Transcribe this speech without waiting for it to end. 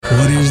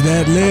What is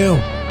that now?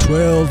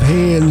 12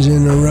 hands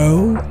in a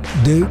row?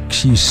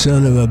 Dukes, you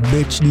son of a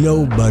bitch,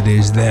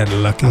 nobody's that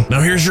lucky.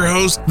 Now here's your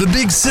host, the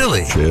Big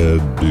Silly.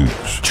 Chad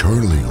Dukes.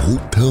 Charlie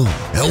Hotel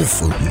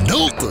Alpha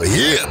Delta.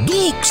 Yeah,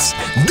 Dukes.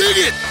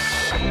 Dig it.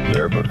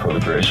 There, but for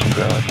the grace of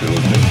God, be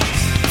with me.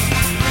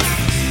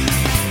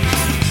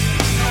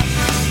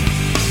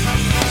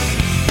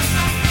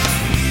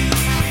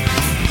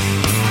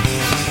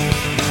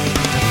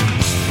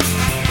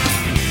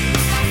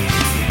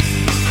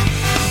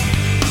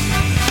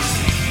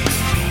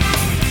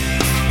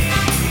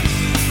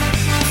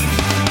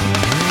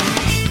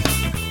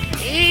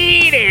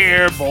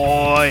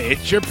 Boy,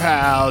 it's your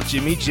pal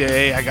Jimmy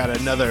J. I got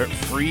another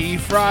free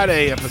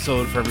Friday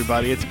episode for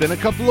everybody. It's been a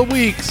couple of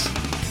weeks,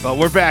 but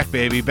we're back,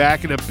 baby,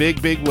 back in a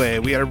big way.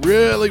 We had a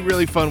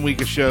really fun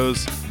week of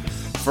shows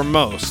for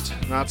most,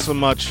 not so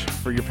much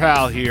for your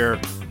pal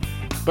here,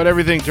 but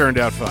everything turned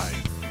out fine.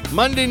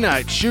 Monday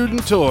night shooting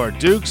tour,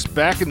 Dukes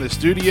back in the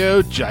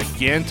studio,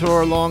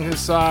 Gigantor along his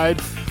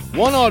side.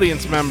 One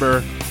audience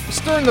member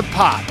stirring the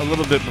pot a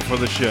little bit before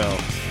the show.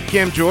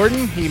 Cam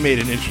Jordan, he made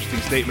an interesting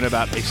statement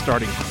about a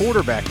starting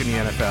quarterback in the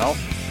NFL.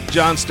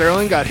 John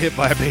Sterling got hit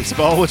by a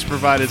baseball, which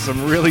provided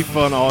some really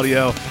fun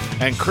audio.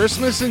 And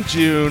Christmas in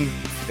June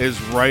is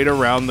right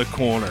around the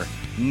corner.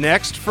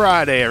 Next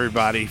Friday,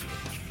 everybody.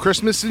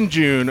 Christmas in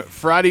June,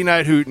 Friday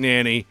Night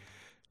Hootenanny,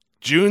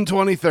 June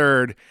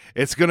 23rd.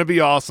 It's going to be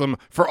awesome.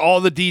 For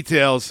all the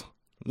details,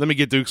 let me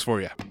get Dukes for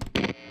you.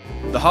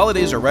 The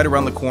holidays are right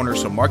around the corner,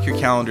 so mark your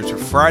calendars for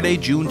Friday,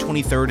 June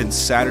 23rd and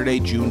Saturday,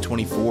 June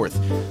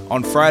 24th.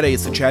 On Friday,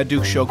 it's the Chad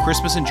Dukes Show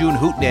Christmas in June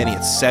Hootenanny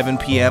at 7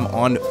 p.m.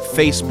 on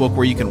Facebook,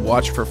 where you can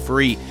watch for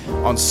free.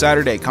 On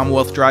Saturday,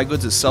 Commonwealth Dry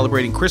Goods is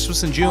celebrating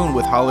Christmas in June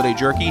with holiday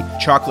jerky,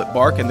 chocolate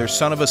bark, and their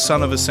Son of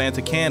a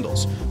Santa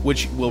candles,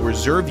 which will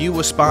reserve you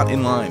a spot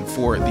in line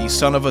for the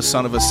Son of a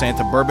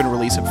Santa bourbon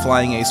release at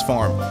Flying Ace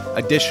Farm.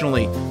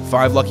 Additionally,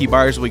 5 lucky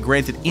buyers will be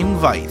granted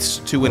invites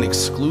to an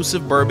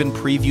exclusive bourbon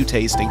preview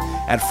tasting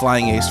at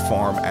Flying Ace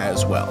Farm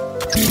as well.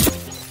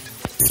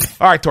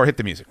 All right, Tor, hit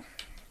the music.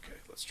 Okay,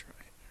 let's try.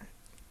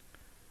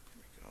 Here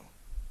we go.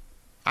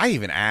 I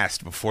even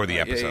asked before the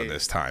episode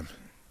this time.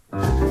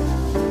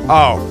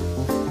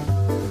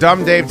 Oh,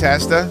 dumb Dave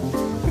Testa.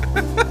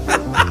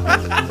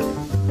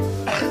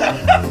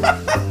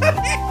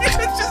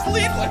 Just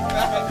leave like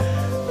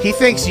that. He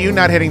thinks you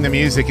not hitting the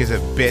music is a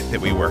bit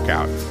that we work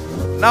out.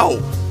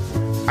 No,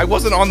 I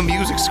wasn't on the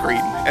music screen,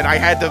 and I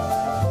had to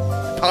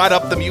pot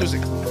up the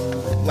music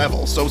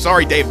level. So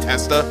sorry, Dave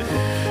Testa.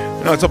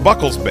 No, it's a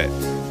Buckles bit.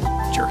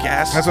 Jerk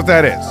ass. That's what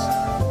that is.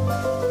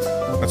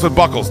 That's what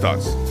Buckles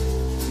does.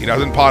 He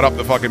doesn't pot up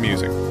the fucking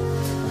music.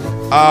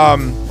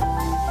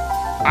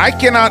 I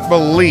cannot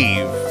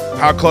believe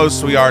how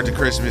close we are to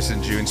Christmas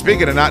in June.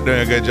 Speaking of not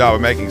doing a good job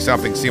of making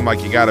something seem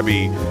like you got to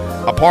be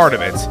a part of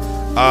it,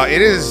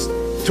 it is,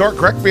 Tor,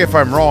 correct me if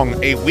I'm wrong,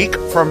 a week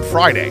from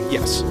Friday.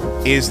 Yes.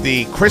 Is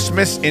the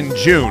Christmas in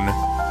June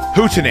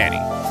Hootenanny.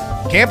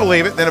 Can't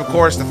believe it. Then, of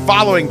course, the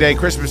following day,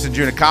 Christmas in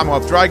June at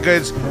Commonwealth Dry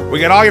Goods,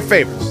 we got all your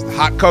favorites. The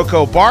hot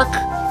cocoa bark.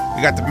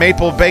 We got the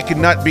maple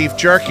bacon nut beef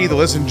jerky, the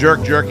Listen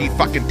Jerk jerky,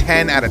 fucking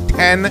 10 out of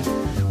 10.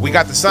 We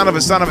got the Son of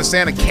a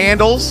Santa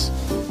candles.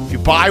 If you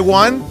buy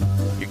one,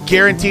 you're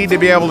guaranteed to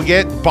be able to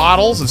get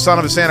bottles of Son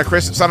of a Santa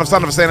Christmas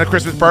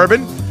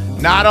bourbon.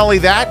 Not only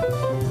that,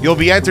 you'll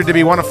be entered to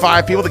be one of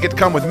 5 people that get to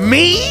come with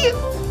me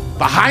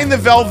behind the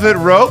velvet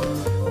rope,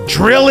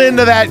 drill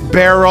into that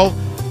barrel,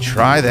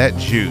 try that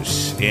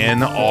juice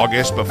in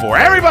August before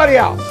everybody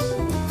else.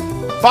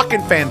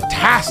 Fucking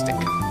fantastic.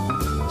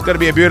 It's going to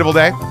be a beautiful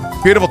day.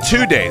 Beautiful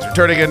 2 days. We're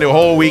turning into a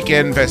whole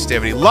weekend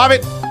festivity. Love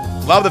it.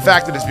 Love the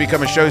fact that it's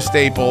become a show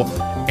staple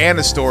and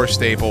a store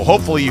staple.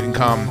 Hopefully you can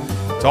come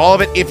to all of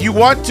it. If you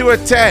want to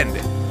attend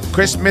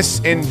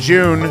Christmas in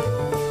June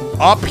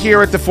up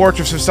here at the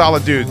Fortress of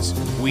Solid Dudes,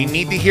 we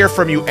need to hear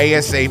from you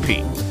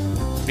ASAP.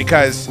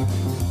 Because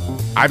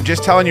I'm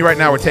just telling you right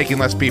now, we're taking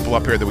less people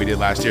up here than we did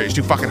last year. It's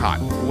too fucking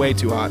hot. Way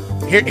too hot.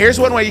 Here's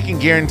one way you can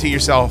guarantee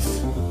yourself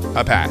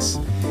a pass.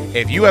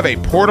 If you have a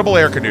portable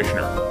air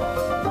conditioner,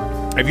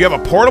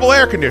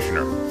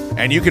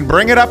 and you can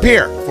bring it up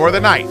here for the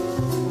night,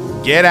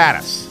 get at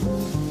us,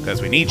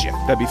 because we need you.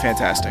 That'd be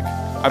fantastic.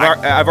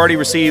 I've already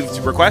received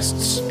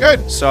requests.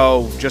 Good.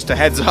 So just a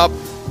heads up,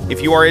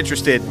 if you are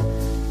interested,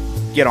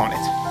 get on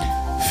it.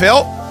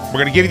 Phil, we're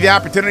going to give you the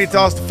opportunity to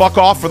tell us to fuck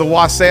off for the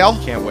wassail.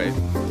 Can't wait.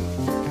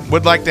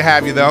 Would like to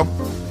have you, though.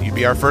 You'd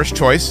be our first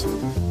choice.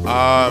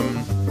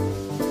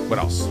 What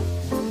else?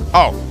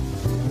 Oh,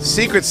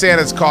 Secret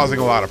Santa's causing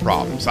a lot of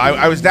problems.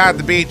 I was down at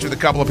the beach with a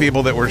couple of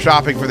people that were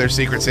shopping for their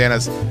Secret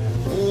Santas. A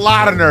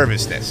lot of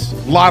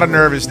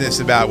nervousness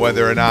about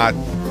whether or not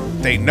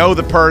they know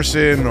the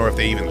person or if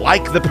they even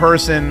like the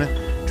person.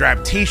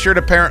 Drab T-shirt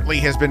apparently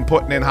has been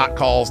putting in hot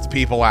calls to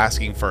people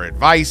asking for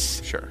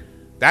advice. Sure.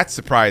 That's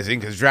surprising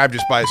because Drab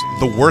just buys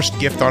the worst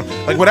gift on,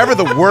 like whatever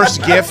the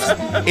worst gift.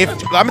 If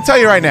I'm gonna tell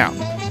you right now,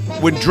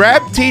 when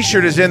Drab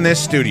T-shirt is in this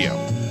studio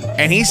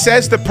and he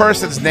says the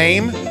person's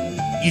name,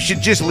 you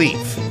should just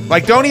leave.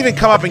 Like, don't even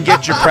come up and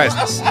get your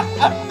presents.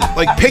 Like,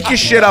 Like, pick your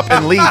shit up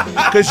and leave,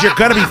 because you're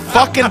gonna be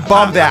fucking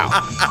bummed out.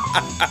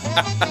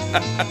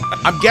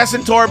 I'm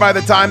guessing, Tor, by the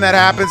time that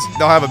happens,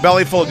 they'll have a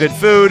belly full of good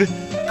food,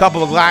 a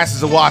couple of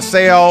glasses of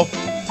wassail,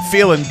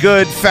 feeling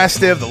good,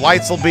 festive, the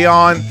lights will be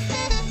on.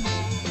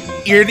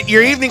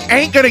 Your evening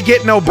ain't gonna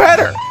get no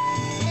better.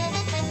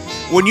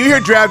 When you hear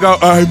Drab go,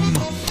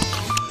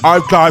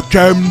 I've got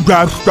 10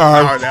 left.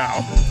 Oh,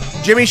 no.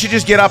 Jimmy should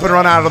just get up and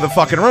run out of the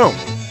fucking room.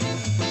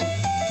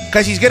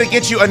 Because he's going to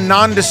get you a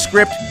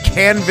nondescript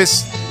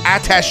canvas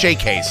attaché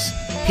case.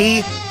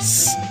 He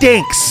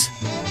stinks.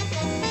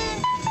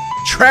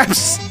 Drab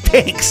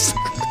stinks.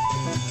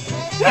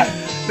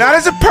 Not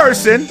as a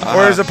person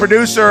or as a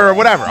producer or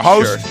whatever, a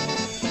host.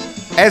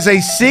 Sure. As a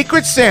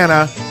Secret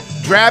Santa,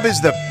 Drab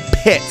is the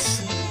pits.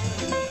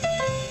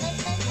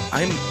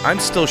 I'm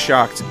still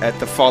shocked at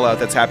the fallout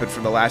that's happened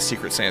from the last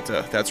Secret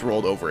Santa that's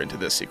rolled over into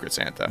this Secret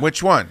Santa.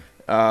 Which one?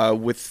 Did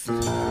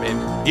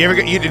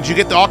you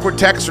get the awkward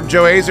text from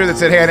Joe Azer that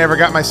said, "Hey, I never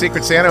got my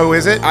Secret Santa. Who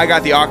is it?" I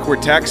got the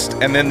awkward text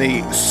and then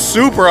the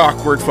super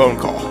awkward phone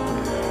call.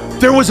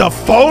 There was a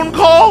phone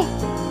call?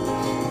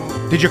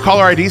 Did your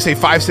caller ID say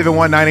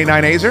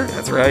 571-989 Azer?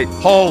 That's right.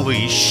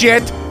 Holy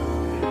shit!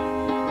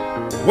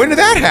 When did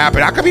that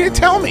happen? How come you didn't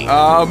tell me?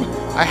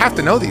 I have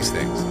to know these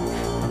things.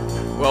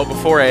 Well,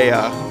 before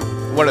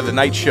one of the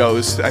night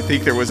shows, I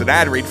think there was an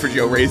ad read for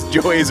Joe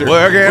Azer.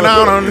 Working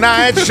on a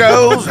night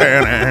shows,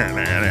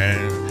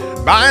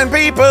 buying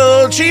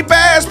people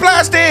cheap-ass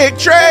plastic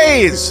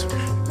trays.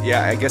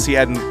 Yeah, I guess he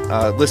hadn't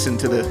listened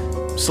to the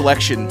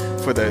selection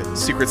for the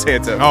Secret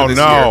Santa for this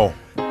year.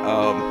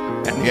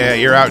 And yeah,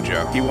 you're out,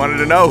 Joe. He wanted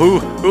to know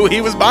who he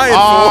was buying for.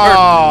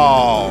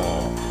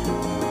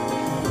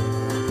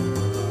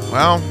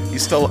 Well,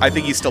 I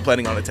think he's still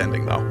planning on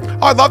attending, though.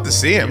 Oh, I'd love to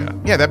see him.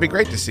 Yeah, that'd be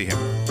great to see him.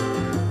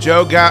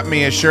 Joe got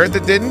me a shirt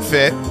that didn't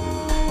fit.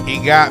 He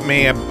got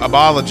me a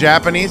bottle of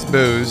Japanese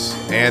booze,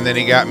 and then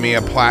he got me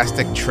a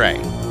plastic tray,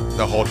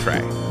 the whole tray.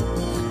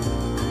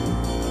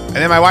 And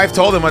then my wife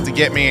told him what to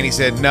get me, and he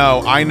said,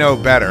 no, I know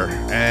better.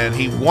 And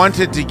he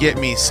wanted to get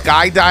me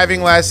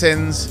skydiving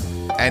lessons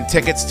and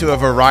tickets to a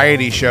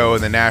variety show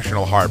in the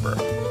National Harbor.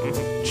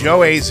 Joe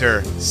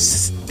Azer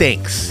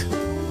stinks.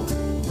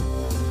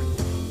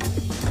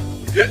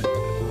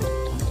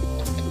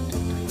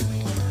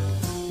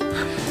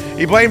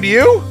 He blamed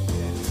you?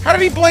 How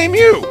did he blame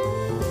you?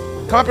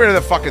 Come up here to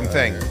the fucking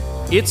thing.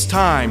 It's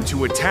time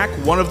to attack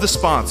one of the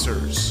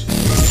sponsors.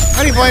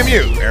 How did he blame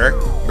you, Eric?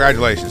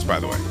 Congratulations, by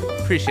the way.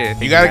 Appreciate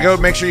it. You gotta go,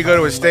 make sure you go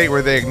to a state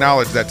where they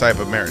acknowledge that type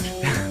of marriage.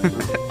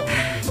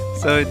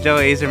 So, Joe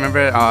Azer,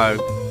 remember,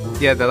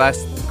 the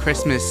last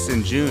Christmas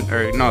in June,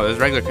 or no, it was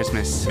regular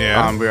Christmas.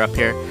 Yeah. We were up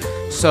here.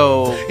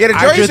 So, yeah, did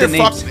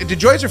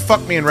Joe Azer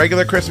fuck me in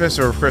regular Christmas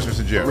or Christmas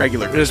in June?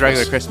 Regular Christmas. It was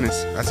regular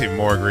Christmas. That's even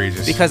more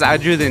egregious. Because I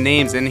drew the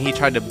names and he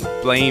tried to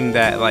blame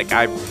that, like,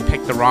 I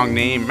picked the wrong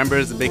name. Remember, it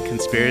was a big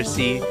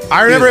conspiracy.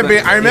 I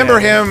remember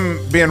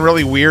him being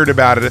really weird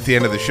about it at the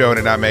end of the show and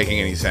it not making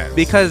any sense.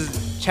 Because,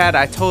 Chad,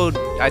 I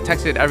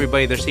texted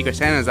everybody their Secret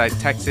Santas. I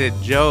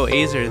texted Joe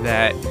Azer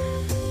that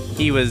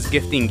he was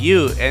gifting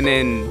you, and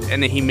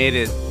then he made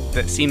it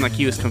that seemed like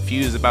he was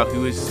confused about who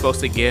he was supposed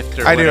to gift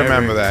or whatever. I do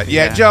remember that.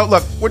 Yeah, Joe,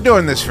 look, we're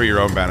doing this for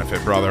your own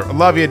benefit, brother. I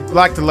love you.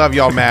 Like to love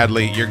y'all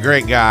madly. You're a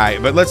great guy.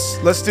 But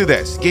let's do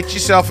this. Get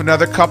yourself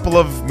another couple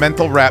of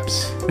mental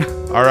reps.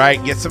 All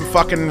right? Get some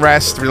fucking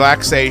rest,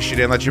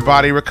 relaxation, and let your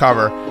body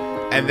recover.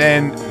 And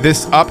then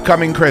this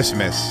upcoming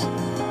Christmas,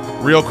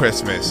 real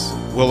Christmas,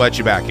 we'll let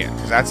you back in.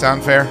 Does that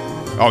sound fair?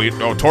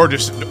 Tor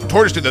just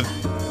did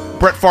the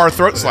Brett Favre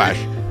throat slash.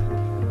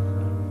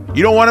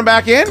 You don't want him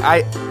back in?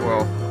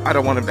 I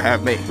don't want him to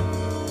have me.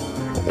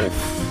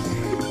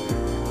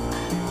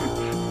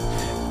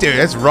 Dude,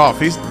 that's rough.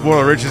 He's one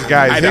of the richest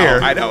guys here.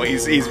 I know.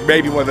 He's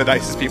maybe one of the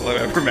nicest people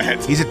I've ever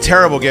met. He's a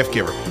terrible gift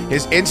giver.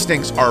 His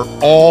instincts are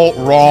all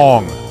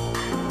wrong.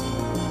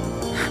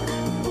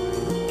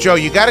 Joe,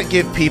 you got to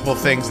give people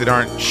things that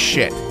aren't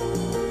shit.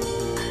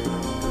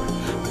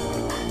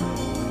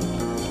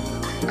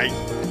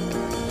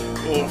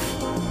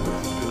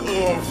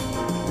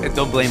 And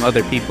don't blame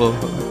other people.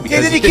 Yeah,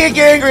 then you can't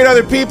get angry at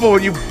other people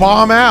when you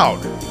bomb out.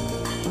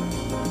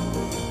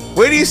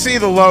 Where do you see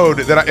the load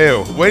that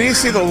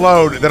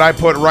I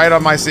put right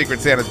on my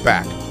Secret Santa's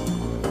back?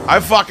 I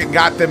fucking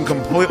got them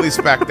completely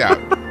specced out.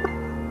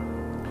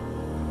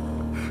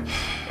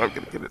 I'm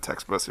going to get a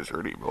text message or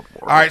an email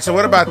tomorrow. All right, so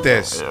what about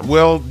this?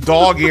 We'll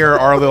dog ear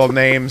our little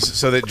names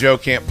so that Joe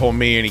can't pull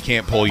me and he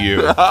can't pull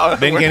you.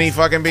 Then can he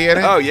fucking be in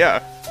it? Oh,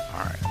 yeah.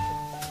 All right.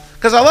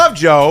 Because I love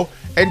Joe,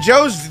 and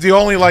Joe's the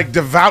only,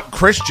 devout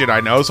Christian I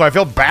know, so I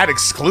feel bad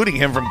excluding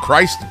him from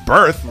Christ's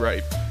birth.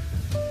 Right.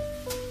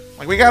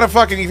 We got to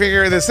fucking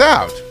figure this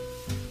out.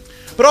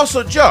 But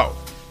also, Joe,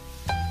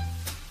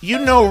 you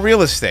know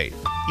real estate.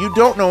 You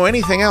don't know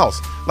anything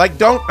else. I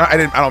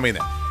don't mean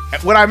that.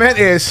 What I meant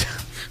is,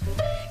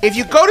 if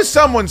you go to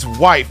someone's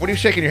wife, what are you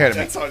shaking your head at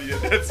me? That's on you.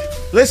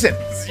 Listen,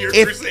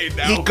 if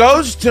he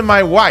goes to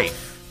my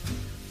wife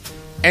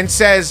and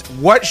says,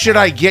 what should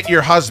I get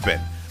your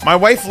husband? My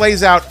wife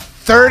lays out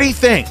 30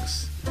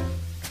 things.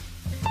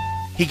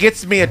 he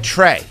gets me a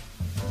tray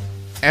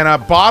and a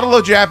bottle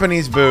of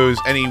Japanese booze,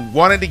 and he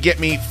wanted to get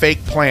me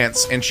fake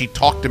plants, and she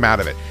talked him out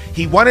of it.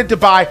 He wanted to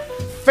buy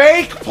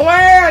fake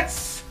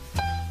plants!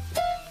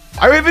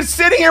 I've been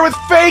sitting here with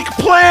fake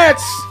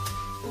plants!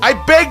 I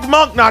begged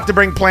Monk not to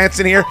bring plants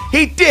in here.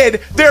 He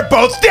did. They're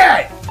both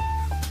dead!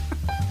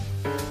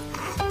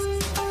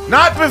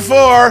 Not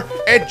before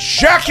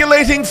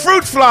ejaculating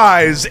fruit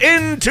flies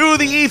into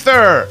the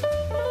ether.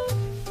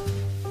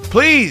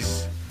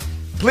 Please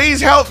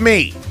help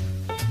me.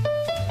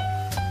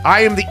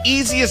 I am the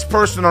easiest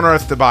person on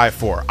earth to buy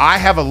for. I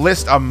have a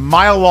list a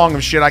mile long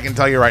of shit I can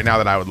tell you right now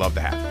that I would love to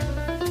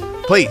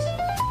have. Please,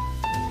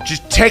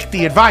 just take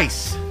the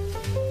advice.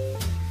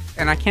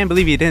 And I can't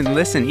believe he didn't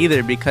listen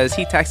either, because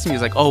he texted me.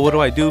 He's like, "Oh, what do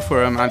I do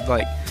for him?" I'm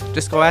like,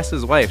 "Just go ask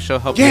his wife. She'll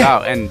help you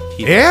out." And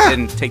he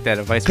didn't take that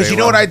advice. Because you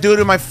know what I do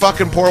to my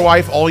fucking poor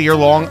wife all year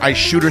long? I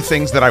shoot her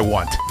things that I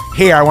want.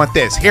 Here, I want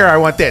this. Here, I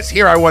want this.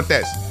 Here, I want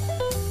this.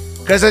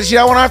 Because then she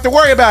don't want to have to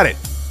worry about it.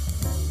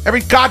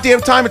 Every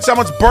goddamn time it's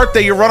someone's birthday,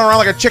 you're running around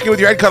like a chicken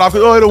with your head cut off.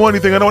 Oh, I don't want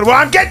anything. I don't want. Well,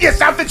 I'm getting you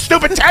something,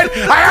 stupid Ted.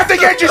 I have to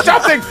get you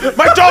something.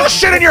 My dog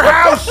shit in your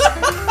house.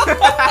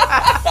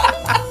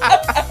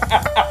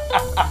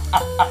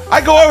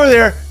 I go over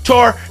there,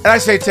 Tor, and I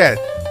say, Ted,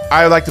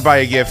 I would like to buy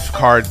a gift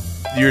card.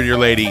 You and your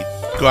lady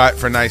go out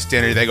for a nice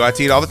dinner. They go out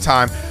to eat all the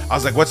time. I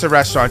was like, what's a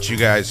restaurant you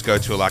guys go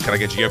to a lot? Can I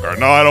get you a gift card?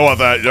 No, I don't want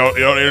that. You don't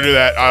need to do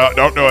that.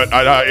 Don't do it.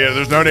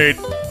 There's no need.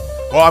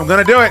 Well, I'm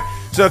going to do it.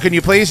 So can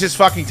you please just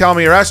fucking tell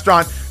me a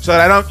restaurant so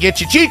that I don't get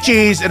you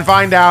cheat-cheese and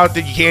find out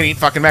that you can't eat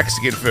fucking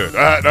Mexican food?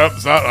 Nope,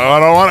 it's not, I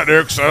don't want it,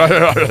 Dukes.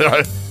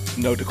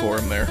 No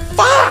decorum there.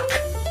 Fuck!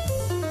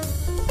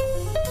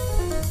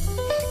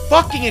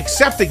 Fucking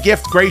accept the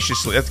gift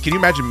graciously. Can you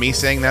imagine me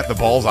saying that? The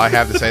balls I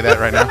have to say that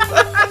right now?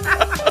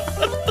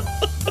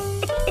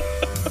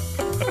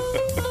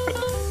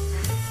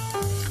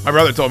 My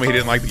brother told me he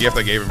didn't like the gift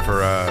I gave him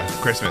for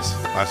Christmas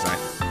last night.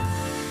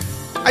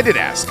 I did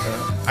ask.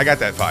 I got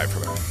that vibe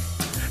from him.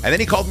 And then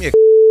he called me a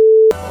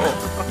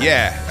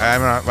Yeah,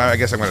 I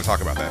guess I'm going to talk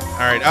about that. All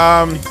right,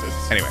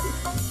 anyway.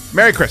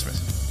 Merry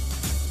Christmas.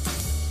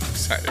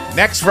 Excited.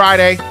 Next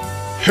Friday,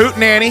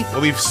 Hootenanny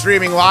will be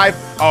streaming live.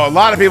 Oh, a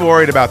lot of people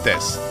worried about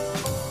this.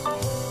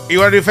 You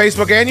want to do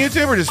Facebook and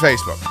YouTube or just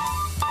Facebook?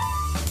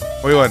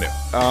 What do you want to do?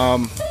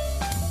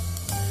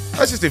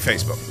 Let's just do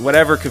Facebook.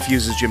 Whatever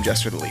confuses Jim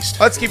Jester the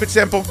least. Let's keep it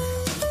simple.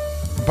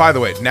 By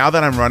the way, now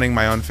that I'm running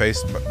my own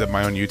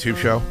my own YouTube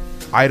show,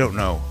 I don't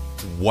know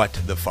what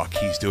the fuck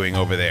he's doing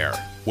over there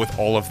with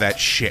all of that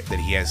shit that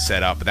he has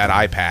set up, that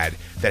iPad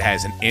that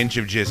has an inch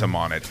of jism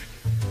on it.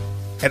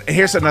 And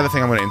here's another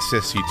thing I'm going to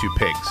insist, you two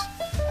pigs.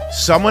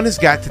 Someone has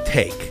got to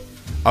take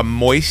a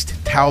moist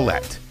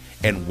towelette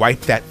and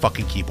wipe that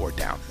fucking keyboard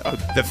down.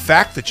 The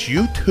fact that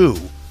you two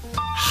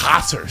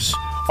hossers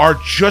are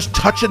just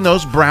touching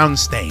those brown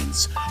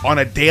stains on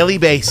a daily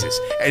basis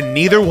and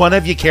neither one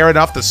of you care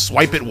enough to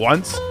swipe it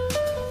once.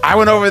 I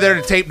went over there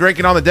to tape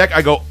drinking on the deck.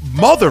 I go,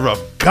 mother of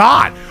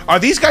God, are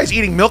these guys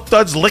eating Milk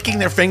Duds, licking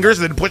their fingers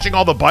and then pushing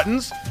all the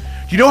buttons? Do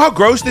you know how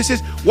gross this is?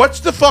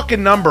 What's the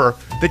fucking number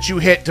that you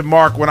hit to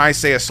mark when I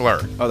say a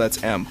slur? Oh,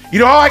 that's M. You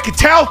know how I can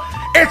tell?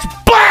 It's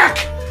black!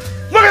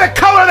 Look at the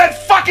color of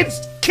that fucking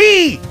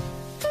key!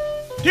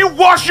 Do you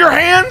wash your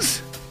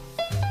hands?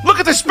 Look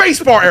at the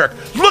space bar, Eric.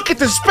 Look at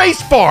the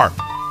space bar.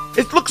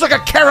 It looks like a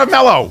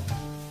caramello.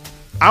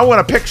 I want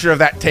a picture of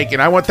that taken.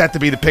 I want that to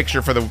be the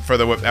picture for the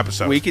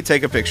episode. We could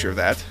take a picture of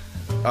that.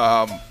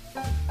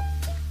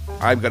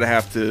 I'm going to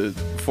have to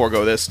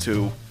forego this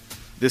to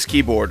this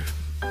keyboard.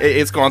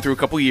 It's gone through a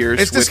couple years.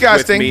 It's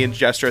disgusting. With me and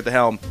Jester at the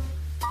helm.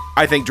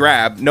 I think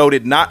Drab,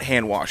 noted not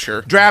hand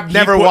washer. Drab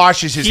never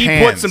washes his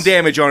hands. He put some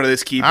damage onto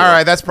this keyboard. All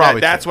right, that's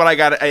probably That's true. what I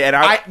got.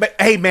 But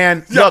hey,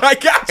 man, look,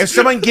 if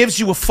someone gives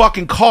you a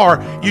fucking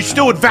car, you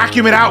still would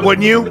vacuum it out,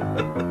 wouldn't you?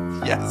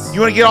 Yes. You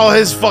want to get all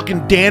his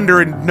fucking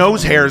dander and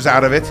nose hairs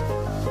out of it.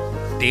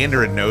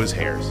 Dander and nose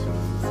hairs.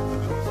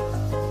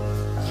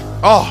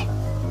 Oh,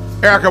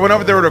 Eric, I went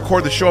over there to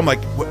record the show. I'm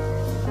like, what?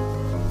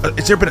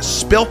 Has there been a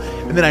spill?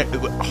 And then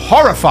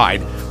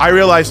horrified, I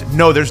realized,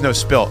 no, there's no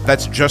spill.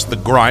 That's just the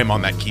grime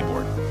on that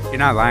keyboard. You're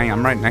not lying.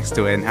 I'm right next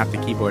to it, and half the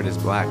keyboard is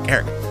black.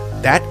 Eric,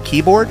 that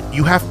keyboard,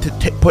 you have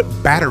to put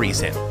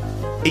batteries in.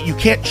 You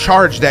can't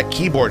charge that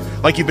keyboard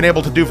like you've been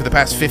able to do for the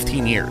past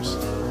 15 years.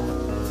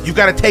 You've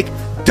got to take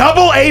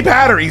AA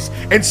batteries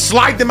and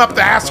slide them up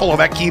the asshole of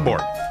that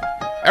keyboard.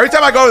 Every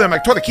time I go there, I'm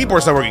like, the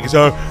keyboard's not working.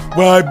 So,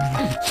 well,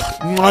 That's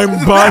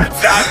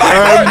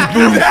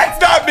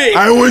not me.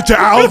 I went to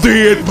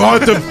Aldi and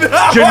bought the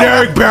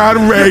generic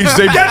batteries.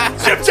 They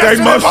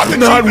must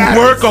not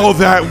work all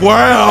that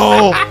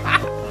well.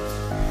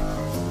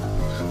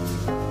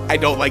 I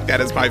don't like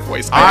that as my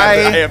voice. I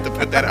have to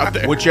put that out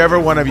there. Whichever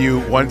one of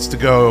you wants to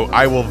go,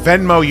 I will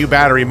Venmo you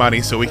battery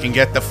money so we can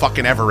get the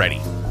fucking Everready.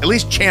 At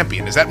least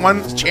Champion. Is that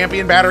one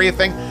Champion battery a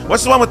thing?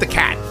 What's the one with the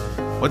cat?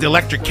 With the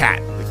electric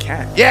cat? The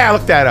cat? Yeah,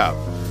 look that up.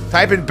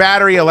 Type in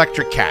battery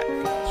electric cat.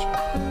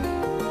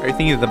 Are you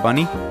thinking of the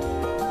bunny?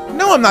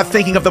 No, I'm not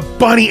thinking of the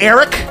bunny,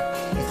 Eric.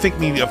 You think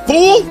me a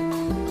fool?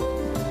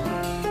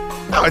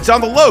 No, it's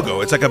on the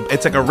logo. It's like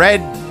a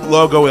red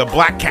logo with a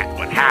black cat.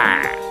 Going,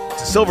 ha!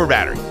 It's a silver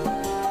battery.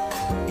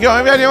 You know,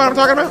 have any idea what I'm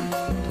talking about?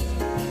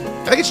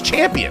 I think it's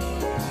Champion.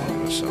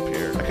 Look this up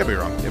here. I could be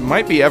wrong. It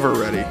might be Ever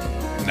Ready.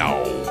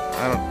 No,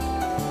 I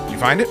don't. did you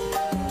find it?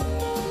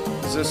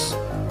 Is this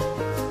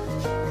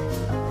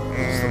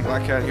the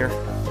black cat here?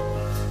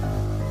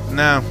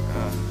 No.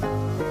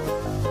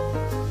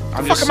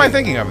 I'm What the fuck am I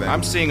thinking of then?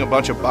 I'm seeing a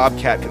bunch of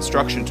Bobcat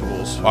construction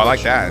tools. Oh, I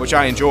like that. Which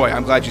I enjoy.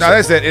 I'm glad you No, said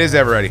that's it. It is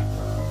Ever Ready.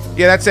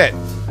 Yeah, that's it.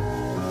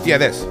 Yeah,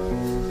 this.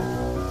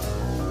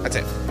 That's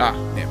it. Ah.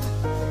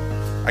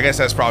 Yeah. I guess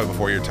that's probably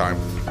before your time.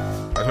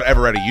 That's what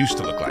Ever Ready used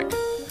to look like.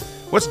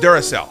 What's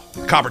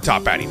Duracell? Copper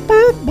top batty.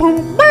 Boom,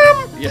 boom,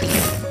 boom.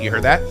 Yeah. You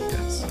heard that?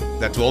 Yes.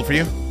 That's too old for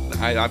you?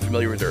 I'm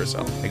familiar with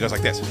Duracell. It goes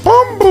like this.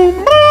 Boom,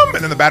 boom, boom.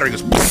 And then the battery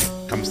goes,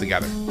 comes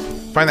together.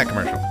 Find that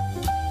commercial.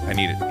 I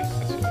need it.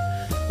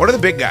 What are the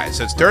big guys?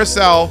 So it's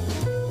Duracell,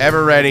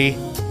 Ever Ready,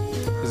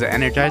 Was it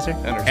Energizer?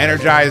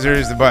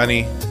 Energizer's the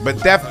bunny. But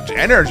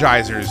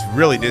Energizer's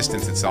really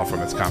distanced itself from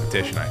its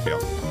competition, I feel.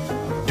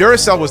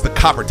 Duracell was the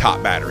copper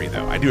top battery,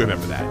 though. I do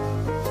remember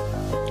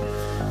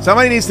that.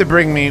 Somebody needs to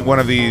bring me one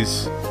of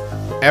these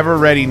Ever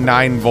Ready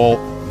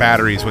 9-volt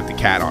batteries with the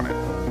cat on it.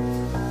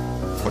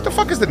 What the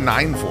fuck is the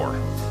 9 for?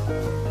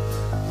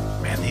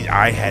 Man,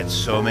 I had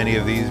so many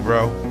of these,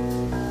 bro.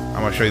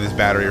 I'm going to show you this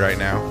battery right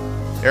now.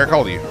 Eric, how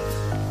old are you?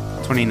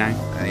 29.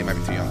 I think you might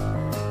be too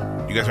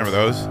young. You guys remember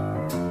those?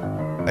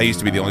 That used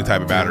to be the only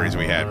type of batteries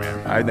we had,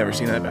 man. I've never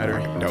seen that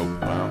battery. Dope.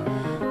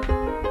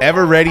 Wow.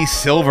 Ever Ready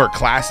Silver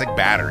Classic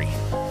Battery.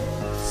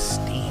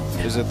 Steam.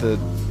 Is it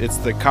it's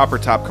the copper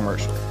top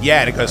commercial? Yeah,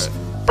 and it goes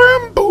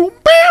boom, boom,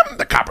 bam,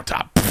 the copper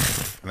top.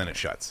 And then it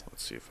shuts.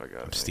 Let's see if I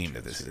got I'm steamed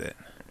that this is it.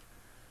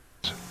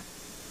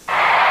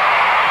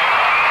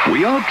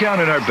 We all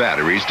count on our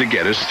batteries to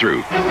get us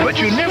through, but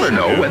you never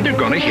know when they're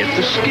going to hit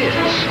the skids.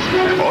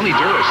 Only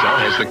Duracell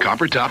has the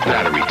copper top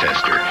battery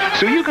tester,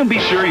 so you can be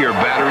sure your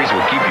batteries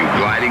will keep you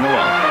gliding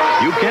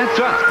along. You can't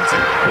top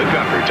the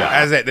copper top.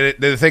 As it did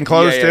the thing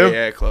close too?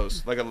 Yeah, it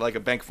closed like a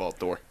bank vault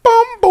door.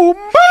 Boom, boom,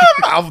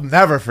 boom. I'll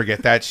never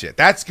forget that shit.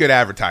 That's good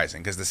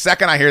advertising because the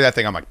second I hear that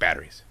thing, I'm like,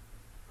 batteries.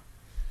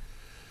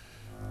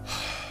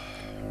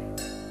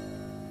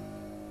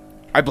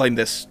 I blame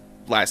this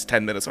last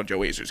 10 minutes on Joe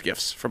Azer's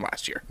gifts from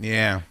last year.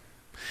 Yeah.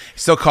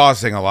 Still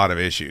causing a lot of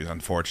issues,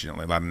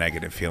 unfortunately, a lot of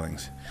negative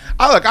feelings.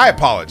 Oh, look, I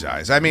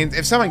apologize. I mean,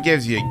 if someone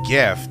gives you a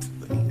gift,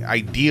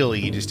 ideally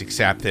you just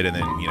accept it and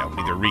then,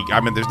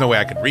 either there's no way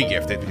I could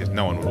re-gift it because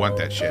no one would want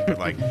that shit. But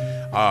like,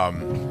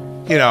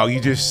 you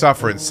just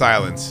suffer in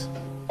silence.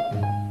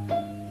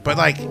 But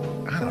like,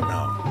 I don't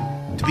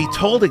know. To be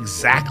told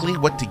exactly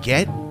what to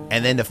get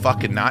and then to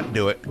fucking not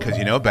do it because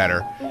you know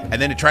better, and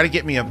then to try to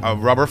get me a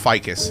rubber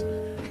ficus.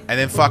 And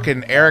then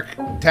fucking Eric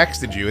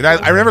texted you. And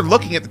I remember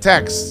looking at the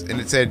text,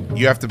 and it said,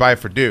 you have to buy it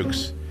for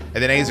Dukes.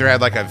 And then Azer had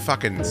like a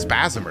fucking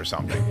spasm or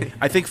something.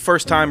 I think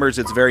first-timers,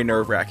 it's very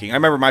nerve-wracking. I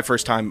remember my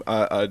first time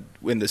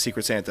in the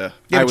Secret Santa.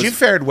 Yeah, but you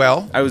fared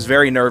well. I was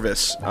very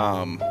nervous.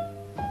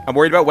 I'm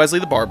worried about Wesley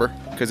the Barber,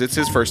 because it's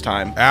his first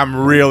time.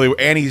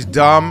 And he's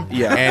dumb.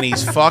 Yeah. And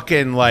he's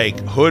fucking like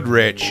hood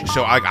rich.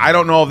 So I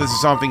don't know if this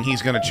is something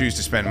he's going to choose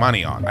to spend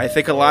money on. I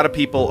think a lot of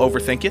people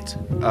overthink it.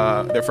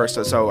 Their first,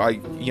 so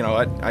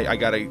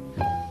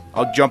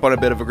I'll jump on a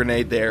bit of a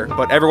grenade there.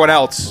 But everyone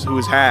else who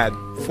has had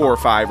 4 or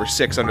 5 or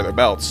 6 under their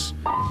belts,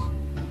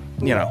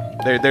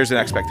 there's an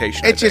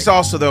expectation. It's just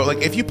also, though, like,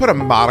 if you put a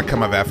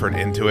modicum of effort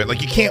into it,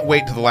 like, you can't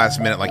wait to the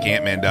last minute like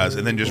Ant-Man does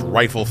and then just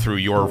rifle through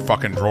your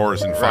fucking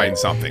drawers and find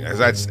something.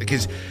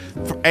 Because,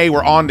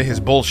 we're on to his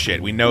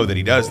bullshit. We know that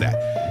he does that.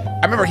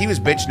 I remember he was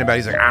bitching about,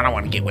 he's like, I don't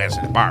want to get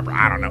Wesley the Barber.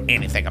 I don't know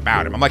anything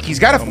about him. I'm like, he's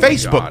got a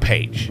Facebook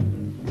page.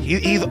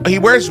 He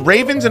wears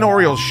Ravens and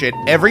Orioles shit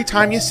every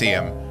time you see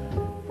him.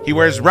 He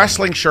wears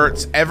wrestling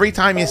shirts every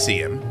time you see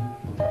him.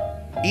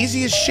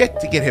 Easy as shit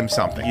to get him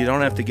something. You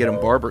don't have to get him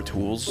barber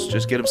tools.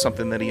 Just get him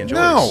something that he enjoys.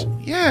 No,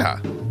 yeah.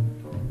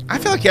 I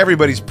feel like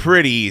everybody's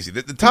pretty easy.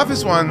 The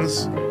toughest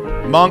ones,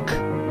 Monk.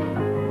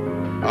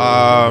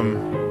 I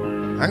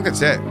think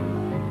that's it.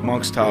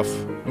 Monk's tough.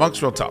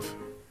 Monk's real tough.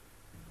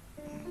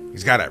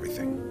 He's got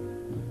everything.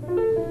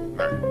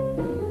 All right.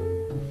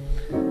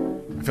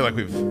 I feel like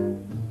we've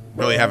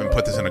really haven't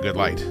put this in a good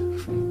light.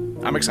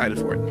 I'm excited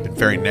for it. Been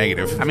very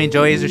negative. I mean,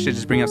 Joe Azer should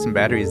just bring out some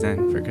batteries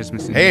then for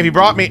Christmas. Hey,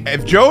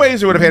 if Joe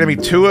Azer would have handed me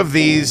 2 of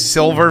these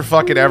silver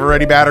fucking Ever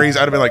Ready batteries,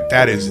 I'd have been like,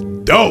 that is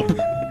dope.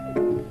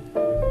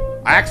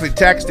 I actually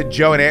texted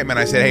Joe and Ant-Man.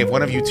 I said, hey, if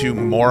one of you 2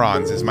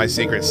 morons is my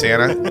Secret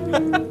Santa,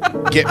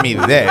 get me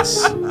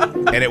this.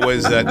 And it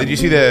was, did you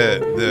see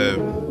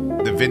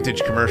the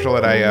vintage commercial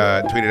that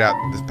I tweeted out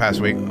this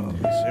past week? Let's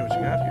see what you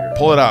got here.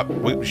 Pull it up.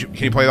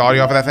 Can you play the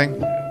audio off of that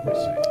thing?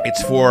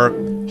 It's for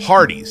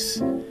Hardee's.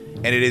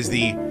 And it is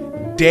the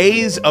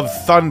Days of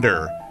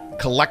Thunder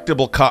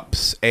collectible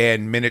cups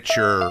and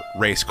miniature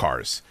race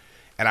cars.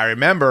 And I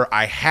remember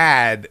I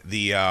had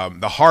the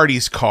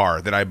Hardee's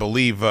car that I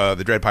believe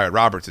the Dread Pirate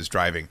Roberts is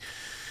driving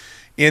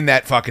in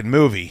that fucking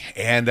movie.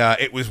 And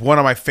it was one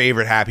of my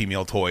favorite Happy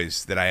Meal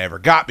toys that I ever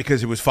got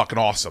because it was fucking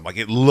awesome. Like,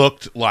 it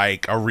looked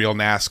like a real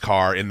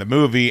NASCAR in the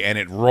movie, and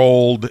it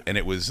rolled, and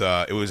it was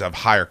of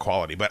higher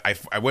quality. But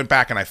I went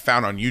back and I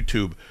found on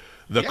YouTube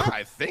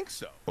I think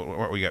so.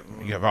 What we got?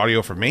 You have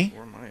audio from me?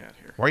 Where am I at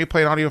here? Why are you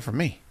playing audio from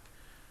me?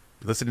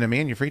 You listening to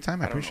me in your free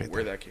time? I don't know appreciate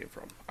where that came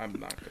from. I'm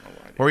not going to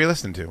lie. What were you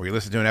listening to? Were you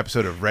listening to an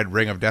episode of Red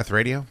Ring of Death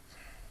Radio?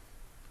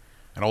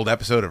 An old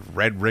episode of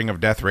Red Ring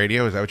of Death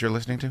Radio? Is that what you're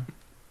listening to?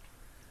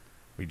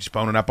 Were you just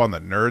boning up on the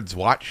Nerds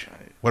Watch?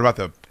 What about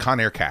the Con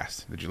Air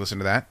Cast? Did you listen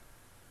to that?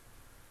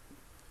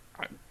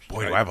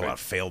 Boy, do I have a lot of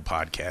failed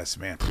podcasts,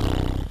 man.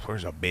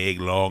 There's a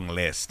big, long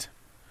list.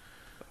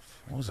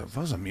 What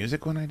was the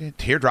music one I did?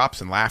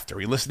 Teardrops and Laughter.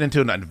 Were you listening to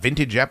a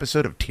vintage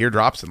episode of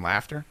Teardrops and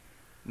Laughter?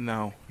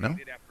 No. No?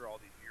 After all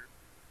these years.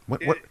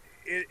 What?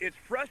 It's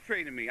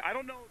frustrating me. I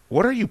don't know.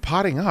 What are you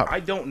potting up? I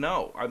don't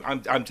know.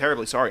 I'm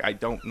terribly sorry. I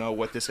don't know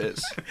what this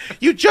is.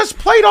 You just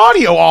played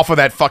audio off of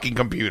that fucking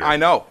computer. I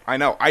know.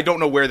 I don't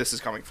know where this is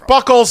coming from.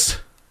 Buckles.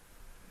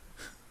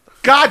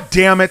 God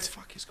damn it. What the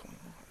fuck is going on?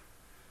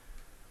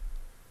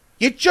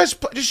 You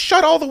just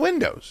shut all the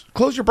windows.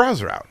 Close your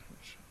browser out.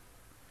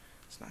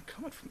 It's not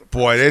coming from the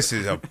Boy, this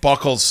is a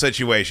Buckles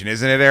situation,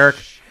 isn't it, Eric?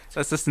 So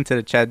let's listen to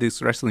the Chad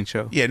Dukes wrestling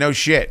show. Yeah, no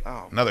shit.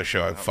 Oh, Another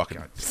show I fucking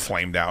God.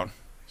 flamed out.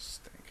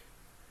 Stink.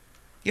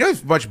 You know how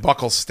much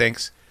Buckles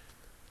stinks?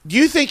 Do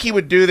you think he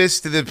would do this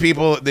to the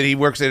people that he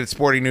works at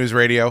Sporting News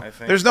Radio? I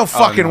think- There's no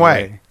fucking no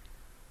way. way.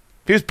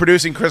 If he was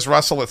producing Chris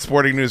Russell at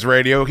Sporting News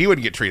Radio, he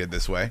wouldn't get treated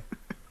this way.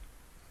 Did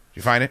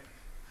you find it?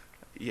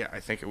 Yeah,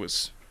 I think it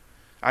was.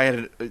 I had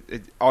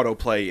an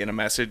autoplay in a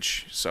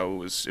message,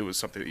 so it was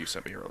something that you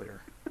sent me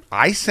earlier.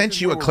 I sent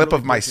you a clip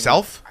of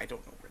myself? I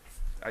don't know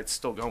where it's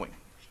still going.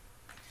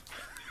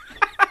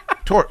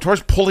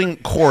 Tor's pulling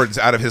cords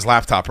out of his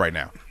laptop right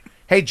now.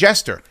 Hey,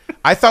 Jester,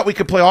 I thought we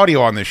could play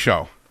audio on this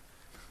show.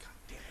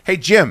 Hey,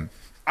 Jim.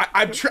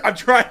 I'm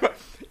trying.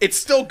 It's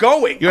still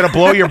going. You want to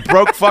blow your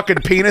broke fucking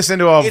penis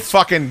into a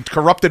fucking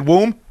corrupted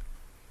womb?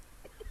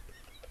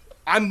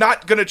 I'm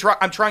not going to try.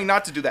 I'm trying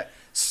not to do that.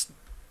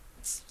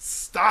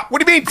 Stop.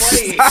 What do you mean?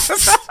 playing.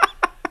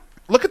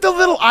 Look at the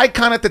little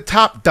icon at the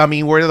top,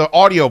 dummy, where the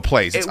audio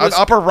plays. It's It was-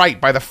 upper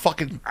right by the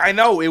fucking... I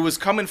know. It was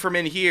coming from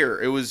in here.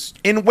 It was...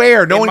 In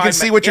where? No In one my can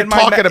see me- what you're in my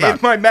talking me- about.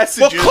 in my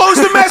messages. Well, close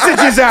the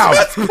messages out.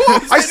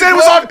 I said it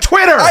was on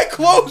Twitter. I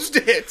closed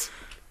it.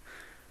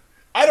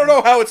 I don't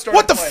know how it started.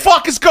 What the playing.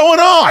 fuck is going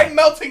on? I'm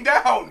melting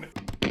down.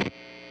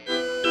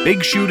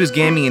 Big Shoot is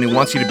gaming and he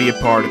wants you to be a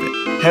part of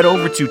it. Head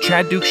over to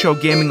Chad Duke Show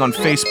Gaming on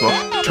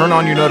Facebook, turn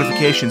on your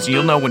notifications, and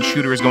you'll know when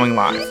Shooter is going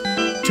live.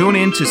 Tune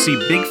in to see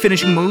big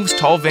finishing moves,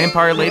 tall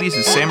vampire ladies,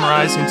 and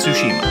samurais in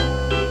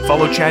Tsushima.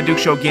 Follow Chad Duke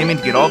Show Gaming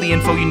to get all the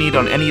info you need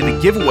on any of the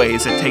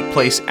giveaways that take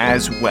place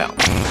as well.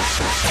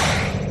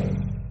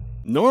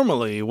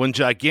 Normally, when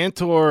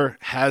Gigantor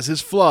has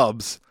his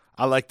flubs,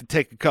 I like to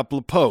take a couple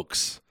of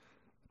pokes.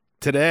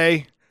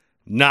 Today,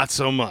 not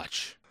so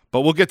much.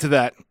 But we'll get to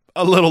that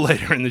a little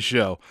later in the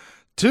show.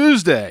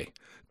 Tuesday,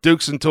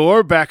 Dukes and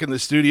Tor back in the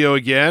studio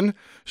again.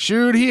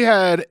 Shoot, he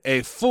had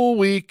a full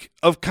week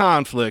of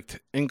conflict,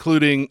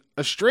 including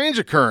a strange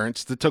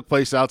occurrence that took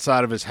place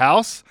outside of his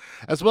house,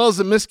 as well as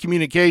a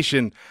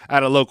miscommunication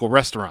at a local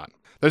restaurant.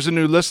 There's a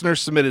new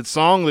listener-submitted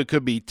song that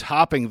could be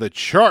topping the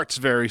charts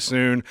very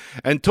soon.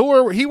 And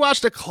Tor, he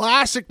watched a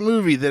classic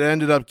movie that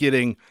ended up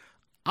getting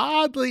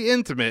oddly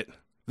intimate.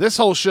 This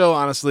whole show,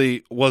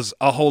 honestly, was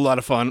a whole lot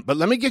of fun. But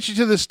let me get you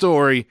to the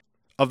story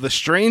of the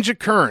strange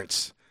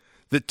occurrence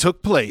that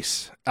took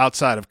place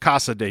outside of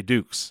Casa de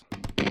Dukes.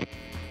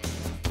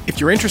 If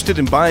you're interested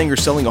in buying or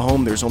selling a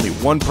home, there's only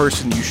one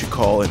person you should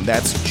call, and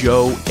that's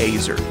Joe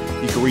Azer.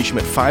 You can reach him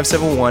at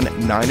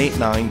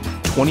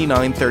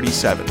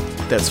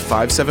 571-989-2937. That's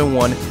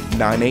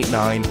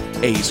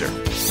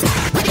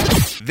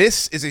 571-989-AZER.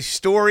 This is a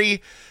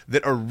story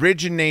that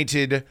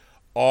originated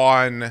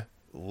on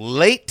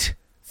late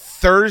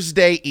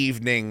Thursday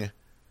evening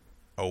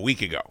a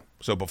week ago.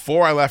 So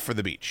before I left for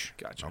the beach.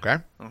 Gotcha. Okay?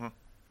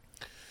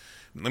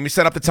 Let me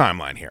set up the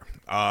timeline here.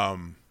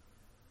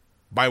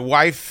 My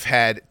wife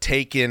had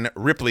taken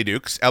Ripley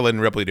Dukes, Ellen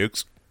Ripley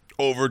Dukes,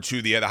 over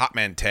to the Hot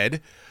Man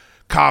Ted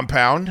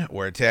compound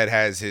where Ted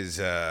has his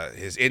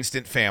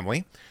instant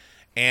family.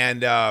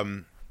 And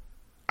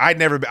I've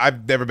never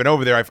been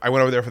over there. I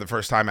went over there for the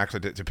first time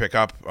actually to pick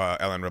up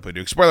Ellen Ripley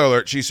Dukes. Spoiler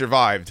alert, she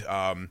survived.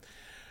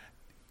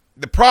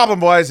 The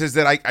problem is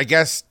that I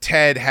guess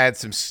Ted had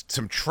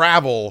some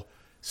travel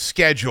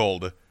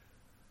scheduled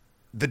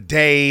the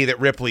day that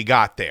Ripley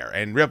got there.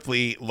 And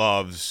Ripley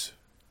loves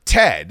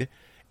Ted,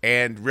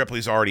 and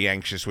Ripley's already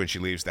anxious when she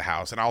leaves the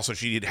house. And also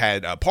she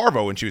had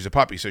parvo when she was a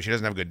puppy, so she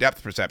doesn't have good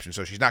depth perception,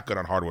 so she's not good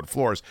on hardwood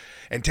floors.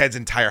 And Ted's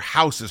entire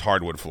house is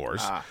hardwood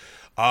floors.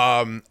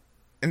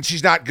 And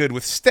she's not good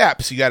with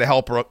steps. You got to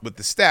help her with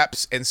the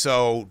steps. And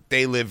so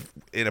they live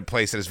in a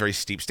place that has very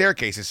steep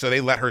staircases, so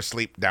they let her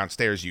sleep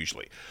downstairs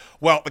usually.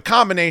 Well, the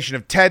combination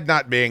of Ted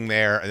not being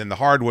there and then the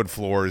hardwood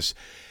floors,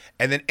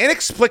 and then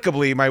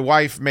inexplicably my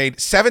wife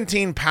made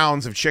 17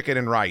 pounds of chicken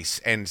and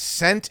rice and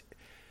sent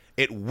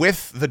it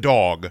with the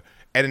dog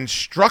and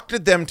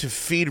instructed them to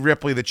feed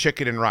Ripley the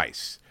chicken and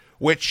rice,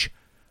 which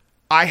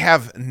I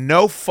have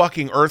no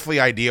fucking earthly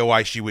idea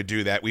why she would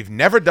do that. We've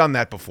never done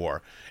that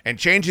before. And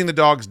changing the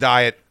dog's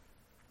diet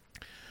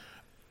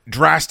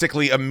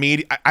drastically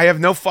immediate. I have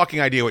no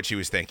fucking idea what she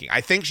was thinking.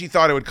 I think she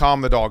thought it would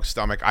calm the dog's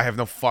stomach. I have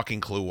no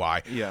fucking clue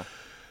why. Yeah.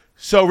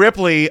 So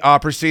Ripley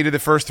proceeded the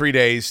first 3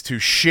 days to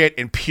shit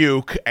and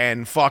puke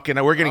and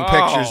fucking, we're getting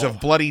pictures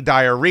of bloody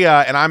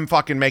diarrhea, and I'm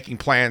fucking making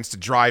plans to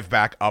drive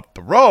back up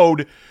the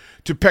road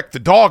to pick the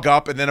dog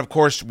up. And then, of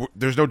course,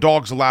 there's no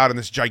dogs allowed in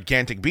this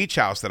gigantic beach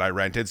house that I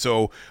rented.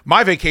 So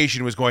my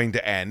vacation was going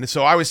to end.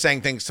 So I was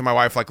saying things to my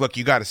wife like, look,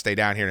 you got to stay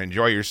down here and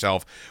enjoy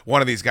yourself. One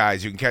of these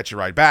guys, you can catch a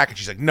ride back. And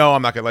she's like, no,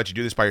 I'm not going to let you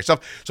do this by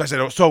yourself. So I said,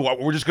 oh, so what,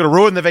 we're just going to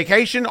ruin the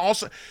vacation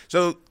also?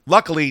 So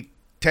luckily,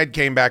 Ted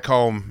came back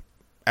home.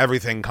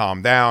 Everything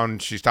calmed down.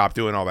 She stopped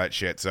doing all that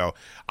shit. So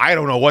I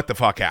don't know what the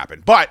fuck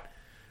happened. But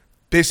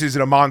this is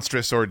a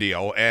monstrous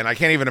ordeal, and I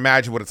can't even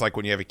imagine what it's like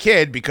when you have a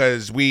kid,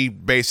 because we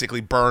basically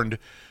burned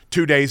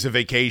 2 days of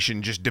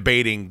vacation just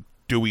debating,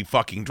 do we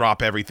fucking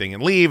drop everything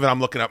and leave? And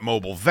I'm looking up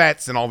mobile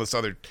vets and all this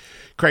other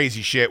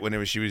crazy shit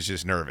when she was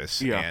just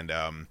nervous. Yeah.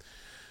 And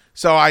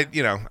so I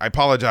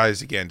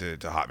apologize again to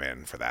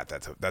Hotman for that.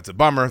 That's a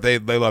bummer. They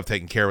love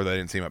taking care of it. They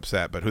didn't seem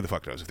upset, but who the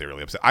fuck knows if they're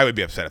really upset? I would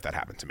be upset if that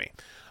happened to me.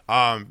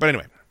 But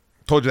anyway,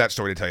 told you that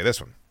story to tell you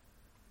this one.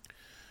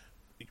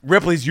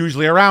 Ripley's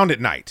usually around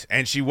at night,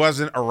 and she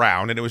wasn't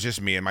around, and it was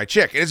just me and my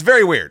chick. And it's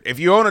very weird. If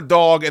you own a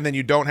dog and then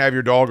you don't have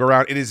your dog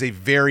around, it is a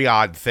very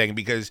odd thing,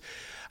 because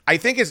I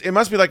think it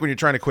must be like when you're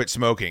trying to quit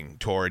smoking,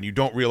 Tor, and you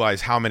don't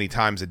realize how many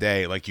times a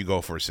day, like, you go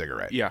for a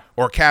cigarette. Yeah.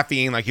 Or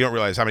caffeine, like, you don't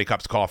realize how many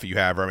cups of coffee you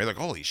have. Or I mean, like,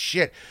 holy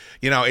shit.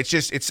 You know, it's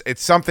just,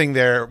 it's something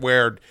there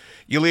where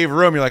you leave a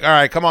room, you're like, all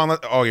right, come on.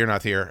 Oh, you're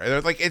not here.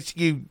 And like,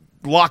 you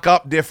lock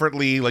up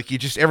differently. Like,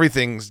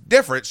 everything's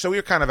different. So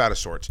you're kind of out of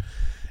sorts.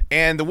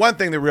 And the one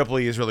thing that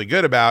Ripley is really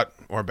good about,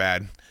 or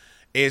bad,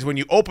 is when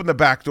you open the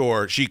back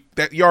door,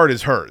 that yard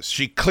is hers.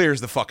 She clears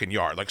the fucking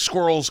yard. Like,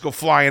 squirrels go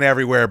flying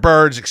everywhere.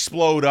 Birds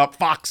explode up.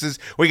 Foxes,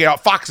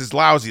 foxes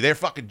lousy. They're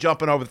fucking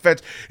jumping over the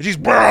fence. And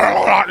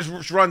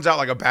she runs out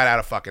like a bat out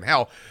of fucking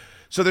hell.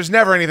 So there's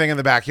never anything in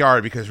the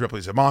backyard because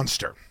Ripley's a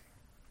monster.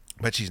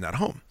 But she's not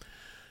home.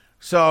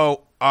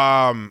 So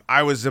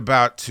I was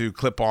about to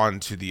clip on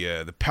to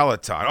the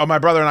Peloton. Oh, my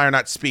brother and I are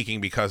not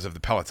speaking because of the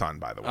Peloton,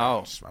 by the way.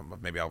 Oh.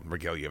 Maybe I'll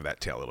regale you of that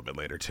tale a little bit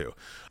later, too.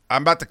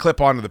 I'm about to clip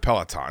onto the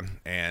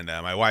Peloton, and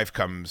my wife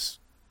comes.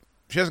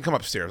 She doesn't come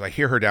upstairs. I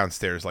hear her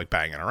downstairs, like,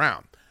 banging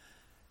around.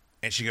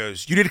 And she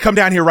goes, you need to come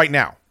down here right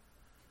now.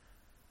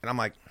 And I'm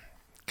like,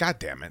 God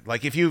damn it.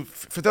 Like,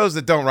 for those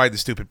that don't ride the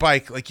stupid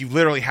bike, like, you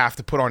literally have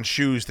to put on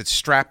shoes that's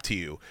strapped to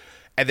you,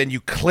 and then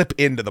you clip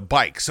into the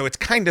bike. So it's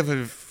kind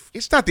of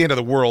it's not the end of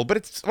the world, but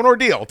it's an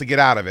ordeal to get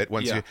out of it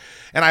and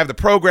I have the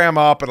program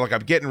up, and like,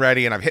 I'm getting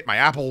ready, and I've hit my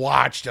Apple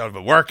Watch to have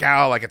a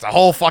workout. Like, it's a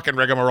whole fucking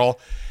rigmarole.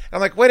 And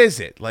I'm like, what is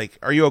it? Like,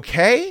 are you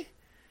okay?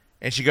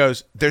 And she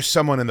goes, there's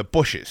someone in the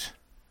bushes.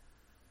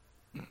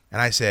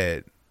 And I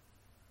said,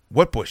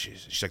 what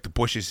bushes? She's like, the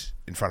bushes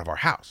in front of our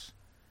house.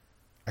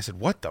 I said,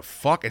 what the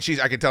fuck? And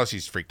I can tell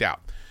she's freaked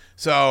out.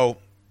 So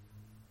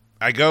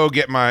I go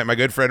get my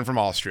good friend from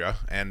Austria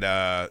and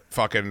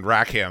fucking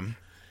rack him.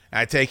 And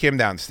I take him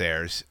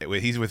downstairs.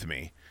 He's with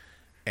me.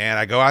 And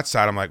I go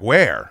outside. I'm like,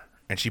 where?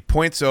 And she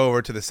points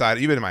over to the side.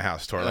 You've been in my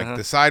house, Tor. Like,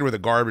 the side where the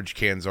garbage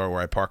cans are,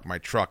 where I park my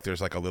truck,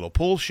 there's like a little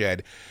pool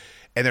shed.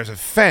 And there's a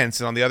fence.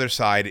 And on the other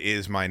side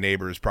is my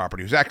neighbor's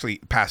property, who's actually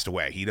passed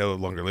away. He no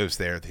longer lives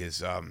there.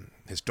 His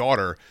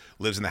daughter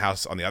lives in the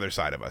house on the other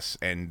side of us.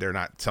 And they're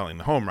not selling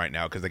the home right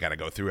now because they got to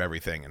go through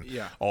everything and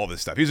all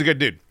this stuff. He's a good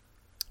dude.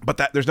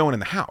 But there's no one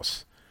in the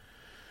house.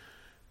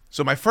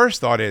 So my first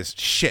thought is,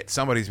 shit,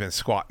 somebody's been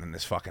squatting in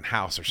this fucking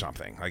house or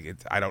something. Like,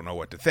 I don't know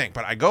what to think.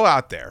 But I go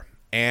out there,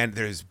 and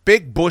there's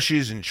big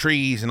bushes and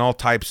trees and all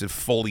types of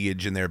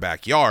foliage in their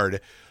backyard.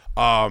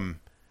 And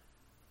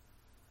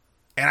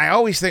I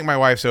always think my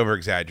wife's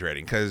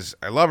over-exaggerating because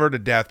I love her to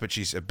death, but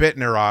she's a bit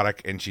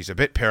neurotic, and she's a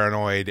bit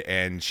paranoid,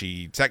 and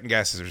she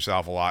second-guesses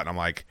herself a lot. And I'm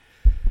like,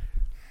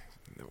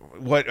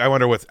 I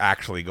wonder what's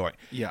actually going.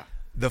 Yeah.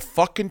 The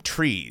fucking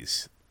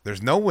trees,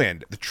 there's no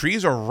wind. The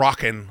trees are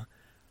rocking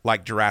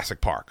like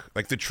Jurassic Park.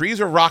 Like, the trees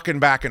are rocking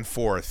back and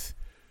forth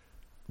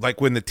like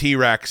when the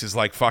T-Rex is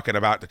like fucking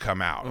about to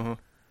come out. Mm-hmm.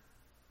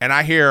 And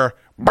I hear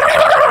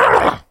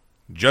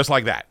just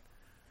like that.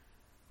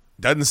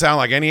 Doesn't sound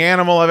like any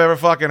animal I've ever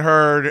fucking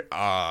heard.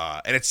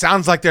 And it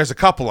sounds like there's a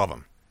couple of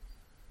them.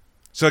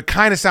 So it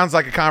kind of sounds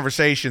like a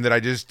conversation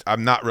that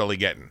I'm not really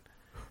getting.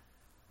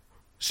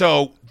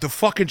 So the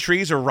fucking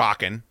trees are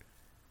rocking.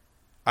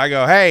 I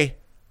go, hey,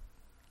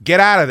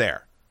 get out of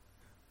there.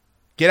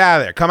 Get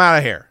out of there. Come out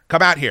of here.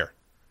 Come out here.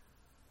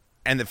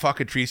 And the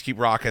fucking trees keep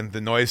rocking.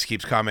 The noise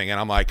keeps coming. And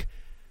I'm like,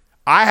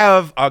 I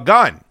have a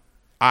gun.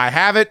 I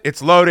have it.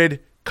 It's loaded.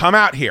 Come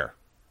out here.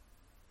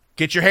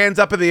 Get your hands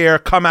up in the air.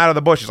 Come out of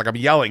the bushes. Like, I'm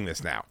yelling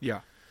this now.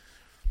 Yeah.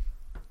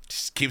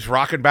 Just keeps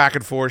rocking back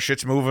and forth.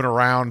 Shit's moving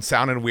around.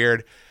 Sounding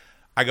weird.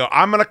 I go,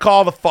 I'm going to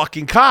call the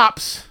fucking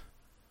cops.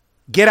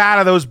 Get out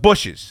of those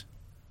bushes.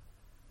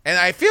 And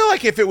I feel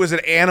like if it was an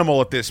animal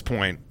at this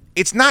point,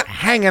 it's not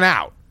hanging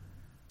out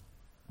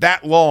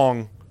that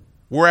long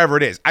wherever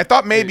it is. I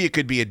thought maybe it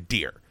could be a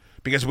deer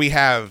because we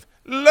have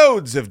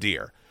loads of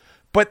deer.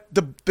 But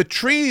the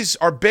trees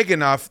are big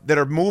enough that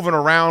are moving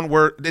around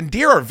and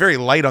deer are very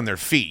light on their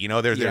feet. You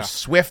know, they're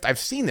swift. I've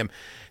seen them.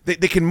 They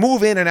can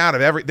move in and out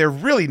of they're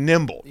really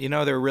nimble. You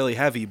know, they're really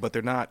heavy, but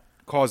they're not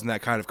causing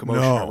that kind of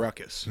commotion or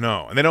ruckus.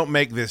 No, and they don't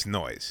make this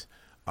noise.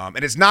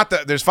 And it's not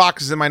that there's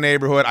foxes in my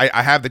neighborhood.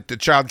 I have the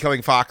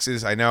child-killing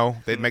foxes. I know.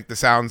 They'd make the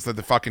sounds that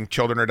the fucking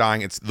children are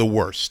dying. It's the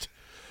worst.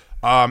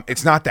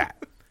 It's not that.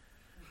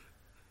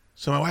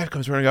 So my wife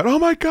comes running and goes, oh,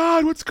 my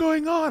God, what's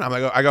going on?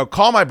 I go,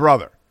 call my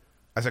brother.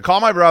 I said,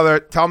 call my brother.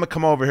 Tell him to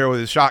come over here with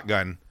his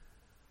shotgun.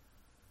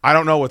 I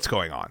don't know what's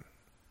going on.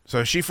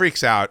 So she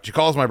freaks out. She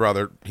calls my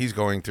brother. He's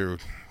going through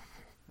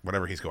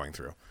whatever he's going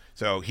through.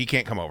 So he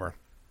can't come over,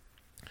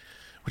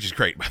 which is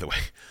great, by the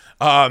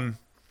way.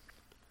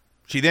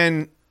 She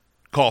then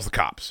calls the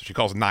cops. She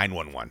calls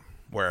 911,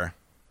 where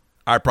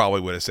I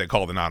probably would have said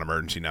call the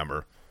non-emergency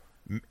number,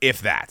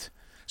 if that.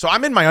 So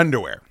I'm in my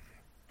underwear,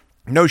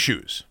 no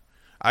shoes.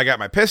 I got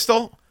my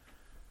pistol,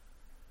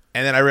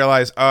 and then I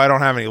realize, I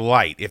don't have any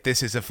light. If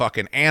this is a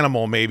fucking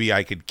animal, maybe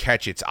I could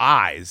catch its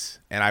eyes,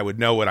 and I would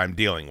know what I'm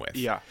dealing with.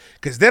 Yeah.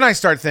 Because then I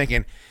start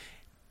thinking,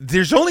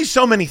 there's only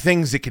so many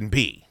things it can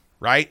be,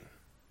 right?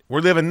 We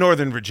live in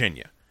Northern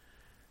Virginia.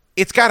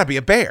 It's got to be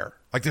a bear.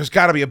 Like, there's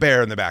got to be a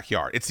bear in the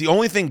backyard. It's the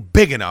only thing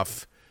big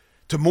enough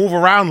to move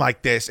around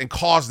like this and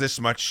cause this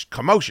much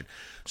commotion.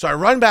 So I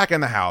run back in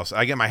the house.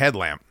 I get my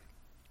headlamp.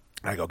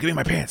 And I go, give me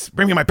my pants.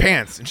 Bring me my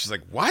pants. And she's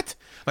like, what?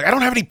 Like, I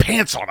don't have any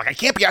pants on. Like, I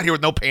can't be out here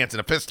with no pants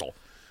and a pistol.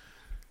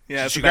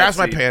 Yeah, she grabs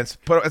my pants.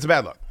 It's a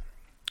bad look.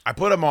 I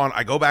put them on.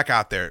 I go back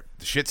out there.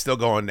 The shit's still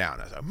going down.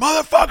 I was like,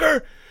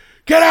 motherfucker,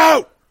 get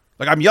out.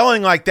 Like, I'm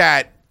yelling like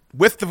that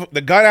with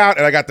the gun out,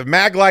 and I got the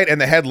mag light and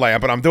the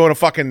headlamp, and I'm doing a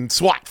fucking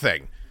SWAT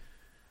thing.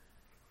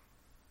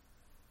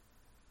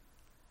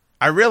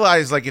 I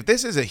realized, like, if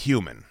this is a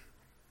human,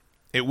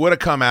 it would have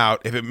come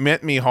out. If it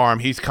meant me harm,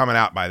 he's coming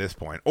out by this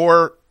point.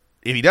 Or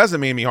if he doesn't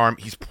mean me harm,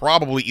 he's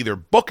probably either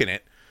booking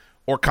it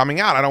or coming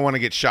out. I don't want to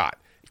get shot.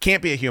 It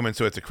can't be a human,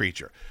 so it's a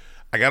creature.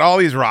 I got all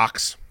these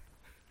rocks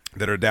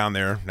that are down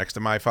there next to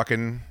my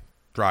fucking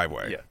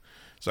driveway. Yeah.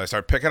 So I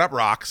start picking up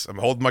rocks. I'm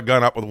holding my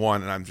gun up with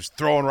one, and I'm just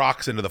throwing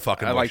rocks into the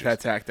fucking bushes. I like that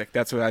tactic.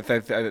 That's what I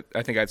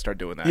think I'd start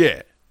doing that.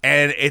 Yeah.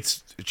 And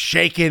it's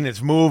shaking,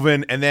 it's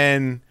moving, and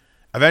then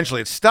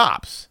eventually it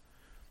stops.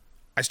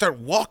 I start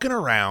walking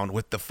around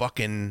with the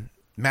fucking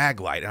mag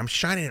light, and I'm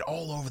shining it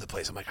all over the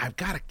place. I'm like, I've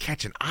got to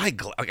catch an eye.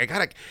 I got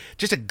to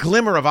just a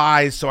glimmer of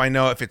eyes so I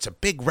know if it's a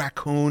big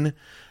raccoon,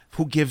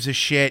 who gives a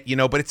shit, you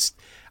know, but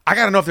I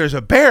got to know if there's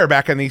a bear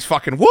back in these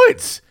fucking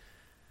woods.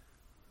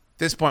 At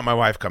this point, my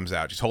wife comes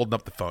out. She's holding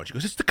up the phone. She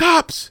goes, it's the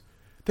cops.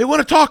 They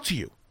want to talk to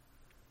you.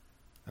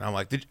 And I'm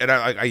like,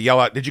 I yell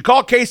out, did you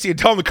call Casey and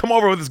tell him to come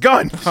over with his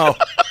gun? Oh.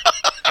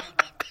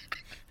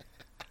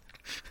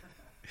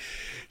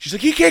 She's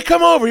like, he can't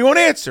come over. He won't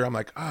answer. I'm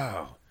like,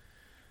 oh.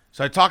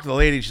 So I talked to the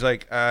lady. She's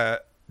like,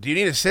 do you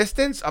need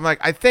assistance? I'm like,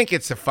 I think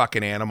it's a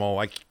fucking animal.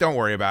 Like, don't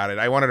worry about it.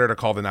 I wanted her to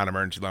call the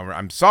non-emergency number.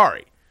 I'm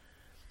sorry.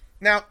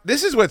 Now,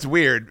 this is what's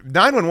weird.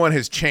 911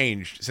 has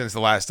changed since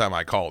the last time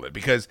I called it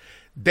because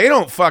they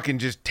don't fucking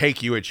just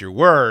take you at your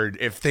word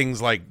if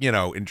things like, you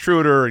know,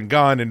 intruder and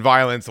gun and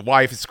violence, the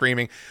wife is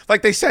screaming.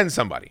 Like, they send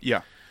somebody.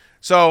 Yeah.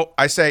 So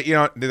I say, you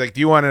know, they're like, do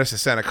you want us to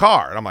send a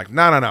car? And I'm like,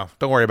 no.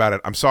 Don't worry about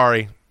it. I'm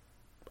sorry.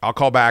 I'll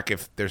call back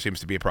if there seems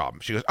to be a problem.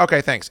 She goes,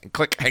 okay, thanks. And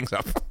click, hangs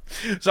up.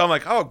 So I'm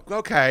like, oh,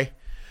 okay.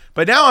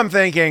 But now I'm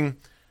thinking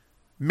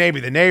maybe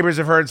the neighbors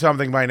have heard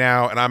something by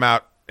now, and I'm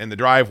out in the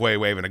driveway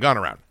waving a gun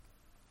around.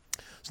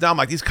 So now I'm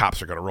like, these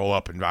cops are going to roll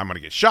up and I'm going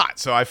to get shot.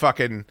 So I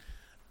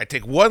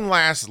take one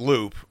last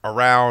loop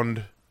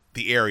around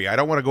the area. I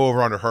don't want to go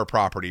over onto her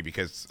property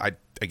because, I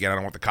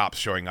don't want the cops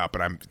showing up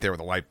and I'm there with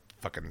a light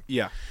fucking,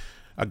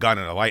 a gun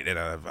and a light and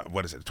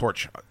a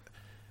torch.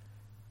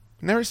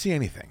 Never see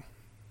anything.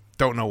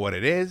 Don't know what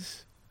it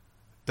is.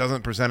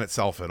 Doesn't present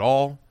itself at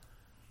all.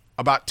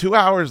 About 2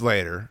 hours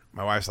later,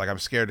 my wife's like, I'm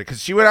scared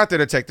because she went out there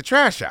to take the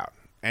trash out,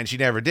 and she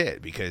never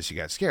did because she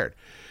got scared.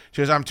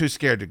 She goes, I'm too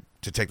scared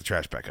to take the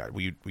trash back out.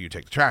 Will you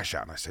take the trash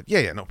out? And I said,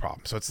 yeah, no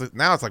problem. So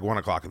now it's like 1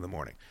 o'clock in the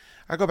morning.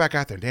 I go back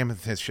out there, and damn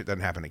it, this shit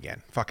doesn't happen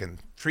again. Fucking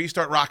trees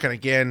start rocking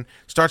again,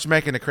 starts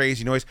making a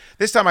crazy noise.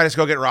 This time I just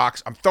go get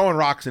rocks. I'm throwing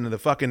rocks into the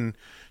fucking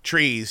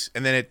trees,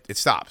 and then it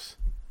stops.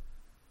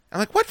 I'm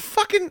like, what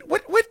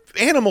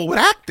animal would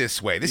act this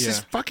way? This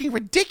is fucking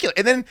ridiculous.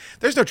 And then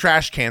there's no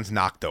trash cans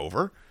knocked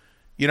over.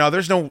 You know,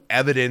 there's no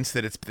evidence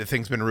that the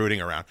thing's been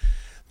rooting around.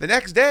 The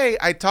next day,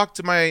 I talked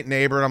to my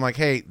neighbor, and I'm like,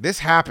 hey, this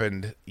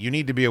happened. You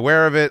need to be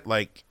aware of it.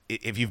 Like,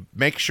 if you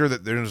make sure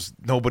that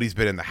nobody's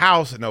been in the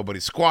house and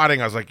nobody's squatting,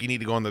 I was like, you need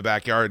to go in the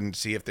backyard and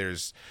see if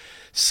there's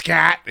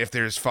scat, if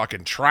there's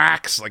fucking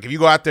tracks. Like, if you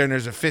go out there and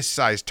there's a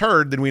fist-sized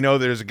turd, then we know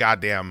there's a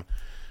goddamn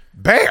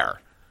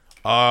bear.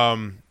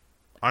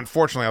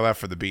 Unfortunately, I left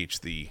for the beach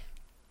the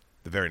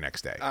very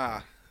next day.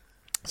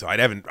 So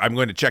I'm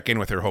going to check in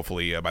with her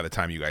hopefully by the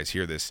time you guys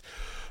hear this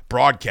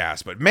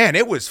broadcast. But man,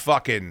 it was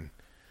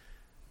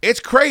it's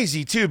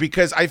crazy too,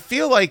 because I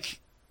feel like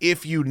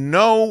if you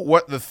know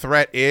what the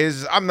threat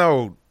is, I'm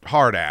no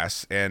hard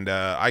ass, and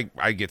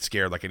I get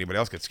scared like anybody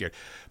else gets scared.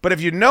 But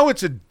if you know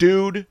it's a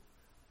dude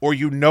or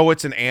you know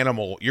it's an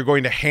animal, you're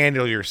going to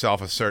handle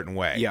yourself a certain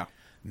way. Yeah.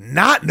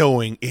 Not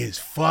knowing is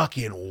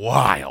fucking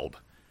wild.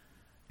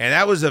 And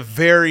that was a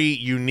very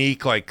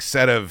unique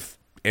set of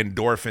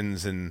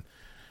endorphins and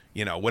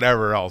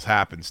whatever else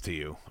happens to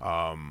you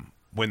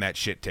when that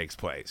shit takes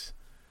place.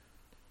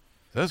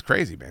 So that was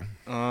crazy, man.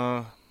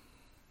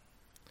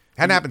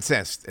 Hadn't happened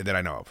since that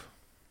I know of.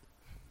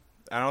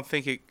 I don't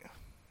think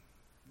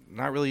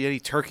not really any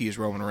turkeys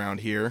roaming around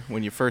here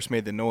when you first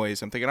made the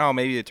noise. I'm thinking, oh,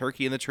 maybe a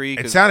turkey in the tree.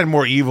 It sounded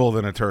more evil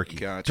than a turkey.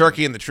 Gotcha.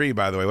 Turkey in the Tree,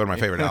 by the way, one of my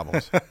favorite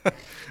albums.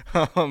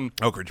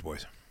 Oak Ridge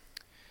Boys.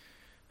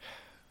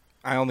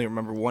 I only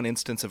remember one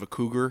instance of a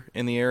cougar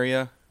in the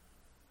area.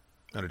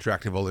 An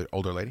attractive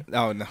older lady?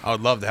 Oh, no. I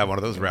would love to have one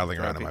of those rattling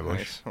around in my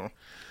bush.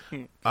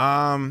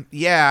 Nice.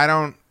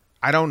 Yeah,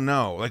 I don't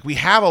know. We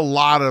have a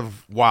lot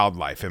of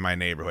wildlife in my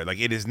neighborhood.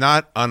 It is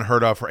not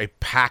unheard of for a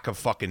pack of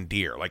fucking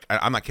deer.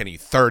 I'm not kidding you,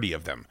 30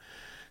 of them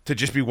to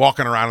just be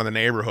walking around in the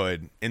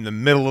neighborhood in the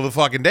middle of the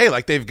fucking day.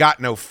 They've got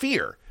no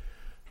fear.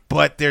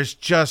 But there's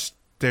just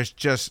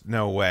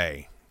no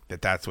way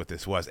that that's what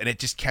this was. And it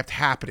just kept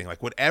happening.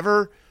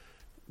 Whatever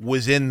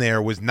was in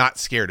there was not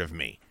scared of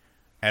me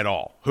at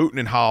all. Hooting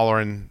and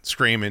hollering,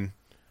 screaming,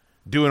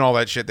 doing all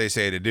that shit they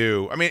say to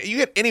do. I mean, you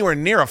get anywhere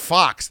near a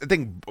fox, the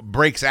thing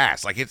breaks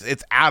ass.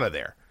 It's out of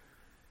there.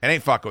 It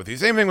ain't fucking with you.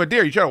 Same thing with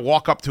deer. You try to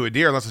walk up to a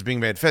deer unless it's being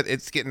made fit,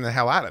 it's getting the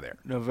hell out of there.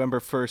 November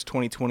 1st,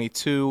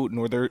 2022,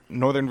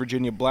 Northern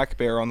Virginia black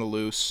bear on the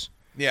loose.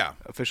 Yeah.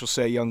 Officials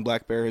say young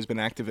black bear has been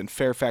active in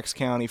Fairfax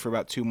County for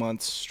about 2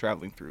 months,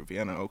 traveling through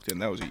Vienna, Oakton.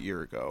 That was a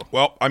year ago.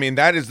 Well, I mean,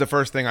 that is the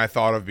first thing I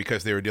thought of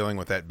because they were dealing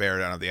with that bear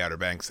down at the Outer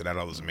Banks that had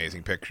all those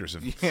amazing pictures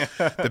of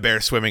the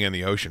bear swimming in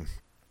the ocean.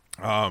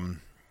 I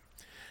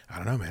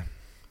don't know, man.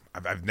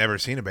 I've never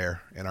seen a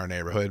bear in our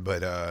neighborhood,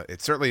 but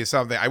it certainly is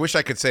something. I wish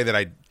I could say that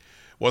I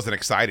wasn't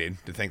excited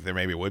to think there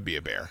maybe would be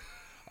a bear.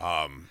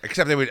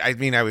 Except they would. I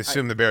mean, I would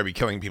assume the bear would be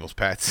killing people's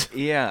pets.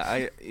 Yeah,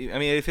 I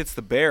mean, if it's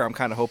the bear, I'm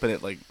kind of hoping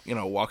it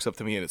walks up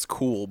to me and it's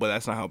cool, but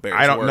that's not how bears.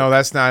 I don't work. know.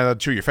 That's not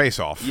chew your face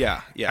off.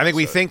 Yeah. I think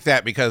we think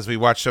that because we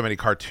watch so many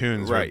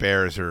cartoons where Right.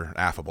 bears are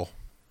affable.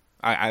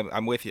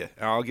 I'm with you.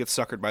 I'll get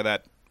suckered by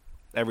that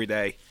every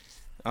day.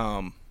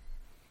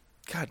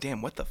 God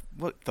damn, what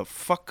the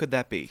fuck could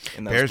that be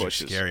in those Bears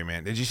bushes? are scary,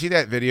 man. Did you see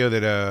that video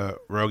that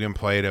Rogan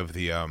played of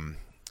the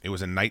it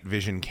was a night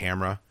vision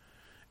camera,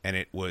 and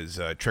it was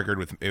triggered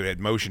with, it had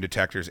motion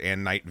detectors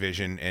and night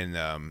vision,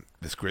 and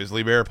this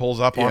grizzly bear pulls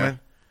up on it.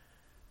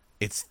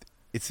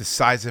 It's the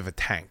size of a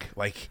tank.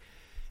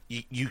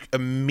 You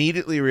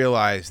immediately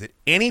realize that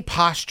any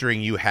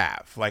posturing you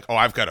have,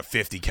 I've got a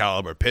 50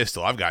 caliber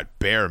pistol, I've got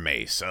bear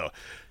mace, so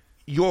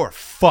you're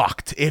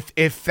fucked.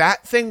 If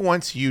that thing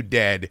wants you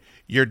dead,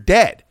 you're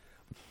dead.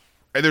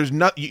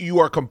 And you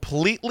are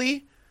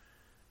completely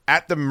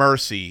at the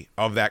mercy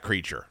of that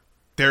creature.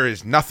 There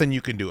is nothing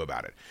you can do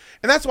about it.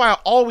 And that's why I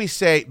always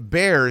say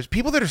bears,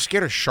 people that are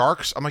scared of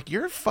sharks, I'm like,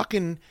 you're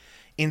fucking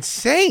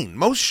insane.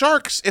 Most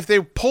sharks, if they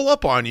pull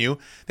up on you,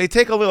 they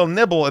take a little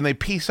nibble and they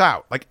peace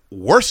out.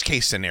 Worst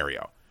case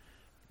scenario.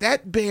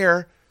 That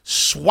bear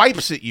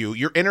swipes at you,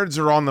 your innards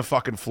are on the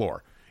fucking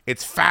floor.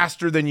 It's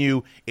faster than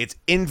you. It's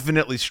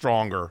infinitely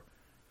stronger.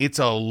 It's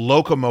a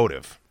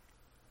locomotive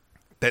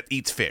that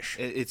eats fish.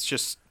 It's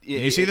just.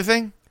 Did you see the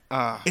thing?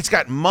 It's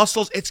got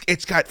muscles.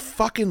 It's got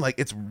fucking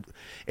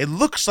it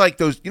looks like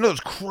those those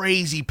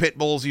crazy pit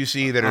bulls you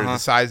see that are the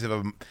size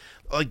of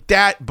like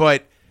that,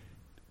 but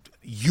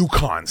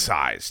Yukon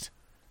sized.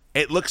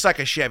 It looks like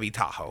a Chevy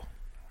Tahoe.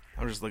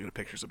 I'm just looking at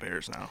pictures of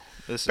bears now.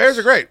 Bears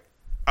are great.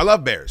 I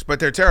love bears, but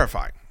they're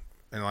terrifying.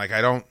 And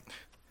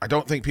I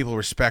don't think people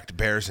respect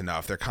bears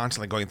enough. They're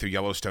constantly going through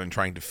Yellowstone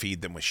trying to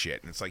feed them with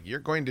shit. And it's like,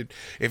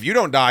 if you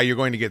don't die, you're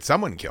going to get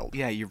someone killed.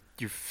 Yeah, you're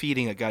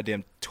feeding a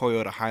goddamn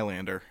Toyota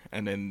Highlander,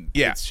 and then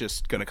it's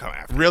just going to come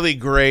after. Really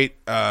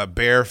great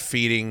bear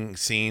feeding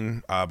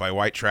scene by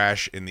White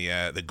Trash in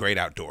the Great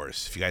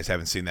Outdoors. If you guys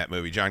haven't seen that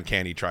movie, John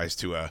Candy tries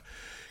to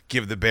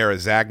give the bear a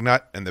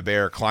Zagnut, and the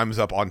bear climbs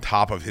up on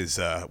top of his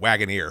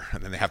Wagoneer,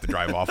 and then they have to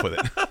drive off with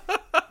it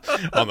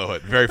on the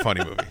hood. Very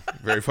funny movie.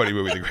 Very funny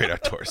movie, The Great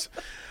Outdoors.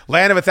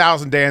 Land of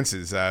 1,000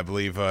 Dances. I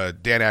believe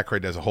Dan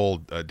Aykroyd does a whole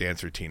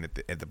dance routine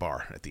at the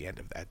bar at the end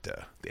of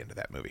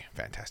that movie.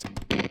 Fantastic.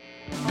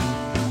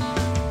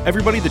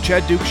 Everybody, the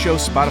Chad Duke Show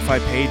Spotify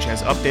page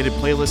has updated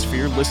playlists for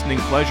your listening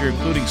pleasure,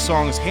 including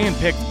songs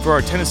handpicked for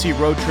our Tennessee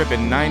road trip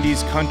and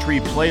 90s country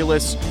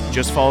playlists.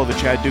 Just follow the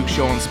Chad Duke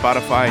Show on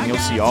Spotify and you'll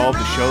see all of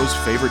the show's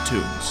favorite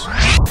tunes.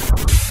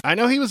 I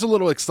know he was a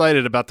little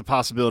excited about the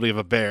possibility of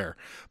a bear,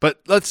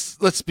 but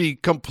let's be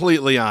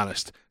completely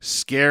honest.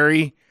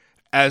 Scary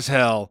as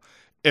hell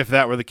if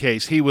that were the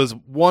case. He was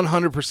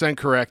 100%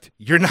 correct.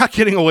 You're not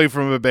getting away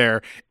from a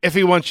bear. If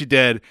he wants you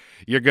dead,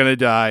 you're going to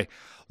die.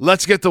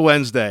 Let's get to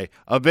Wednesday.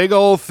 A big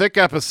old thick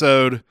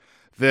episode.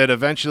 that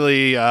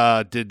eventually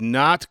did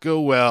not go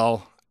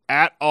well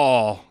at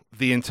all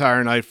the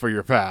entire night for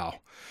your pal.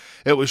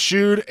 It was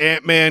Shoot,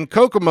 Ant-Man,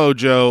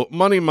 Kokomojo,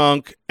 Money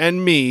Monk,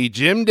 and me,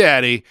 Jim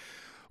Daddy.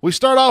 We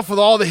start off with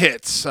all the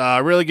hits,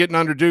 really getting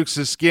under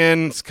Dukes'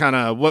 skin. It's kind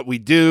of what we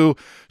do.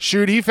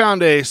 Shoot, he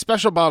found a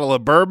special bottle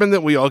of bourbon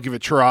that we all give a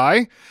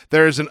try.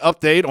 There's an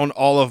update on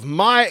all of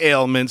my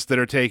ailments that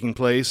are taking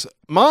place.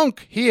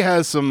 Monk, he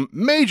has some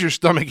major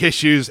stomach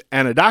issues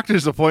and a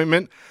doctor's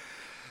appointment.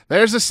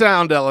 There's a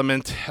sound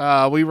element.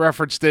 We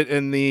referenced it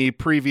in the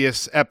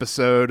previous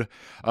episode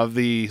of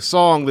the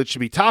song that should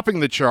be topping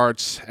the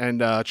charts,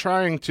 and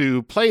trying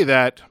to play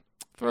that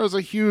throws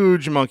a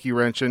huge monkey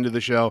wrench into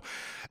the show.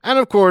 And,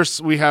 of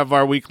course, we have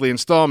our weekly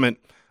installment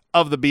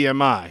of the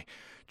BMI.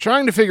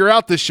 Trying to figure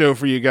out this show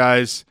for you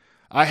guys,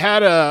 I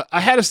had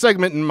a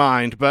segment in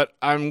mind, but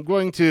I'm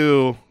going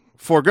to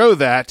forego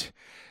that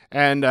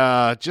and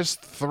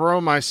just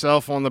throw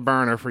myself on the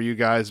burner for you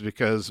guys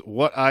because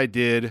what I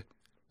did,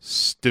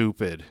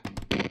 stupid.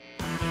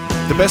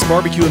 The best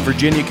barbecue in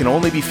Virginia can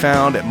only be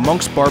found at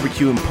Monk's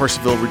Barbecue in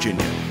Purcellville,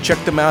 Virginia.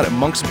 Check them out at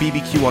Monk's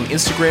BBQ on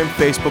Instagram,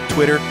 Facebook,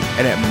 Twitter,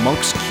 and at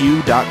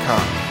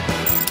monksq.com.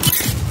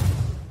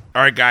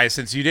 All right, guys,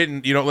 since you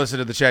don't listen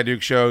to the Chad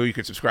Duke Show, you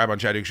can subscribe on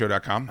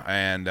ChadDukeShow.com.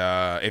 And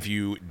if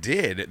you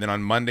did, then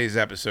on Monday's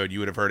episode, you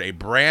would have heard a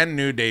brand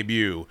new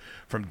debut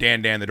from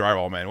Dan the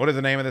Drywall Man. What is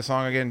the name of the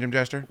song again, Jim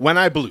Jester? When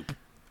I Bloop.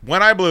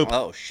 When I Bloop.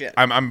 Oh, shit.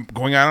 I'm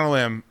going out on a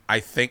limb. I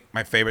think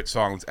my favorite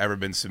song that's ever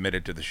been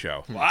submitted to the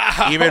show.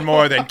 Wow. Even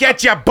more than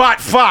Get Your Butt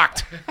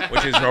Fucked,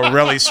 which is a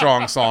really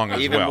strong song as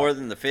well. Even more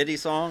than the Fitty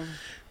song?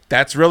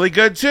 That's really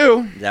good,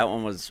 too. That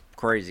one was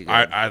crazy good.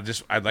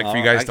 I'd like for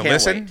you guys to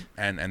listen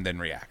and then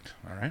react.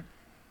 All right?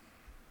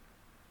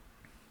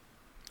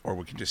 Or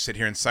we can just sit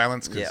here in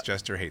silence because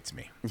Jester hates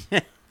me.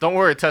 Don't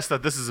worry, Testa.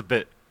 This is a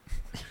bit.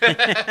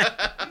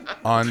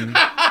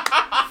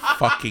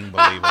 Unfucking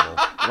believable.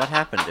 What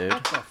happened, dude?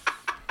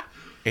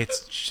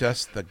 It's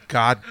just the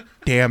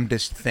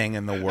goddamnedest thing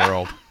in the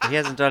world. He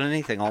hasn't done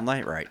anything all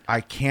night right. I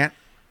can't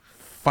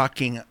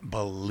fucking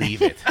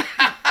believe it.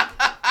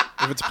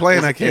 If it's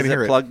playing, I can't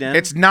hear it. Plugged in?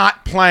 It's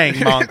not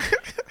playing, Monk.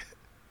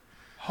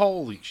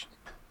 Holy shit.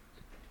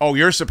 Oh,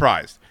 you're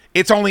surprised.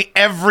 It's only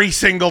every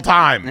single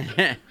time.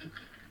 And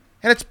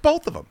it's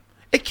both of them.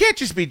 It can't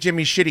just be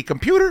Jimmy's shitty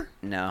computer.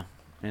 No,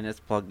 and it's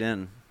plugged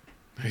in.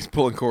 He's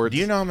pulling cords. Do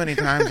you know how many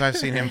times I've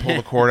seen him pull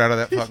the cord out of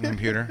that fucking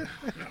computer?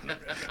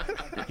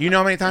 You know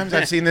how many times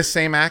I've seen this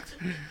same act?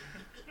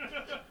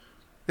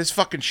 This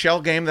fucking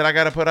shell game that I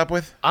got to put up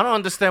with? I don't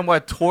understand why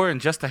Tor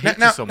and Jester hate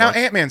you so much. Now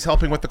Ant-Man's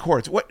helping with the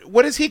cords.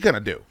 What is he going to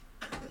do?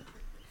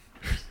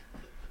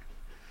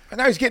 And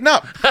now he's getting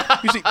up.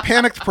 Usually,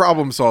 panicked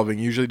problem solving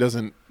usually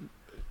doesn't.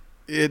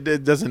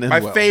 It doesn't end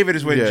My well. favorite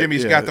is when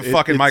Jimmy's got the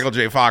fucking Michael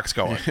J. Fox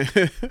going.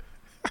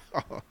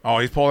 Oh,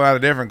 he's pulling out a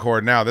different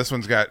cord now. This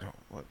one's got.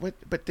 What?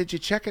 But did you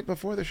check it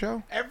before the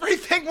show?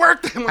 Everything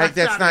worked.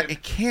 That's not.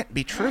 It can't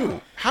be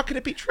true. How can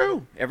it be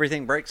true?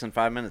 Everything breaks in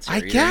 5 minutes. Here, I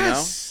you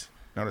guess.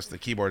 Notice the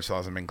keyboard still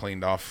hasn't been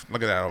cleaned off.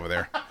 Look at that over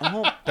there.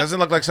 Doesn't it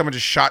look like someone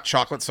just shot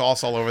chocolate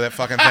sauce all over that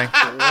fucking thing?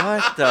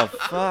 What the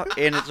fuck?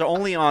 And it's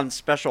only on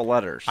special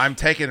letters. I'm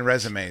taking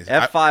resumes.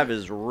 F5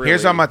 is really.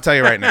 Here's what I'm gonna tell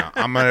you right now.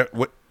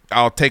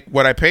 I'll take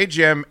what I pay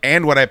Jim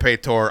and what I pay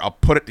Tor. I'll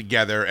put it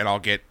together and I'll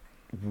get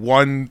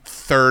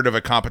 1/3 of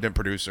a competent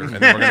producer, and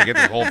then we're gonna get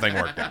this whole thing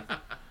worked out.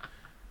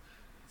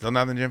 Still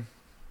nothing, Jim?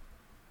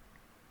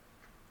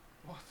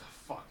 What the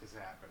fuck is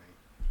happening?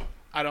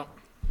 I don't.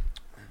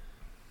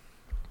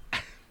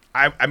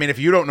 I mean, if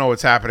you don't know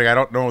what's happening, I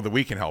don't know that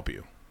we can help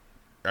you.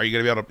 Are you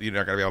gonna be able to? You're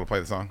not gonna be able to play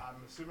the song. I'm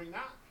assuming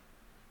not.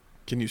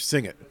 Can you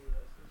sing it?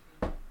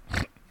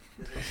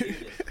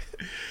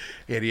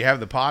 Yeah. Do you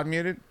have the pod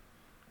muted?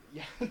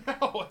 Yeah.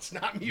 No, it's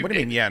not muted. What do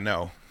you mean? Yeah.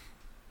 No.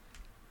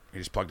 You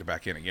just plugged it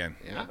back in again.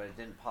 Yeah, but it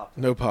didn't pop.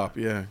 No pop.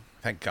 Yeah.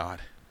 Thank God.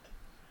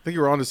 I think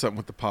you were onto something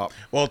with the pop.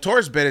 Well,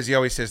 Tor's bit is he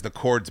always says the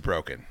cord's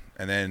broken,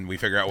 and then we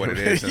figure out what it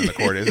is, and the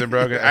cord isn't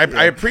broken.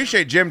 I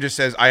appreciate Jim just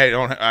says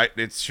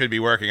it should be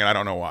working, and I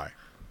don't know why.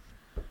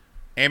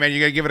 Hey man, you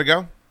gonna give it a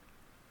go?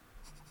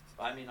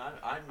 I mean, I'm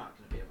not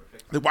gonna be able to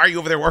fix it. Then why are you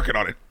over there working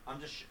on it?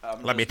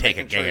 Let me take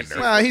a making gander.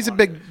 Well, he's a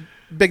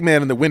big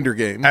man in the Winder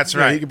game. That's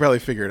Yeah, right. he can probably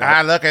figure it out.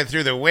 I'm looking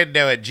through the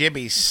window at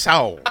Jimmy's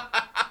soul.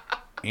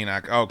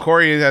 Enoch. Oh,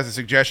 Corey has a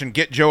suggestion.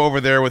 Get Joe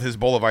over there with his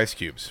bowl of ice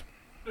cubes.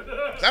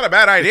 It's not a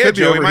bad idea, could be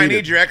Joe. We might overheated.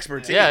 need your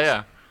expertise.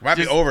 Yeah. Might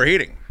be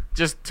overheating.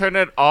 Just turn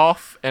it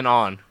off and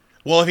on.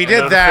 Well, if he And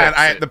did that,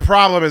 fix it. the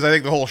problem is I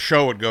think the whole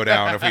show would go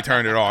down if we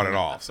turned it on and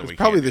off. So It's we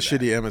probably can't the do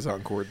that. shitty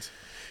Amazon cords.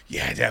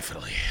 Yeah,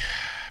 definitely.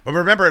 But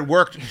remember, it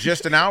worked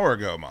just an hour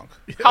ago, Monk.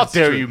 How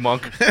dare you,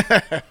 Monk?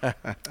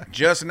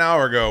 Just an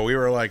hour ago, we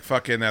were like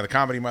fucking the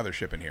comedy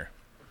mothership in here.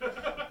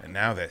 And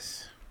now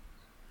this.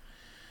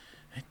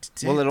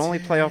 Will it only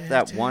play off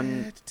that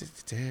one?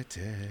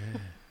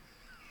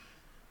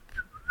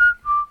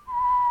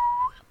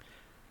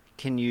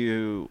 Can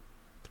you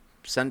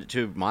send it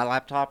to my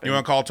laptop? You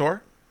want to call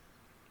Tor?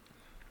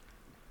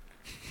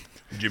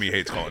 Jimmy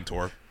hates calling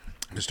Tor.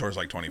 Because Tor's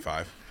like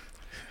 25.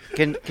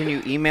 Can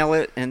you email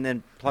it and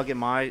then plug in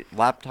my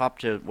laptop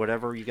to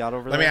whatever you got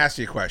over there? Let me ask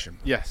you a question.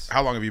 Yes.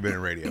 How long have you been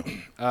in radio?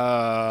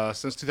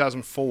 Since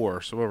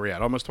 2004. So where are we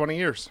at? Almost 20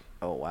 years.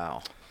 Oh,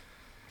 wow.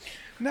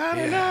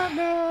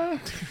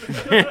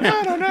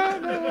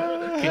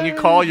 Can you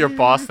call your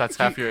boss that's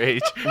half your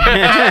age?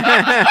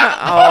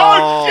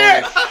 Oh,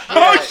 shit!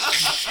 Oh,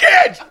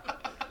 shit!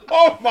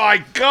 Oh,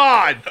 my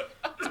God!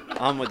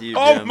 I'm with you,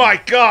 Oh, Jim. my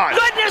God!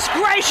 Goodness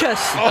gracious!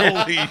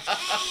 Holy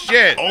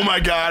shit! Oh my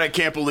God! I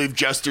can't believe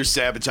Jester's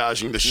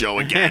sabotaging the show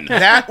again.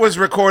 That was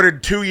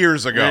recorded 2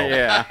 years ago.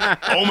 Yeah.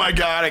 Oh my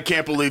God! I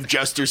can't believe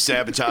Jester's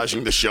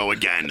sabotaging the show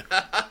again.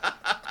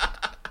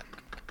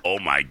 Oh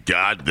my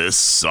God! This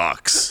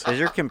sucks. Is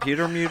your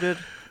computer muted?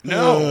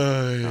 No.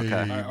 Okay.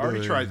 I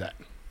already tried that.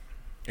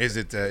 Is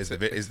it? Is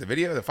the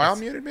video, the file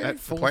muted? Maybe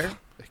the player.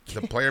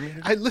 The player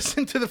muted. I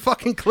listened to the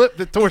fucking clip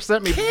that Tor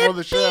sent me before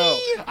the show.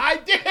 I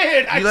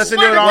did. You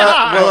listened to it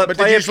on. Will it But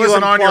play did you if just you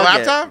listen on your unplug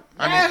it? laptop?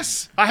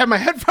 Yes. I had my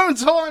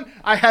headphones on.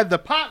 I had the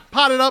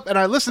potted up, and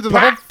I listened to the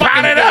whole Pot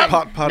fucking it up.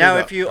 thing. Now,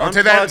 if you Don't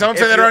say that. Don't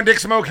say if that you- on Dick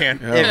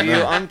Smokehan. If you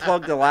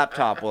unplug the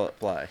laptop, will it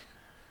play?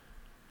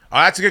 Oh,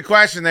 that's a good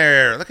question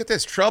there. Look at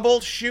this.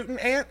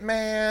 Troubleshooting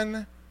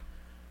Ant-Man.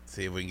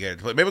 See if we can get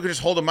it. Maybe we could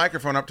just hold a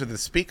microphone up to the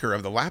speaker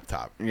of the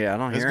laptop. Yeah, I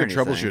don't That's hear good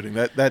anything.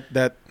 troubleshooting.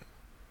 That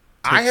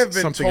I takes have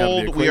been something out of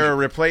the told we are equation.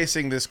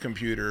 replacing this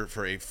computer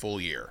for a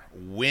full year.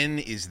 When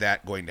is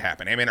that going to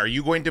happen? I mean, are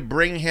you going to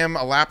bring him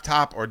a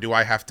laptop, or do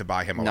I have to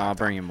buy him a No, I'll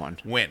laptop? bring him one.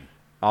 When?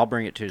 I'll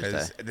bring it Tuesday.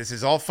 'Cause this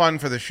is all fun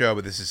for the show,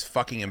 but this is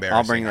fucking embarrassing.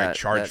 I'll bring I that-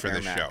 charge that for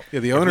this Merrimack. show. Yeah,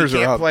 the If owners we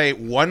are can't out. play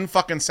one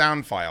fucking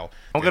sound file.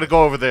 I'm gonna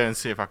go over there and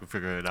see if I can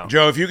figure it out.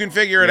 Joe, if you can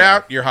figure it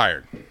out, you're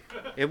hired.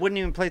 It wouldn't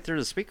even play through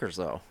the speakers,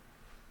 though.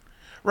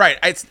 Right,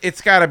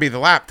 it's got to be the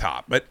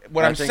laptop. But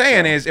what I I'm think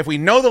saying so. is, if we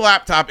know the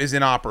laptop is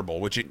inoperable,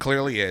 which it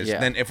clearly is, Yeah.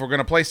 then if we're going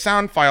to play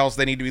sound files,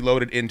 they need to be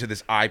loaded into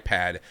this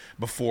iPad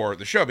before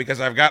the show,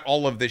 because I've got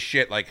all of this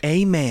shit. Like,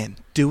 Amen.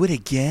 Do it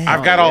again.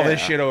 I've got all this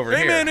shit over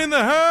here. Amen in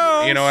the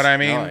house. You know what I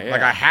mean? Oh, yeah.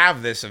 Like, I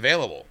have this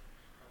available.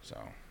 So,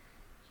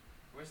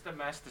 Where's the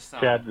master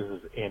sound? Chad, this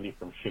is Andy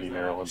from Shitty,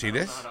 Maryland. see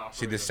this?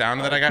 See this sound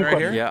that I got right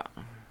here? Yeah.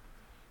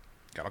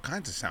 Got all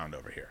kinds of sound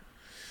over here.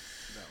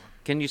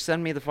 Can you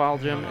send me the file,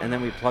 Jim, and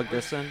then we plug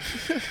this in?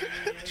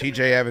 TJ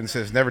Evans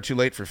says, never too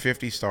late for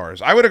 50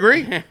 stars. I would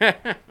agree.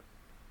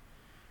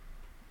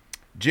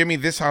 Jimmy,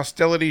 this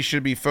hostility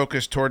should be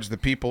focused towards the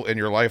people in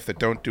your life that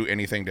don't do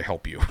anything to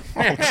help you.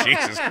 Oh,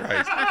 Jesus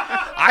Christ.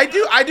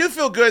 I do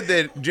feel good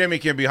that Jimmy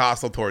can be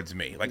hostile towards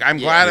me. Like, I'm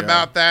glad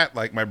about that.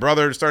 Like, my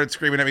brother started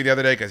screaming at me the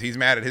other day because he's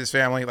mad at his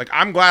family. Like,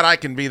 I'm glad I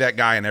can be that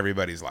guy in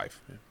everybody's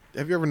life.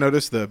 Have you ever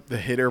noticed the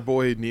Hater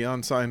Boy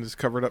neon sign is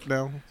covered up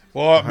now?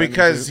 Well, Behind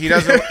because the- he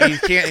doesn't, he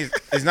can't,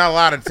 he's not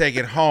allowed to take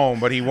it home,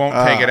 but he won't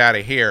take it out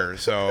of here.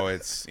 So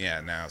it's,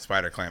 now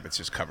Spider Clamp, it's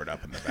just covered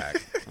up in the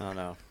back. Oh,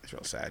 no. It's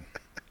real sad.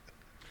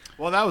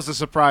 Well, that was a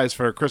surprise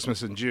for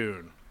Christmas in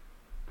June.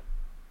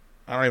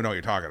 I don't even know what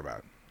you're talking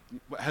about.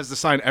 Has the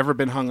sign ever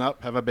been hung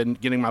up? Have I been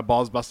getting my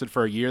balls busted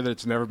for a year that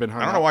it's never been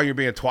hung up? I don't know why you're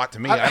being a twat to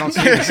me. I don't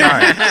see the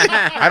sign.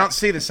 I don't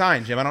see the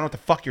sign, Jim. I don't know what the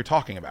fuck you're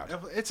talking about.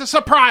 It's a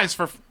surprise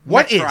for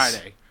What next is?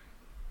 Friday.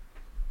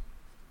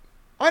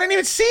 I didn't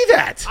even see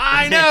that.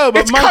 I know,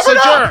 but It's Monk's a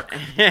covered up.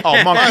 jerk.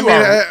 Oh,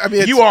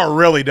 Monk, you are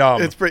really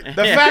dumb. It's pretty.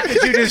 The fact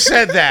that you just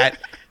said that,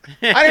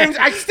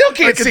 I still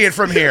can't see it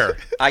from here.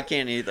 I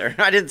can't either.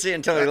 I didn't see it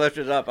until he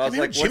lifted it up. I was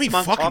like, Jimmy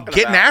what's Monk fucking talking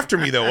getting about? after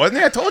me, though, wasn't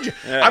he? I told you.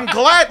 Yeah. I'm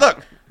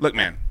glad. Look,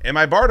 man. In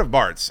my Bart of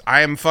Barts,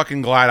 I am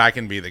fucking glad I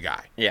can be the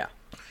guy. Yeah.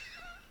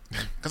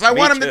 Because I Me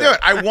want him to too. do it.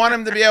 I want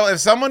him to be able.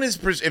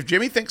 If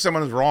Jimmy thinks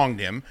someone has wronged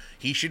him,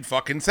 he should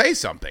fucking say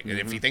something. And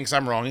if he thinks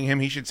I'm wronging him,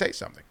 he should say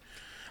something.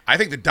 I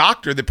think the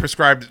doctor that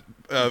prescribed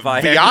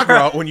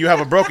Viagra when you have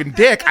a broken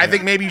dick, I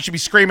think maybe you should be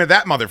screaming at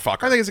that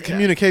motherfucker. I think it's a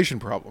communication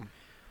problem.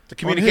 It's a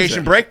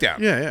communication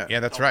breakdown. Yeah. Yeah,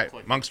 that's right.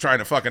 Monk's trying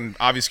to fucking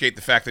obfuscate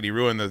the fact that he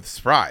ruined the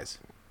surprise.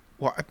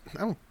 Well, I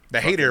don't. The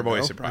Hater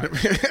Boy surprise. All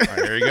right,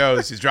 there he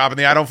goes. He's dropping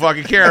the I don't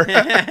fucking care.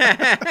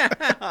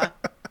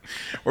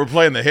 We're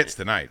playing the hits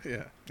tonight.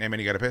 Yeah. Hey, man,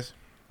 you got to piss?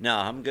 No,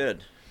 I'm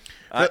good.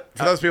 For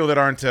those people that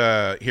aren't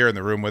here in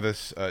the room with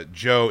us,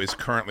 Joe is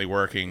currently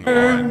working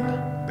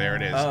on. There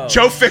it is. Oh.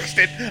 Joe fixed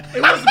it.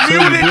 It was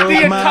muted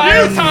the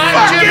entire time,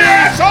 Fucking Jimmy.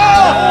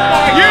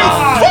 asshole! You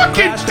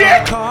fucking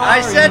dick!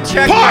 I said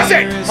check. Pause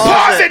it!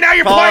 Pause it! Now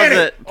you're playing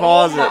it!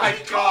 Pause Oh my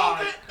it.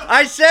 god!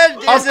 I said.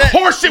 Of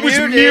course it was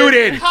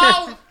muted.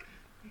 How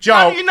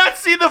Joe, do you not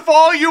see the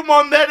volume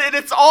on that? And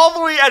it's all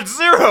the way at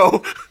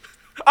 0.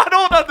 I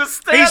don't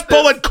understand. he's this.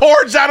 pulling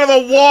cords out of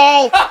the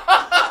wall.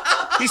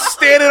 He's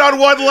standing on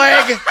one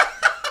leg.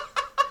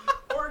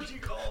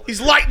 He's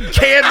lighting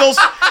candles.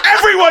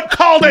 Everyone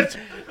called it.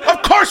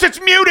 Of course it's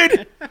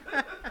muted.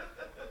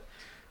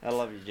 I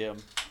love you, Jim.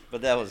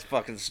 But that was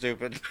fucking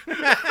stupid.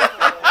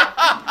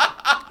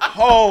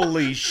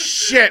 Holy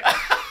shit.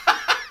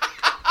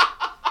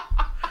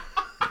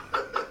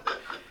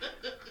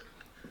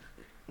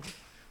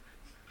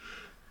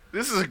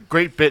 This is a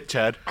great bit,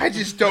 Chad. I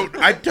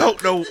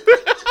don't know.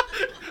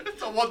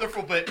 It's a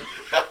wonderful bit.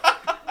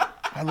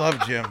 I love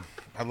Jim.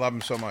 I love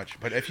him so much.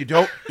 But if you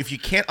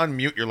can't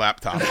unmute your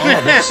laptop. No,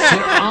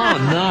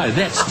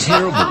 that's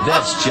terrible.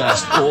 That's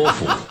just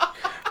awful.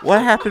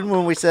 What happened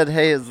when we said,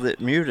 "Hey, is it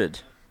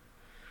muted"?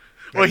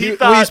 Well, he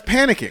thought he's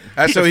panicking.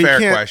 That's so a fair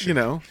he can't, question. You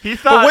know, he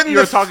thought you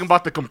were talking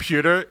about the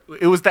computer.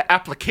 It was the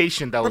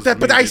application that was.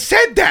 But I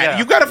said that Yeah.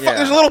 you got to.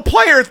 There's a little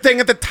player thing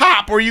at the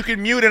top where you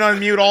can mute and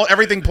unmute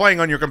everything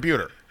playing on your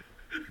computer.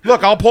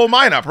 Look, I'll pull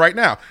mine up right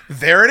now.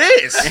 There it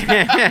is.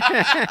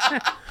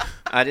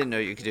 I didn't know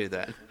you could do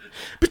that.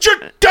 But you're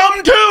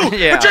dumb too.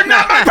 Yeah. But you're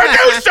not my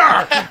producer.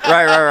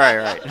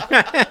 Right.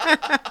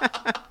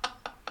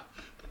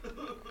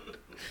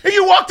 If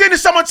you walked into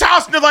someone's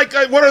house and they're like,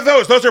 "What are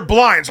those? Those are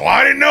blinds." Well,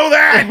 I didn't know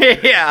that.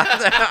 Yeah,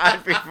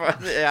 I'd be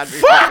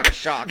Fuck!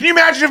 shocked. Can you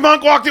imagine if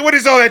Monk walked in? What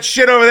is all that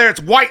shit over there?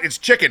 It's white. It's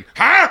chicken.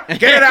 Huh?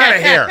 Get it out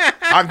of here.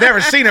 I've never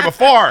seen it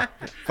before.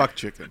 Fuck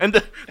chicken. And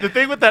the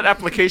thing with that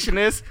application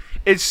is,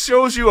 it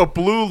shows you a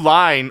blue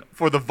line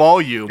for the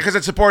volume. Because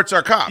it supports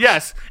our cops.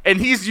 Yes, and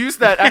he's used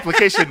that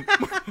application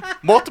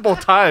multiple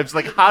times.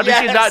 Like, how did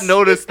you not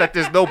notice that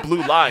there's no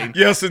blue line?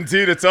 Yes,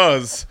 indeed it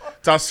does.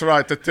 That's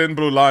right, the thin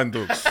blue line,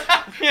 Dukes.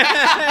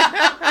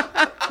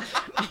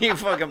 You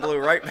fucking blew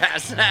right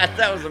past that.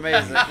 That was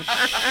amazing.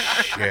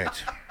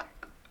 Shit.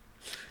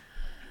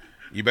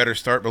 You better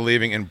start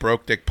believing in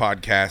broke dick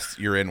podcasts.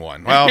 You're in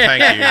one. Well,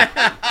 thank you.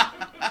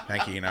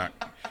 Thank you, Enoch.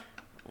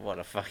 What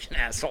a fucking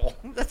asshole.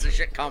 That's a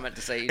shit comment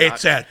to say. Enoch.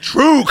 It's a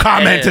true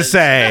comment to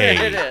say.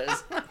 It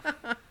is.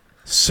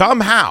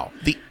 Somehow,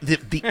 the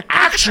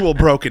actual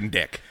broken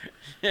dick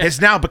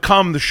has now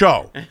become the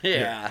show.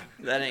 Yeah,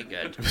 that ain't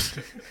good.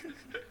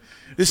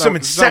 There's some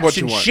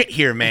Inception shit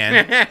here,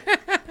 man.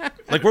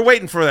 Like, we're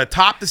waiting for the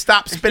top to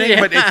stop spinning,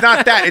 but it's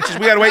not that. It's just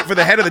we got to wait for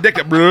the head of the dick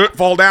to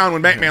fall down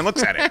when Batman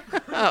looks at it.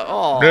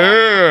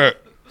 Oh.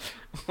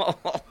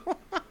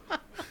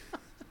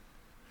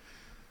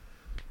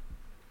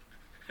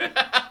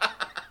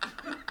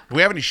 Do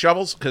we have any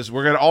shovels? Because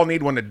we're going to all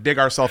need one to dig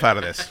ourselves out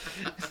of this.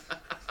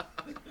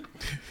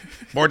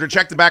 Mordred,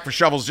 check the back for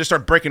shovels. Just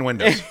start breaking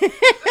windows.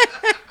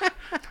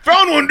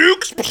 Found one,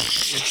 Dukes.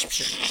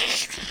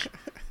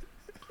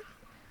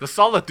 The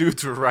solid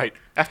dudes were right.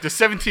 After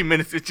 17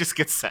 minutes, it just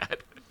gets sad.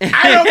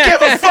 I don't give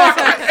a fuck.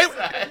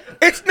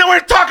 It's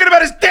nowhere talking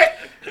about his dick.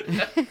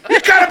 You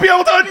gotta be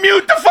able to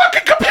unmute the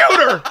fucking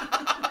computer.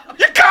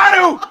 You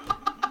gotta.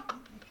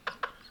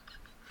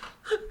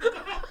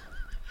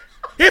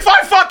 If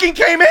I fucking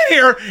came in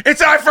here and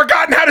said I've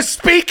forgotten how to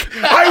speak,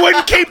 I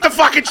wouldn't keep the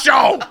fucking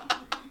show.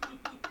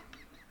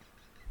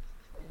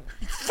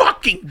 You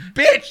fucking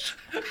bitch.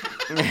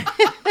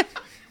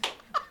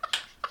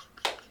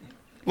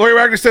 Lori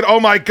Wagner said, "Oh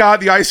my God,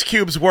 the ice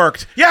cubes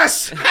worked."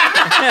 Yes.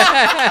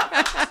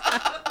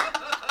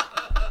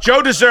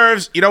 Joe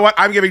deserves. You know what?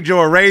 I'm giving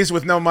Joe a raise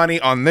with no money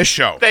on this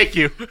show. Thank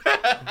you.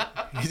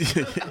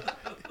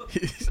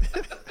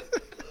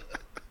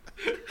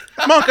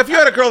 Monk, if you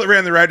had a girl that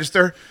ran the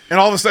register and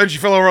all of a sudden she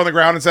fell over on the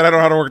ground and said, "I don't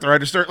know how to work the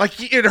register,"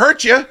 like, it'd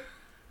hurt you,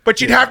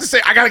 but you'd have to say,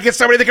 "I got to get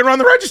somebody that can run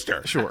the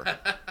register." Sure.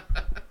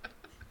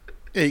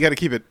 Yeah, you got to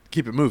keep it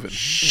moving.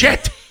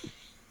 Shit.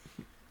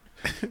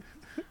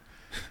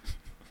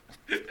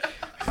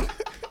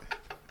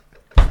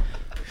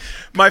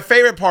 My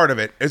favorite part of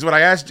it is when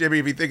I asked Jimmy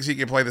if he thinks he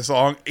can play the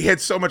song. He had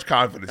so much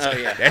confidence. Oh,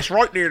 yeah. That's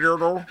right there,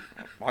 girl.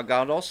 I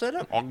got it all set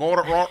up. I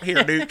got it right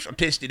here, Dukes. I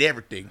tested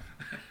everything.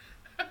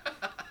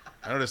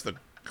 I noticed the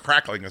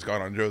crackling has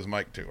gone on Joe's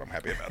mic, too. I'm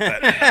happy about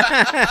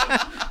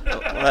that.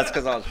 Well, that's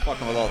because I was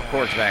fucking with all the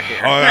cords back here.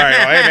 Oh, all right.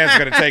 Well, A-Man's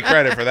going to take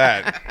credit for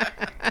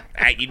that.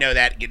 Hey, you know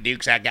that,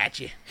 Dukes. I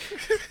got you.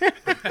 You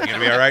going to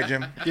be all right,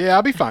 Jim? Yeah,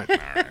 I'll be fine. All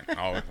right.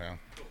 Oh, well.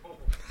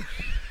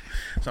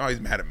 He's always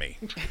mad at me.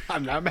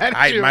 I'm not mad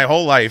at you. My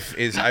whole life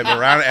is I'm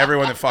around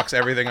everyone that fucks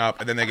everything up,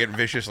 and then they get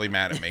viciously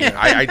mad at me.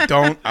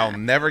 I'll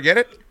never get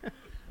it.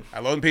 I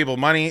loan people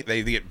money.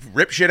 They get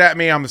rip shit at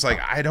me. I'm just like,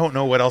 I don't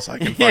know what else I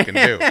can fucking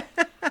do.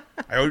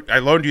 I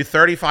loaned you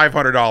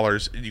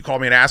 $3,500. You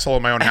called me an asshole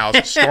in my own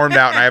house, stormed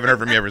out, and I haven't heard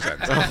from you ever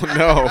since. Oh,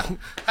 no.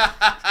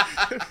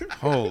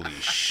 Holy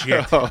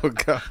shit. Oh,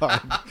 God.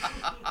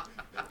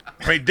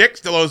 I mean, Dick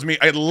still owes me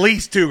at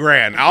least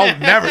 $2,000. I'll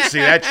never see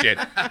that shit.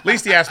 At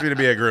least he asked me to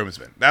be a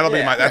groomsman.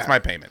 That's my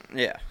payment.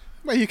 Yeah.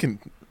 Well, you can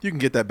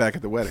get that back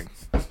at the wedding.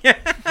 You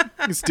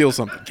can steal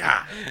something.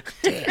 God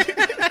damn.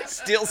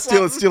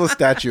 Steal a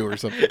statue or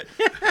something.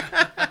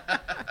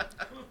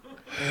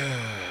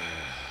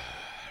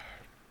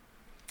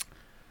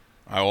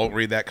 I won't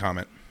read that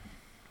comment.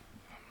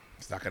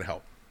 It's not going to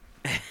help.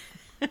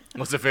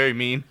 Was it very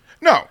mean?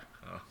 No.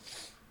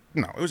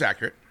 No, it was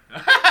accurate.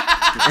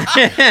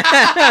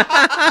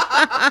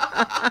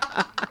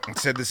 It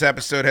said this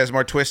episode has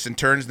more twists and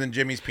turns than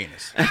Jimmy's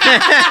penis. Oh,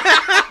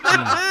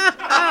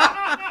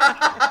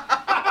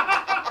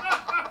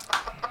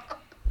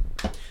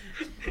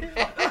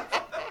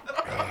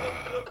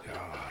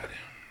 God.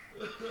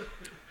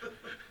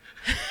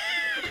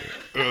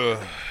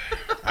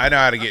 I know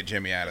how to get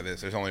Jimmy out of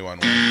this. There's only one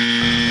way.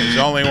 There's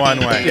only one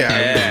way.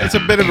 Yeah. It's a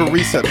bit of a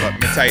reset button.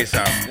 Let me tell you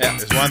something. Yeah.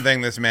 There's one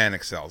thing this man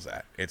excels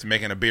at. It's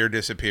making a beer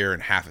disappear in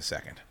half a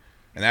second.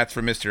 And that's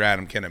from Mr.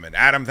 Adam Kinnaman.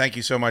 Adam, thank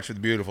you so much for the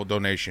beautiful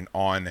donation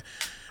on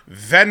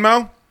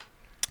Venmo.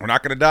 We're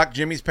not going to dock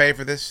Jimmy's pay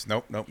for this.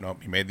 Nope.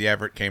 He made the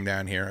effort, came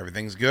down here.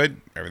 Everything's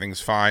good.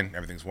 Everything's fine.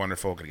 Everything's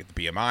wonderful. Going to get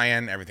the BMI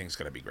in. Everything's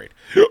going to be great.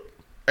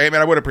 Hey,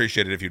 man, I would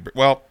appreciate it if you'd...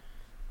 Well,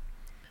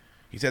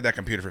 he's had that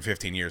computer for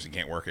 15 years and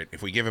can't work it.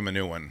 If we give him a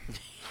new one,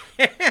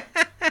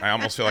 I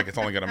almost feel like it's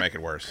only going to make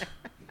it worse.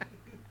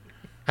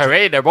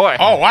 Hooray there, boy.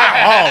 Oh,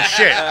 wow. Oh,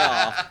 shit.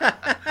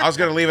 I was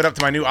going to leave it up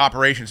to my new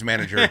operations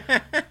manager,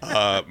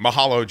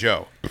 Mahalo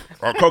Joe,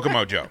 or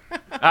Kokomo Joe.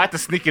 I had to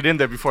sneak it in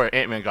there before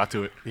Ant-Man got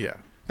to it. Yeah.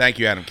 Thank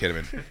you, Adam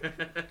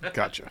Kinnaman.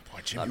 Gotcha.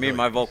 I mean,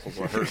 my vocals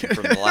were hurting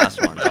from the last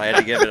one. So I had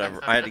to give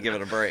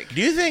it a break.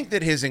 Do you think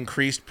that his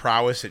increased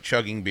prowess at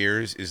chugging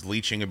beers is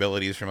leeching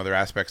abilities from other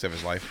aspects of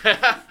his life?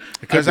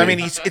 Because, I mean,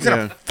 it's in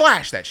a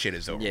flash that shit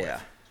is over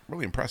with.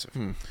 Really impressive.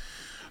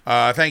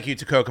 Thank you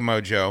to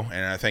Kokomo Joe,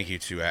 and thank you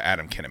to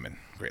Adam Kinnaman.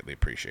 Greatly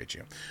appreciate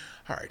you.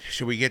 All right,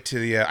 should we get to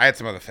the... I had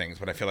some other things,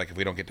 but I feel like if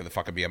we don't get to the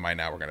fucking BMI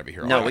now, we're going to be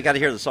here all No, night. we got to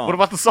hear the song. What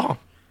about the song?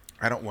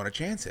 I don't want to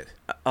chance it.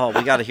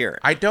 We got to hear it.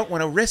 I don't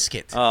want to risk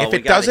it. Oh, if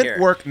it doesn't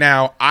work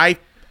now,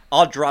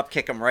 I'll drop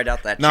kick him right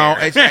out that No,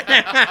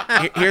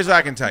 chair. here's what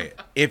I can tell you.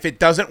 If it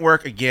doesn't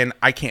work again,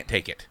 I can't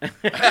take it.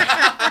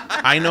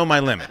 I know my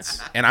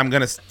limits, and I'm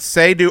going to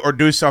say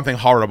do something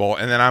horrible,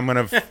 and then I'm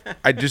going to...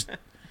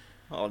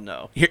 Oh,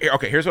 no.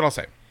 Okay, here's what I'll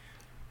say.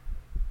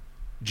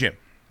 Jim.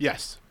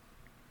 Yes.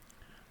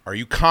 Are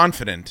you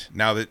confident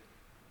now that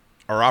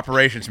our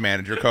operations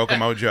manager,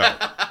 Kokomo Joe,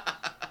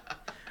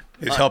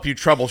 has helped you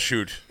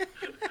troubleshoot?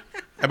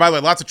 And by the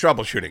way, lots of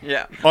troubleshooting.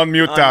 Yeah.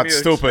 Unmute that,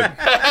 stupid.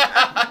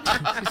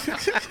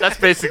 That's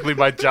basically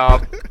my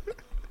job.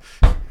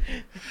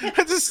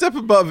 That's a step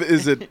above.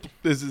 Is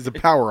the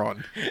power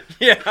on?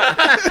 Yeah.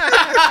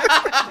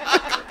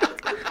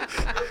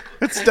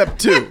 That's step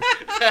 2.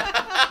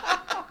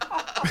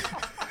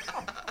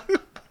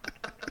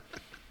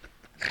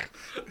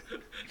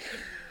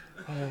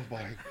 Oh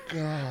my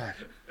God.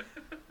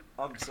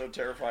 I'm so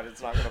terrified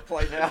it's not going to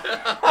play now.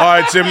 All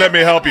right, Jim, let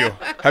me help you.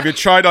 Have you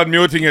tried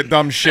unmuting it,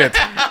 dumb shit?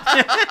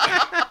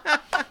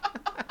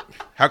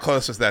 How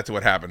close is that to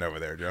what happened over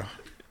there, Joe?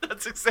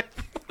 That's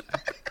exactly.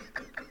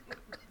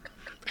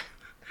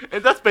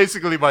 And that's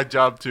basically my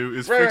job too,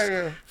 is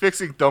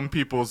fixing dumb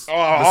people's mistakes.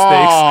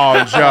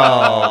 Oh,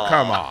 Joe,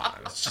 come on.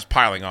 It's just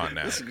piling on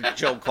now. This is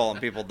Joe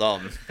calling people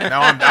dumb.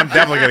 Now I'm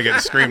definitely going to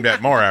get screamed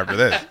at more after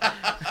this.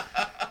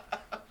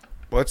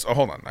 Well,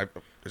 hold on.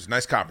 There's a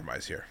nice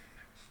compromise here.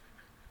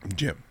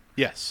 Jim.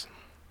 Yes.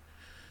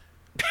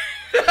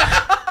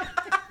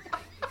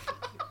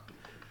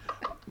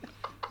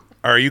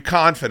 Are you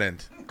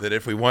confident that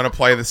if we want to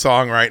play the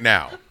song right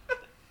now,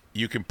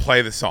 you can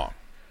play the song?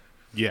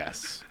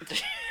 Yes.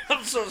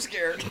 I'm so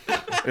scared.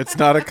 It's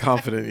not a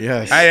confident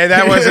yes.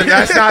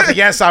 That's not the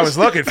yes I was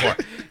looking for.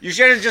 You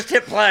should have just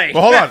hit play.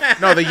 Well, hold on.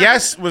 No, the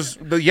yes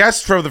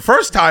for the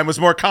first time was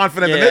more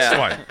confident than this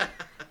one. All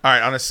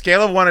right, on a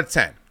scale of 1 to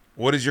 10,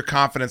 what is your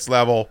confidence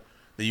level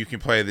that you can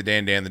play the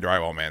Dan Dan the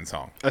Drywall Man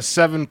song? A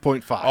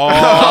 7.5. Oh,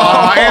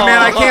 hey,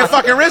 man, I can't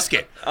fucking risk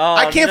it.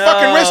 I can't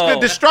fucking risk the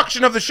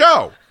destruction of the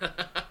show.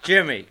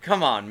 Jimmy,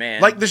 come on,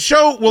 man. Like, the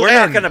show will We're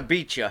end. not going to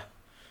beat you.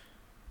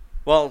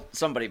 Well,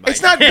 somebody might.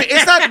 It's not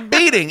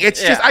beating.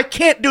 It's just I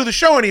can't do the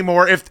show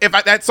anymore if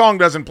that song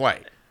doesn't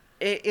play.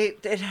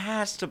 It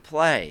has to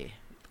play.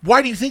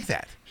 Why do you think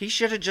that? He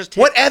should have just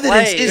hit What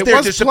evidence play. is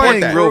there to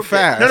support that? Real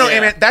fast. No,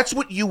 man, that's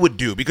what you would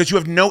do because you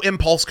have no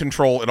impulse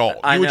control at all.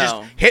 I You would know.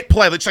 just hit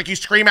play. It's like you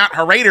scream out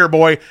 "Hooray there,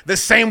 boy" the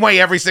same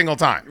way every single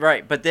time.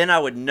 Right, but then I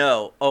would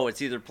know,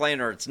 it's either playing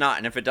or it's not.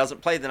 And if it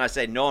doesn't play, then I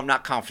say, no, I'm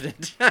not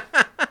confident.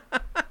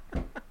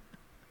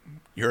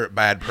 You're a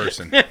bad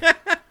person.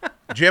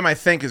 Jim, I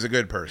think, is a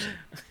good person.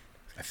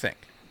 I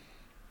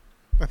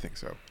think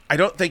so. I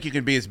don't think you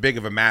can be as big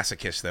of a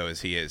masochist, though,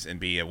 as he is and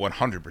be a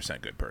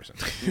 100% good person.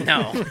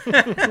 No.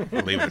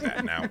 We'll leave it at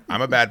that. Now,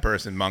 I'm a bad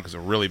person. Monk is a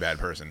really bad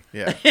person.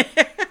 Yeah.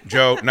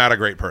 Joe, not a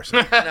great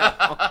person.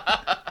 No.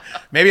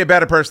 Maybe a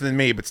better person than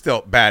me, but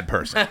still bad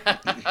person.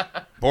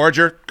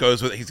 Borger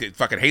goes with he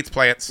fucking hates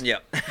plants.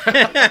 Yep.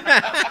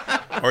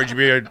 Or would you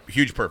be a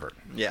huge pervert?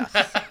 Yeah.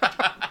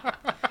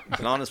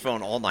 He's on his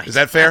phone all night. Is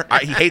that fair?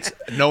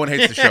 No one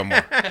hates the show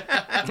more.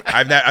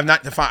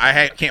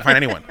 I can't find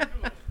anyone.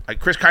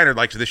 Chris Kiner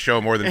likes this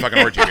show more than fucking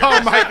Orgy.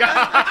 Oh my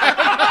God.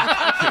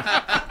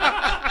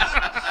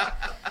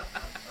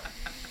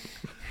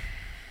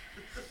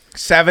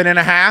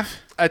 7.5.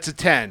 It's a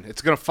 10.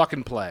 It's going to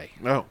fucking play.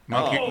 Oh.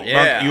 Monk,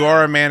 you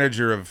are a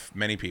manager of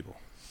many people.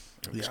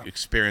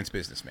 Experienced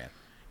businessman.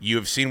 You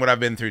have seen what I've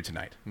been through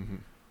tonight. Mm-hmm.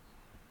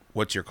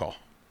 What's your call?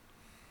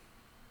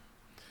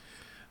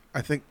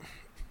 I think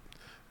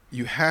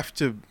you have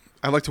to.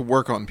 I like to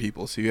work on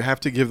people, so you have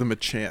to give them a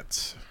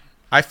chance.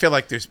 I feel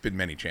like there's been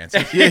many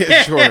chances.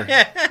 Yeah, sure.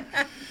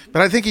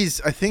 But I think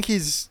he's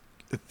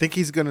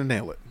going to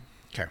nail it.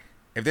 Okay.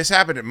 If this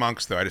happened at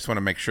Monk's, though, I just want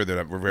to make sure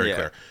that we're very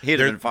clear. He'd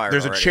have been fired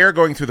There's already. a chair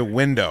going through the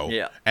window,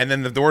 Yeah. and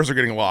then the doors are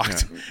getting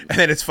locked, and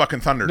then it's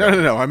fucking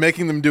Thunderdome. No. I'm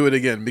making them do it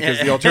again because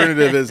the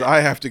alternative is I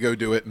have to go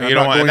do it. And You I'm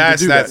don't not want going to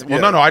do that's that.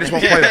 well, no, I just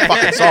won't play the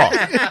fucking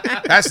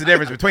song. That's the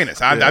difference between us.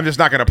 I'm just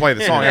not going to play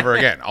the song ever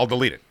again. I'll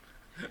delete it.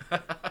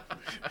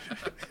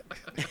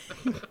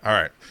 All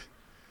right.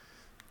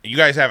 You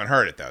guys haven't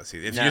heard it though. See,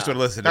 if you just want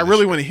to listen to I the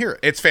really show, want to hear it.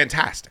 it's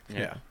fantastic.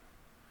 Yeah.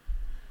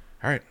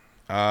 All right.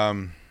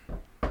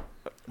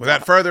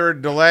 Without further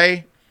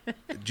delay,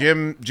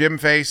 Jim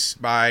Face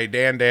by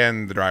Dan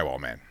the Drywall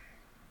Man.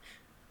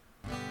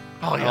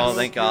 Oh,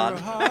 thank God.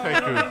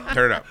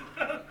 Turn it up.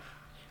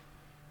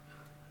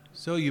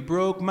 So you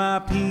broke my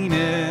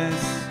penis,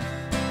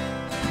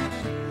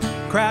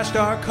 crashed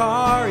our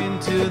car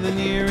into the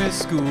nearest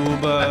school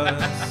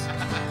bus.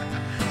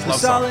 The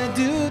solid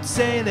dudes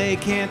say they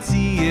can't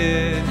see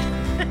it,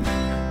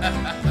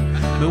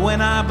 but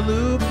when I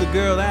bloop, the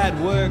girl at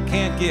work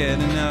can't get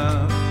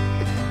enough.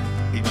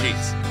 He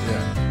cheats.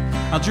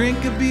 Yeah. I'll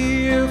drink a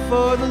beer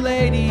for the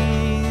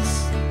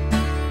ladies,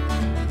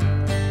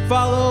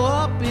 follow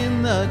up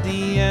in the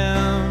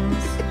DMs.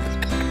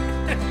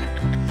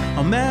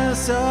 I'll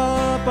mess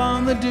up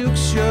on the Duke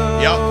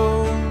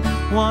show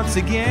once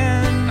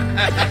again.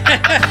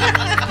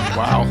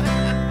 Wow.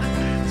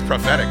 It's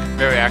prophetic.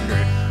 Very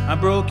accurate. I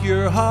broke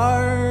your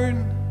heart,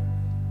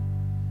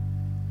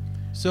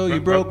 so you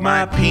broke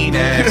my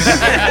penis.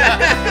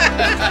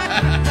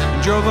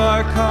 Drove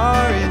our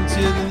car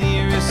into the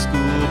nearest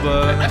school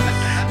bus.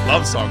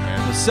 Love song, man.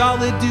 The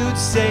solid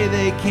dudes say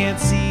they can't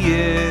see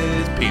it.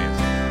 His penis.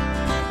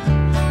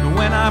 But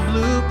when I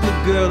bloop, the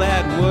girl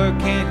at work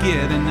can't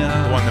get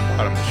enough. The one that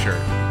bought him the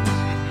shirt.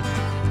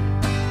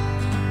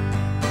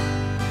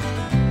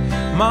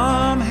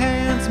 Mom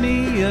hands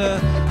me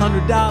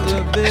 $100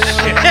 bill.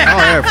 Oh,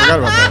 yeah, I forgot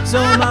about that. So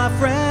my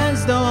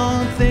friends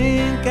don't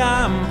think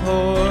I'm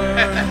poor.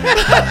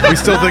 We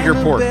still think you're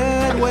poor.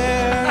 Bed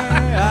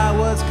where I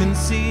was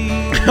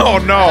conceived. Oh,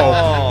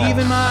 no.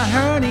 Even my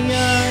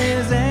hernia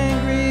is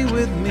angry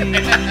with me.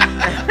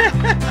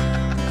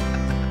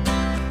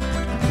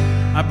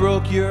 I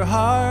broke your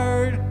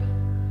heart,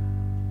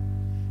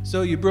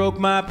 so you broke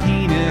my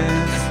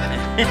penis.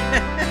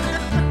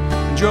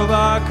 Drove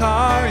our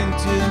car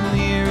into the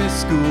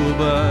nearest school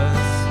bus.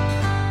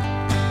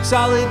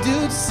 Solid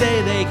dudes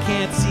say they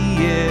can't see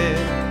it,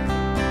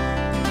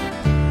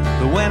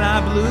 but when I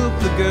bloop,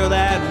 the girl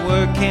at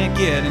work can't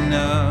get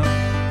enough.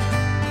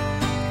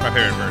 My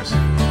favorite verse.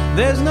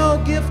 There's no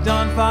gift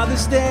on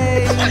Father's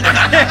Day.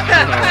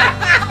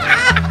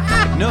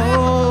 No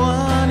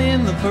one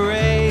in the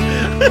parade.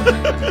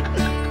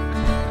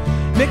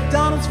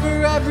 McDonald's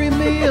for every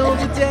meal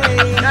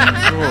today.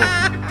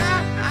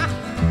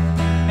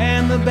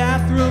 And the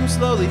bathroom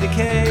slowly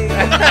decay.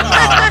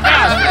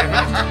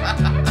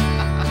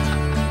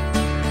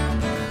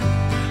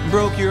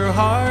 Broke your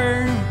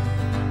heart,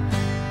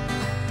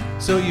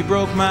 so you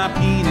broke my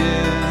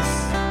penis.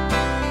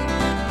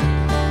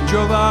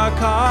 Drove our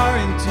car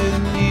into the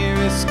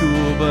nearest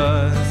school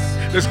bus.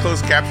 There's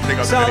closed captioning on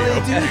the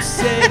Solid video. dudes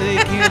say they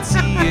can't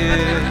see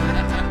it,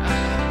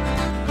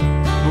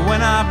 but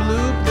when I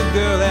bloop, the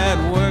girl at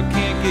work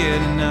can't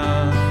get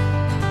enough.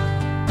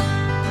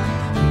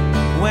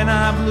 When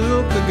I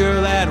bloop, the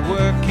girl at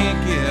work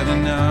can't get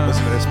enough.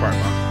 Listen to this part,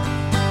 Mom.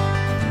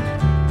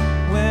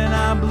 When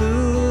I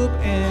bloop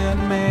and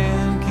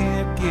man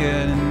can't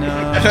get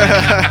enough.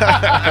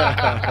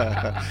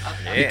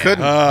 He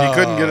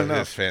couldn't get enough.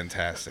 That's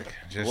fantastic.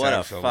 Just What a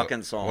absolute-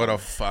 fucking song. What a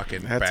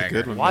fucking That's a banger.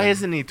 good one. Why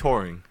isn't he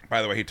touring?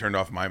 By the way, he turned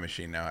off my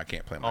machine now. I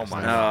can't play my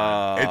my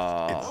song.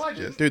 It's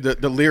just... Dude,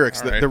 the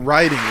lyrics, All right. the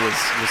writing was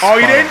Oh,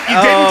 you spot didn't? on.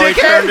 You didn't, He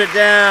dickhead? turned it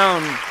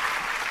down.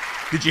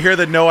 Did you hear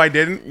the no, I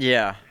didn't?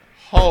 Yeah.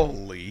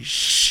 Holy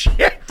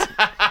shit.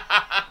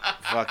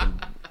 Fucking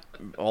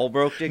all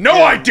broke dick.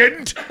 No, I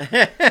didn't.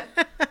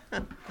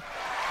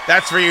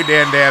 That's for you,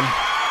 Dan.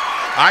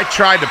 I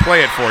tried to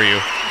play it for you,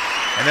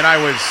 and then I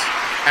was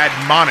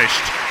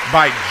admonished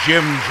by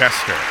Jim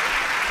Jester.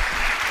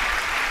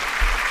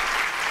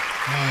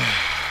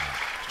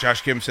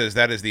 Josh Kim says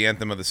that is the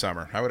anthem of the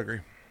summer. I would agree.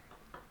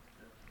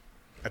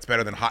 That's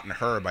better than Hot and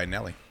Her by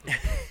Nelly.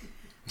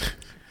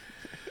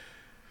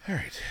 All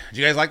right. Did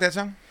you guys like that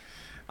song?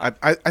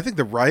 I think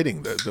the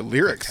writing, the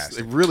lyrics,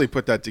 Fantastic. they really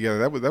put that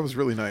together. That was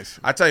really nice.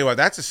 I tell you what,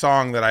 that's a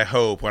song that I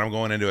hope when I'm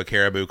going into a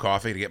Caribou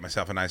Coffee to get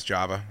myself a nice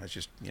Java. That's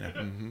just,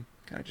 kind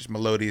of just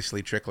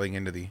melodiously trickling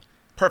into the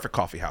perfect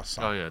coffee house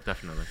song. Oh yeah,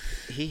 definitely.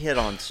 He hit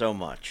on so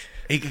much.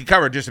 He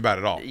covered just about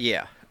it all.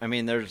 Yeah. I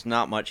mean, there's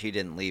not much he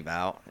didn't leave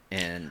out.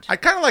 And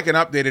I'd kind of like an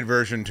updated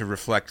version to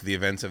reflect the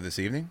events of this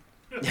evening.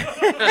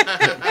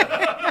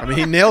 I mean,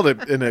 he nailed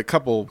it in a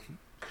couple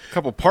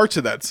parts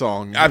of that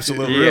song.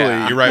 Absolutely. Really,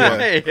 Yeah. You're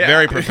right. Yeah.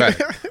 Very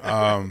prophetic.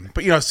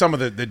 But, some of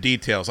the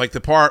details, like the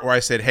part where I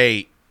said,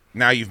 hey,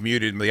 now you've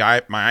muted my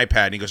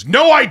iPad. And he goes,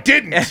 no, I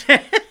didn't.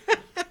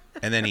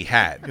 And then he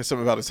had.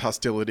 Something about his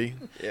hostility.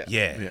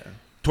 Yeah.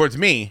 Towards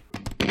me.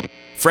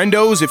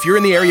 Friendos, if you're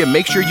in the area,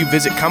 make sure you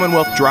visit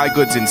Commonwealth Dry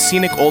Goods in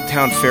scenic Old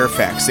Town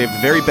Fairfax. They have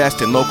the very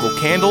best in local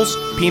candles,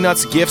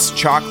 peanuts, gifts,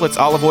 chocolates,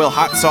 olive oil,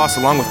 hot sauce,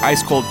 along with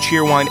ice cold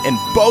cheer wine and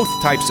both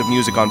types of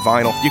music on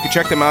vinyl. You can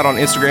check them out on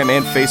Instagram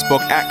and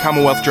Facebook at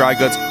Commonwealth Dry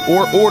Goods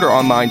or order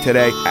online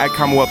today at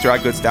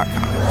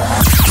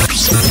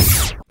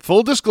CommonwealthDryGoods.com.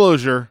 Full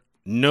disclosure,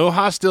 no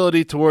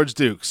hostility towards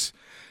Dukes.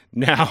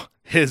 Now,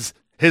 his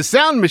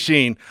sound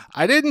machine,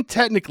 I didn't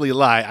technically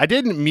lie. I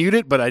didn't mute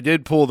it, but I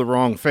did pull the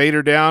wrong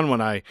fader down when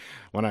I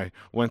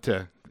went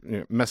to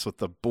mess with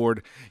the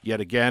board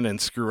yet again and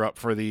screw up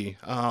for the,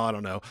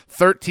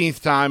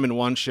 13th time in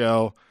one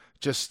show.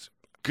 Just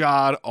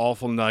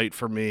god-awful night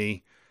for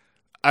me.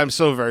 I'm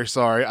so very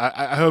sorry.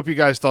 I hope you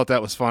guys thought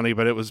that was funny,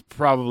 but it was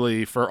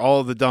probably, for all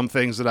of the dumb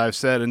things that I've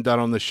said and done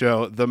on the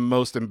show, the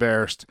most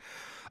embarrassed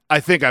I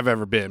think I've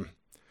ever been.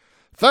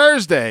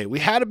 Thursday, we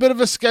had a bit of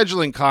a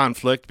scheduling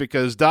conflict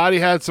because Dottie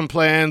had some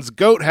plans,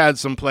 Goat had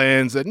some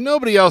plans, and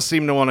nobody else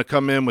seemed to want to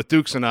come in with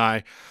Dukes and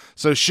I.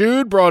 So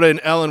Shood brought in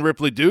Ellen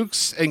Ripley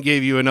Dukes and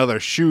gave you another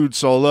Shood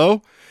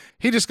solo.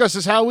 He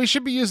discusses how we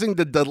should be using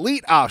the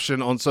delete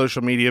option on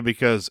social media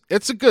because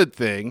it's a good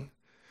thing.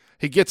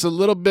 He gets a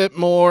little bit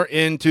more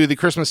into the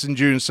Christmas in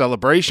June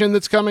celebration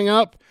that's coming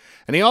up,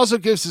 and he also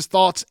gives his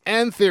thoughts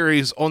and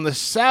theories on the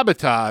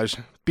sabotage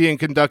being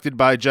conducted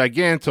by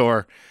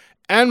Gigantor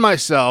and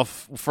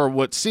myself for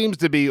what seems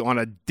to be on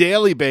a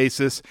daily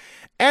basis,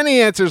 and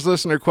he answers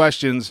listener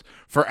questions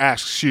for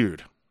Ask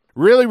Shood.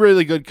 Really,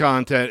 really good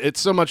content. It's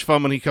so much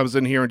fun when he comes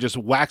in here and just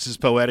waxes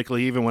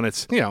poetically, even when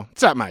it's,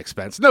 it's at my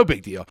expense. No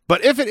big deal.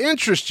 But if it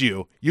interests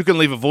you, you can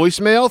leave a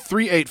voicemail,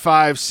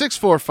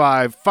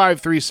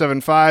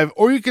 385-645-5375,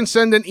 or you can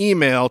send an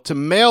email to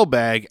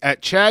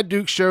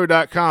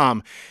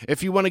mailbag@chaddukeshow.com.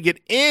 If you want to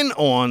get in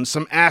on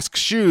some Ask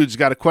Shoods,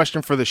 got a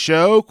question for the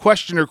show,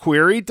 question or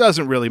query,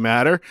 doesn't really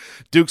matter.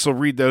 Dukes will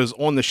read those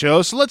on the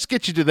show, so let's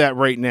get you to that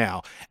right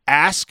now.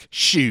 Ask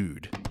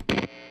Shood.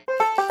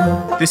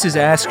 This is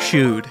Ask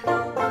Shood.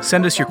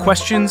 Send us your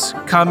questions,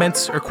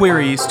 comments, or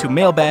queries to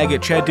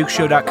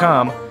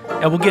mailbag@chaddukeshow.com,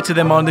 and we'll get to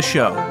them on the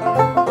show.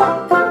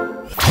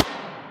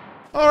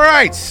 All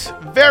right.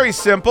 Very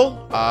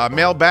simple.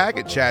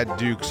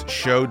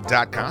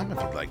 Mailbag@chaddukeshow.com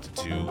if you'd like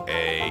to do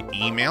a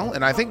email.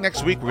 And I think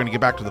next week we're going to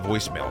get back to the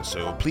voicemail.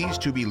 So please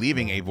to be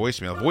leaving a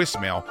voicemail.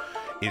 Voicemail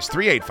is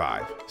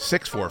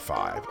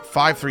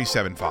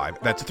 385-645-5375.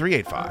 That's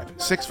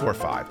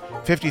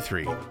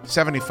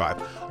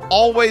 385-645-5375.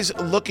 Always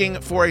looking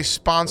for a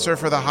sponsor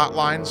for the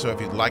hotline. So if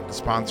you'd like to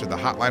sponsor the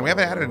hotline, we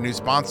haven't added a new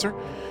sponsor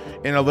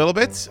in a little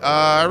bit.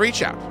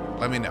 Reach out.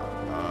 Let me know.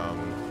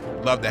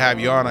 Love to have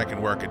you on. I can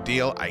work a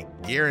deal. I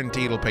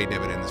guarantee it'll pay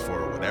dividends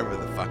for whatever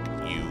the fuck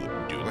you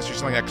do. Unless you're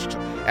selling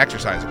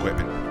exercise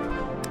equipment.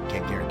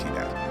 Can't guarantee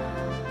that.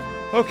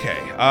 Okay,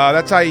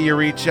 that's how you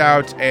reach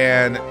out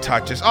and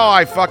touch us. Oh,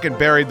 I fucking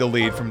buried the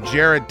lead from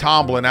Jared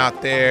Tomlin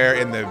out there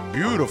in the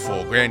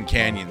beautiful Grand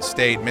Canyon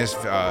State, Miss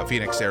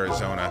Phoenix,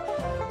 Arizona,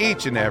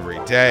 each and every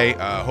day.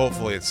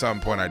 Hopefully at some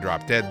point I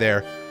drop dead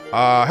there.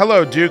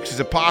 Hello, Dukes.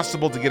 Is it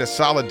possible to get a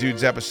Solid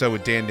Dudes episode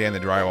with Dan the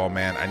Drywall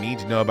Man? I need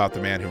to know about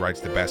the man who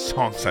writes the best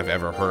songs I've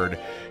ever heard.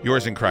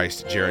 Yours in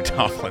Christ, Jared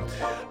Tomlin.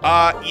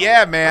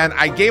 Yeah, man.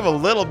 I gave a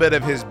little bit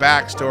of his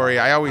backstory.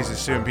 I always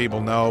assume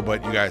people know,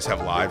 but you guys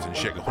have lives and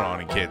shit going on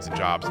and kids and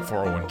jobs and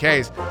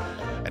 401ks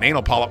and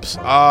anal polyps.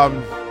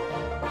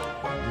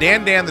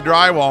 Dan the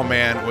Drywall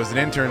Man was an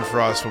intern for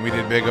us when we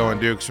did Big O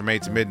and Dukes from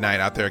 8 to midnight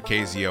out there at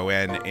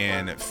KZON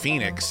in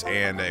Phoenix.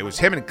 And it was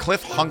him and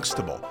Cliff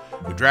Hunkstable,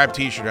 who Drab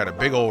T-shirt had a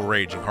big old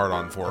raging hard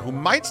on for, who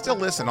might still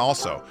listen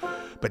also.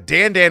 But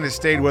Dan has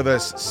stayed with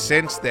us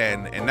since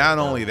then. And not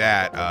only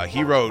that,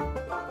 he wrote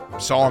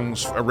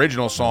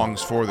original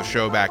songs for the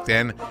show back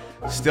then,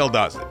 still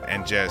does it.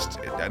 And just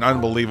an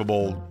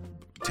unbelievable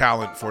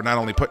talent for not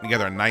only putting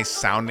together a nice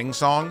sounding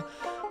song,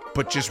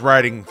 but just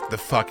writing the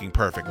fucking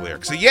perfect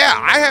lyrics. So yeah,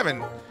 I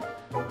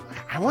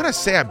want to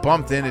say I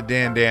bumped into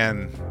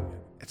Dan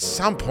at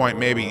some point,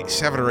 maybe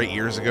 7 or 8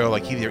 years ago.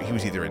 Like he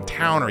was either in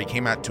town or he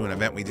came out to an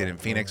event we did in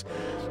Phoenix.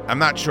 I'm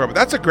not sure, but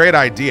that's a great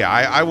idea.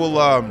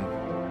 I'll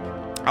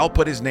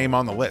put his name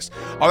on the list.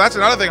 Oh, that's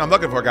another thing I'm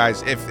looking for,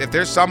 guys. If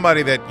there's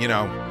somebody that, you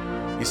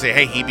say,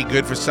 hey, he'd be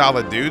good for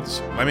Solid Dudes,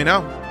 let me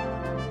know.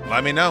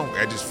 I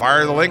just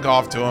fire the link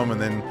off to him and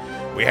then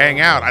we hang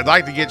out. I'd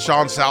like to get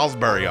Sean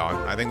Salisbury on.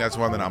 I think that's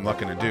one that I'm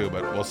looking to do,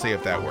 but we'll see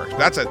if that works.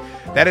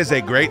 That is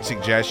a great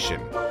suggestion,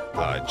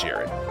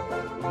 Jared.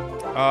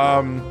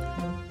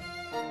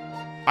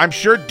 I'm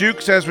sure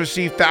Dukes has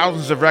received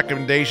thousands of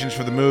recommendations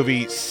for the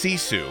movie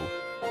Sisu,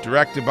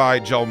 directed by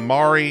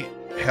Jalmari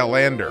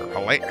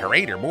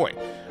Herader, boy.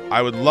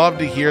 I would love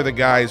to hear the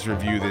guys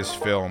review this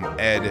film,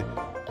 Ed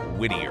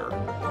Whittier.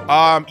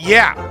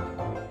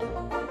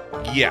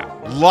 Yeah,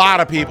 a lot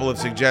of people have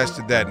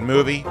suggested that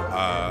movie.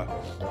 I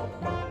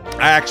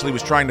actually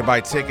was trying to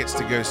buy tickets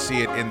to go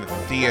see it in the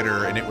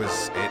theater, and it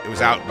was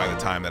out by the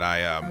time that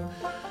I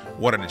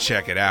wanted to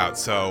check it out.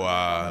 So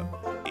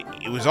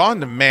it was on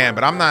demand,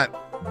 but I'm not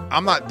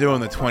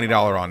doing the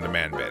 $20 on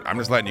demand bit. I'm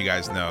just letting you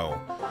guys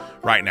know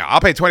right now. I'll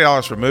pay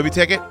 $20 for a movie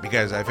ticket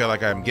because I feel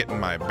like I'm getting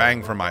my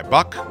bang for my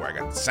buck, where I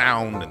got the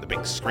sound and the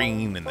big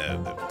screen and the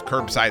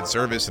curbside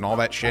service and all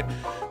that shit.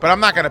 But I'm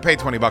not going to pay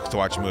 $20 to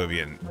watch a movie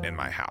in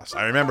my house.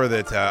 I remember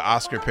that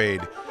Oscar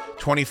paid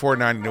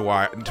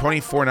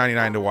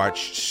 $24.99 to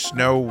watch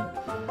Snow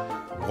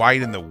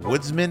White and the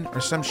Woodsman or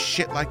some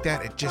shit like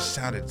that. It just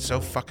sounded so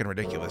fucking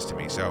ridiculous to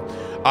me. So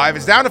if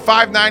it's down to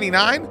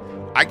 $5.99,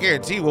 I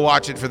guarantee we'll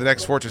watch it for the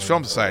next Fortress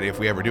Film Society if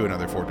we ever do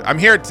another Fortress. I'm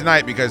here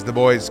tonight because the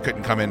boys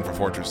couldn't come in for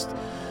Fortress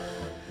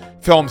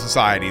Film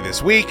Society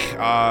this week.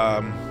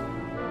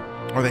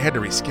 Or they had to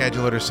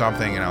reschedule it or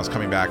something, and I was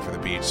coming back for the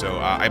beach. So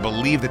I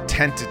believe the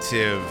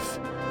tentative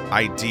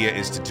idea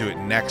is to do it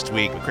next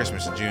week. But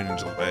Christmas in June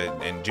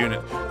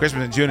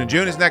Christmas in June and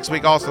June is next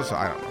week also. So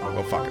I don't know.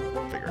 We'll fucking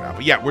figure it out.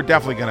 But yeah, we're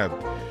definitely gonna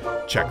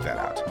check that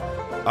out.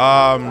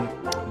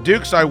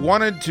 Dukes, I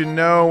wanted to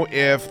know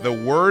if the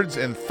words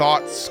and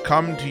thoughts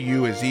come to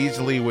you as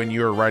easily when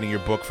you're writing your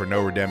book for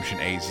No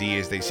Redemption AZ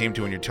as they seem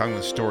to when you're telling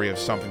the story of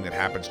something that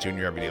happens to you in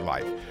your everyday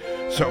life.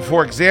 So,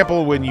 for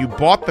example, when you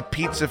bought the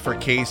pizza for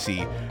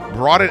Casey,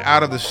 brought it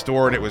out of the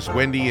store, and it was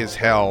windy as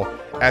hell,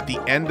 at the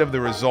end of the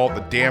result,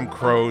 the damn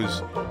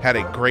crows had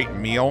a great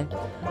meal.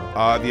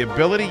 The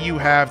ability you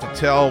have to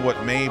tell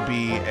what may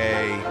be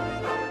a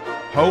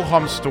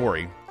ho-hum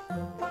story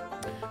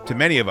to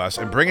many of us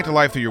and bring it to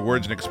life through your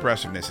words and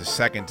expressiveness is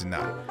second to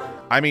none.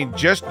 I mean,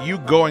 just you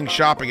going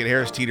shopping at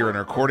Harris Teeter and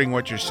recording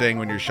what you're saying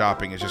when you're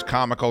shopping is just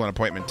comical and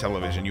appointment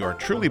television. You are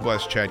truly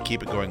blessed, Chad.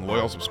 Keep it going.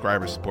 Loyal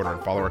subscriber, supporter,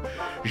 and follower,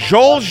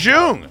 Joel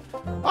Jung.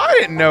 I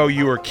didn't know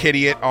you were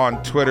Kidiot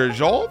on Twitter,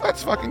 Joel.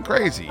 That's fucking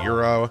crazy.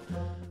 You're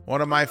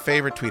one of my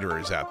favorite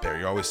tweeters out there.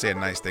 You're always saying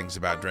nice things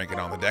about Drinking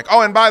on the Deck.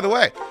 Oh, and by the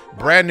way,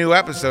 brand new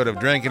episode of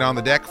Drinking on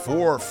the Deck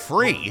for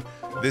free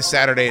this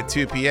Saturday at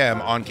 2 p.m.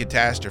 on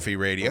Catastrophe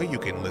Radio. You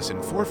can listen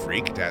for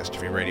free,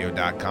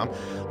 catastropherradio.com.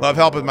 Love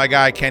helping my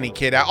guy Kenny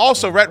Kidd out.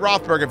 Also, Rhett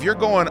Rothberg, if you're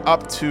going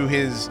up to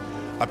his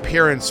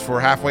appearance for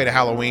Halfway to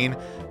Halloween,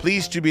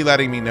 please do be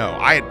letting me know.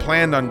 I had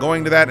planned on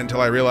going to that until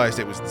I realized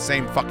it was the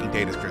same fucking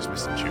date as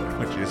Christmas in June,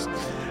 which is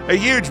a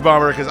huge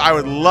bummer because I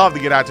would love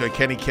to get out to a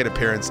Kenny Kidd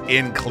appearance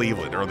in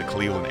Cleveland or the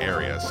Cleveland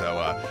area. So,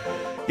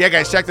 yeah,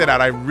 guys, check that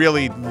out. I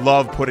really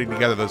love putting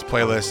together those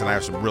playlists, and I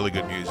have some really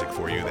good music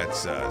for you. That's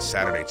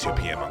Saturday, 2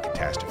 p.m. on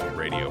Catastrophe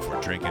Radio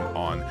for Drinking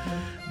on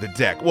the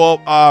Deck. Well,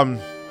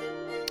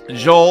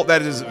 Joel,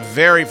 that is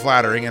very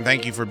flattering, and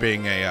thank you for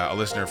being a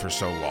listener for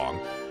so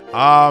long.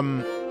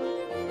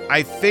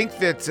 I think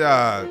that,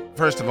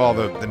 first of all,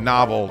 the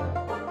novel,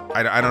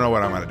 I don't know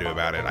what I'm going to do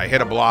about it. I hit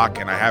a block,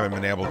 and I haven't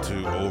been able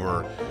to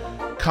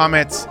overcome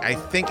it. I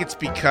think it's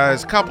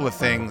because a couple of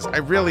things. I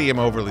really am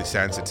overly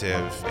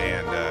sensitive,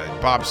 and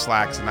Bob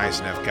Slack's a nice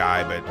enough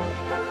guy, but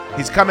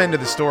he's come into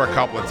the store a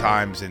couple of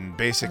times and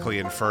basically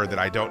inferred that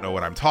I don't know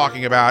what I'm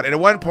talking about. And at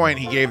one point,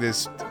 he gave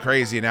this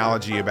crazy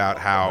analogy about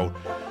how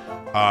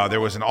there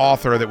was an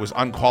author that was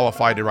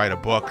unqualified to write a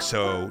book,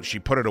 so she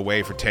put it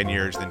away for 10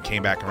 years, then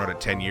came back and wrote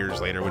it 10 years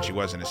later when she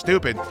wasn't as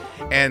stupid.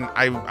 And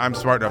I'm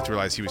smart enough to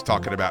realize he was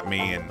talking about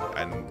me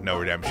and No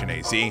Redemption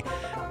AZ.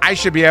 I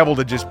should be able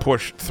to just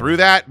push through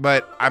that,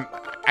 but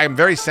I'm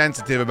very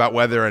sensitive about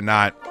whether or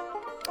not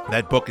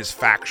that book is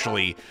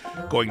factually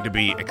going to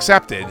be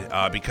accepted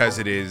because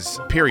it is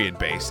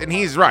period-based. And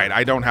he's right.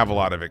 I don't have a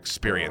lot of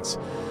experience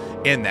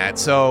in that.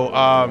 So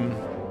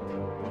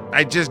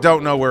I just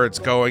don't know where it's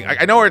going.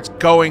 I know where it's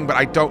going, but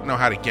I don't know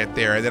how to get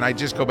there. And then I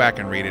just go back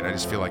and read it, and I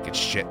just feel like it's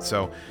shit.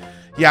 So,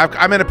 yeah,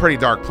 I'm in a pretty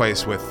dark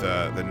place with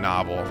the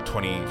novel,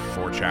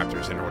 24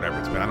 chapters in or whatever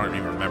it's been. I don't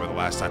even remember the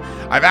last time.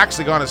 I've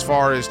actually gone as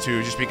far as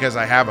to, just because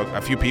I have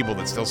a few people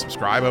that still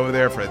subscribe over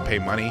there and pay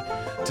money,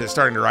 to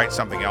starting to write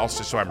something else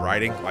just so I'm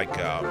writing. Like,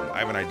 I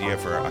have an idea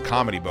for a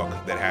comedy book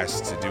that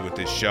has to do with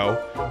this show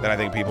that I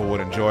think people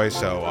would enjoy.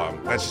 So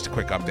that's just a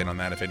quick update on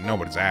that if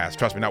nobody's asked.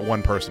 Trust me, not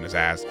one person has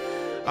asked.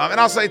 And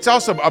I'll say it's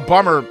also a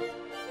bummer.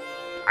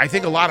 I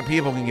think a lot of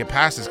people can get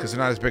past this because they're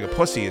not as big a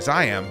pussy as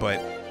I am,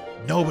 but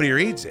nobody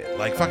reads it.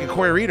 Like, fucking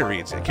Corey Rita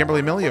reads it.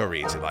 Kimberly Milio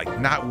reads it. Like,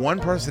 not one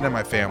person in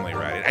my family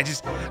read it. I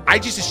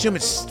just assume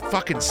it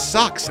fucking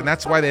sucks, and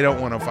that's why they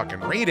don't want to fucking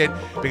read it,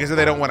 because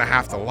they don't want to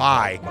have to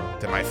lie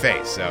to my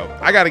face. So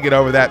I got to get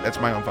over that. That's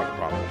my own fucking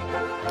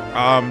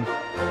problem.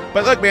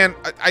 But look, man,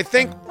 I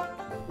think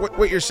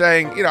what you're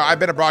saying, you know, I've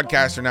been a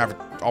broadcaster now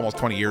for almost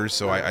 20 years,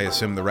 so I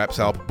assume the reps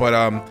help. But,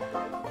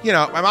 you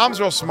know, my mom's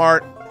real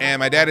smart, and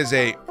my dad is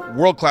a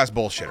world-class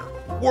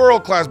bullshitter.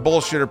 World-class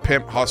bullshitter,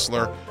 pimp,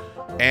 hustler.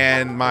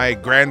 And my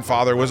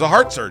grandfather was a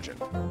heart surgeon.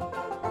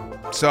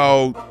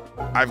 So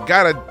I've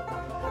got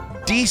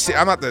a decent,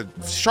 I'm not the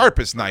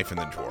sharpest knife in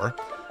the drawer,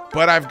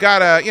 but I've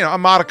got a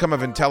modicum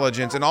of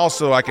intelligence, and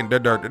also I can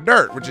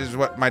dirt, which is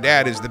what my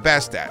dad is the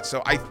best at.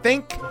 So I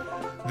think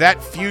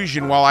that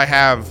fusion, while I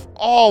have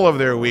all of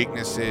their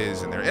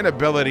weaknesses and their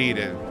inability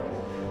to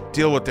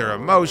deal with their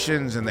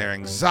emotions and their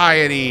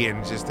anxiety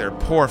and just their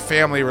poor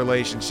family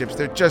relationships,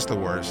 they're just the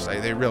worst.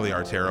 They really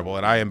are terrible,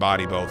 and I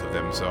embody both of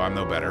them, so I'm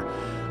no better.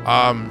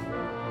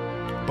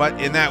 But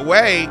in that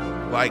way,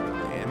 like,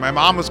 my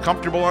mom was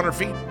comfortable on her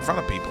feet in front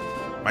of people.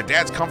 My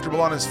dad's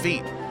comfortable on his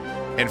feet.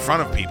 in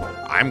front of people.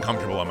 I'm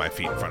comfortable on my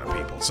feet in front of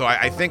people. So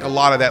I think a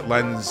lot of that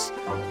lends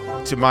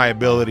to my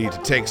ability to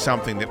take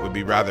something that would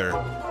be rather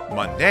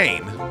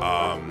mundane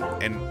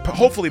and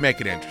hopefully make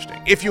it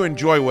interesting. If you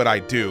enjoy what I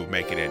do,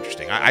 make it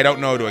interesting. I don't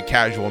know, to a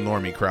casual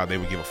normie crowd, they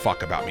would give a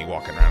fuck about me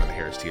walking around in the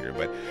Harris Teeter,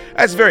 but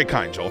that's very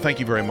kind, Joel. Thank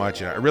you very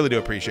much, and I really do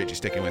appreciate you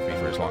sticking with me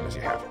for as long as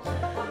you have.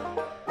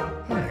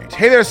 All right.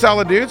 Hey there,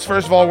 solid dudes.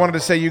 First of all, I wanted to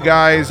say you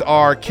guys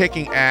are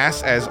kicking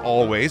ass, as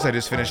always. I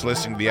just finished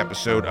listening to the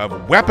episode of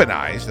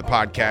Weaponized, the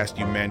podcast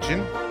you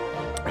mentioned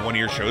in one of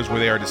your shows where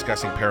they are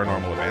discussing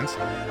paranormal events.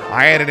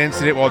 I had an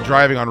incident while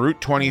driving on Route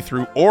 20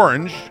 through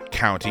Orange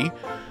County.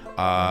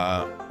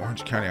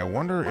 Orange County, I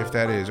wonder if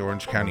that is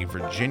Orange County,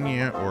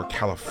 Virginia, or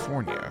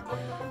California.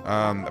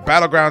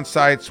 Battleground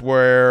sites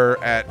where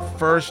at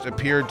first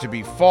appeared to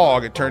be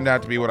fog, it turned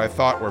out to be what I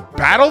thought were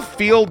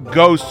battlefield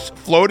ghosts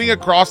floating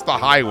across the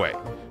highway.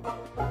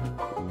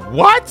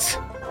 What?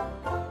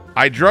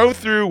 I drove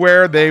through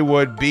where they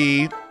would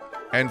be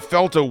and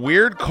felt a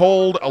weird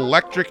cold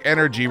electric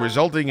energy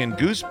resulting in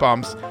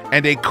goosebumps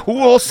and a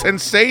cool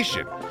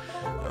sensation.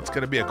 It's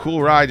going to be a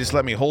cool ride. Just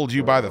let me hold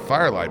you by the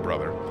firelight,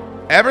 brother.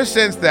 Ever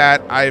since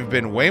that, I've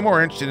been way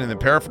more interested in the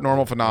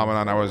paranormal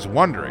phenomenon. I was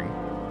wondering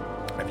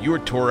if you or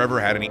Tor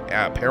ever had any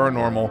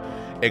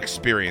paranormal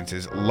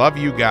experiences. Love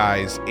you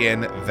guys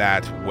in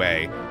that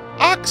way.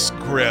 Ox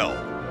Grill.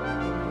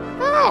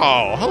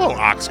 Oh, hello,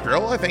 Ox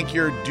Grill. I think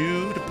you're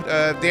due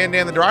to Dan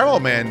the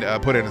Drywall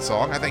Man put in a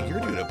song. I think you're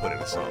due to put in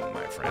a song,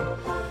 my friend.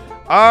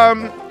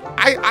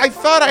 I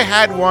thought I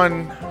had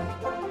one.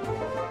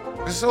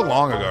 This is so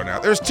long ago now.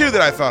 There's two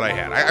that I thought I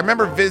had. I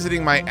remember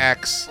visiting my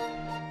ex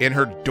in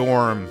her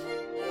dorm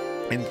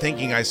and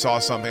thinking I saw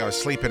something. I was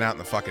sleeping out in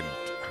the fucking,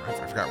 I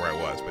forgot where I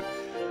was, but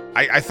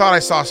I thought I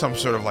saw some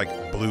sort of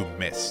like blue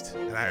mist.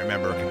 And I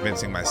remember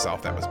convincing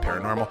myself that was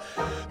paranormal.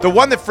 The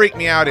one that freaked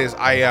me out is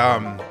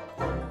I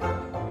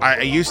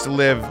used to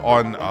live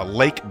on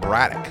Lake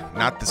Braddock,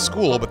 not the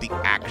school, but the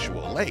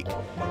actual lake.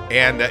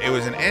 And it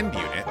was an end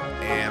unit.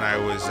 And I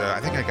was, I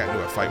think I got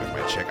into a fight with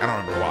my chick. I don't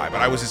remember why, but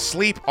I was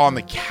asleep on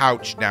the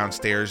couch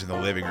downstairs in the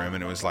living room,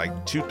 and it was like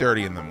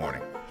 2:30 in the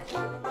morning.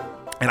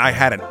 And I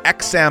had an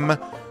XM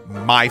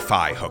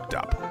MiFi hooked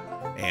up.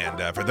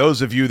 And for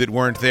those of you that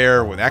weren't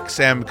there, when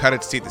XM cut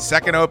its teeth, the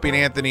second Opie and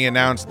Anthony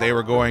announced they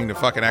were going to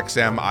fucking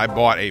XM, I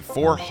bought a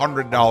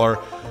 $400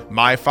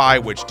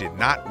 MiFi, which did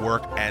not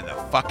work at the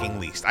fucking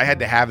least. I had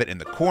to have it in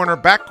the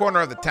back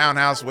corner of the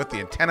townhouse with the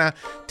antenna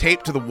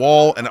taped to the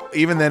wall, and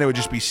even then it would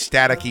just be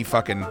staticky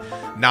fucking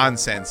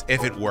nonsense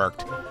if it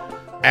worked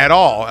at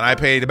all. And I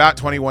paid about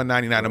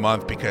 $21.99 a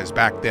month because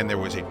back then there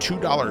was a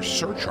 $2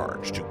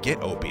 surcharge to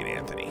get Opie and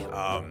Anthony.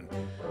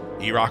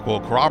 E-Rock will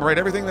corroborate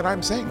everything that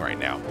I'm saying right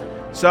now.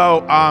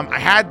 So I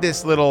had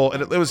this little,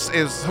 it was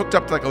hooked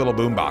up to like a little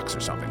boombox or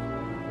something.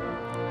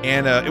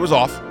 And it was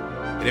off.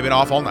 It had been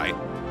off all night.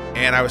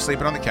 And I was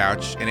sleeping on the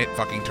couch and it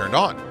fucking turned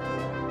on.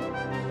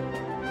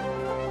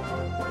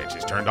 It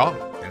just turned on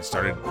and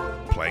started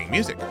playing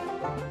music.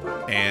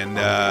 And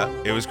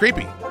it was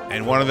creepy.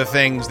 And one of the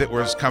things that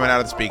was coming out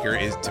of the speaker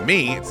is, to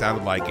me, it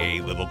sounded like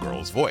a little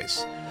girl's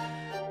voice.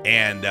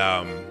 And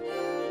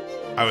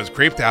I was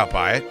creeped out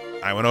by it.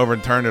 I went over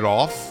and turned it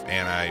off,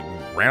 and I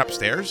ran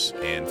upstairs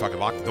and fucking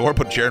locked the door,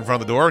 put a chair in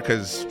front of the door,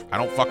 because I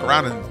don't fuck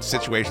around in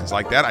situations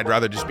like that. I'd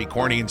rather just be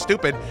corny and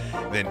stupid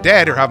than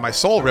dead or have my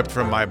soul ripped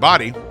from my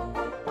body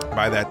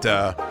by that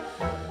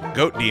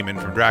goat demon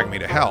from Drag Me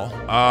to Hell.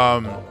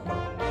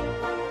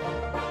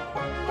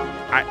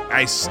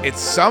 At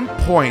some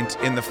point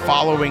in the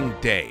following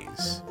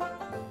days,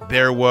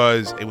 it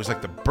was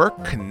like the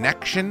Burke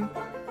Connection,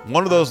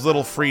 one of those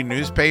little free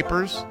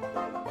newspapers.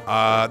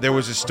 There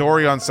was a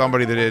story on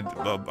somebody that had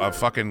a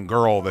fucking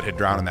girl that had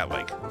drowned in that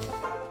lake.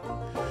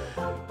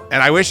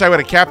 And I wish I would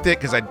have kept it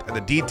because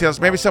the details,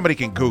 maybe somebody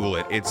can Google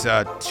it. It's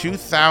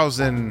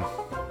 2000,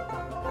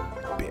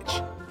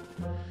 bitch,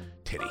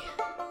 titty.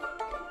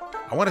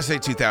 I want to say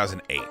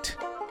 2008,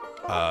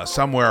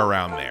 somewhere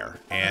around there.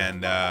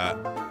 And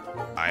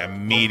I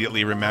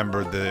immediately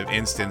remembered the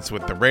instance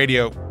with the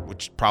radio,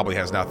 which probably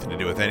has nothing to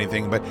do with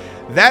anything, but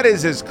that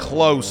is as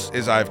close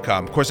as I've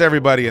come. Of course,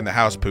 everybody in the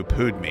house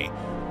poo-pooed me.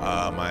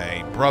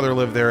 My brother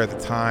lived there at the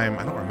time.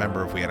 I don't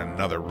remember if we had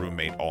another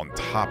roommate on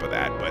top of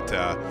that, but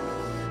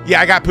yeah,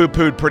 I got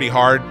poo-pooed pretty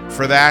hard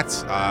for that.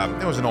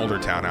 It was an older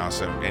townhouse,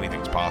 so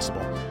anything's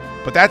possible.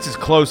 But that's as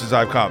close as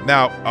I've come.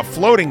 Now, a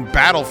floating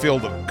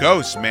battlefield of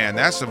ghosts, man,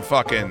 that's some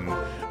fucking,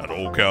 an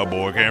old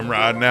cowboy came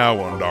riding out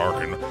one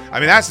dark, and I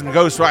mean, that's some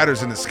Ghost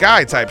Riders in the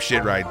Sky type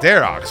shit right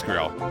there, Ox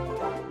Grill.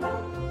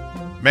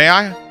 May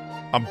I?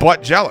 I'm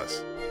butt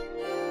jealous.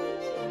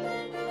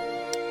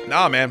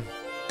 Nah, man.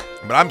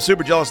 But I'm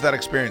super jealous of that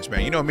experience,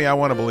 man. You know me, I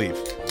want to believe.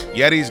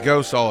 Yetis,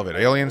 ghosts, all of it.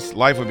 Aliens,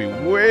 life would be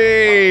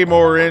way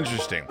more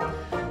interesting.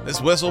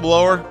 This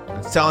whistleblower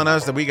is telling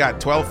us that we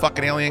got 12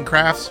 fucking alien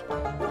crafts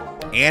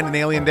and an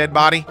alien dead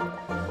body.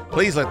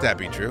 Please let that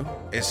be true.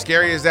 As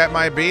scary as that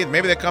might be,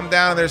 maybe they come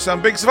down and there's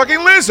some big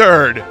fucking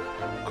lizard.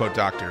 Quote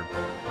Dr.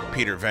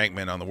 Peter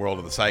Venkman on The World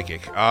of the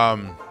Psychic.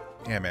 Yeah,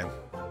 man.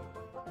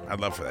 I'd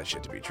love for that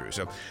shit to be true.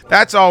 So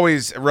that's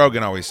always,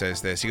 Rogan always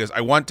says this. He goes,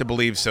 I want to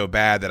believe so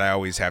bad that I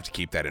always have to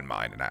keep that in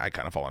mind. And I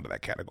kind of fall into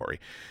that category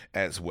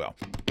as well.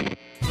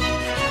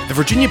 The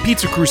Virginia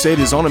Pizza Crusade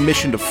is on a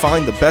mission to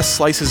find the best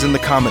slices in the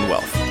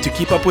Commonwealth. To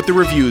keep up with the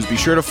reviews, be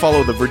sure to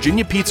follow the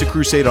Virginia Pizza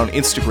Crusade on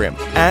Instagram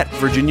at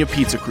Virginia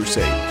Pizza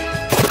Crusade.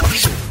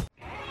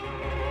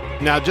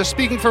 Now, just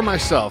speaking for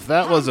myself,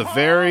 that was a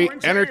very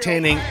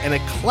entertaining and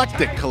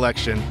eclectic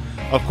collection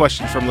of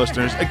questions from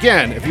listeners.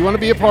 Again, if you want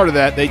to be a part of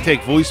that, they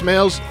take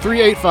voicemails,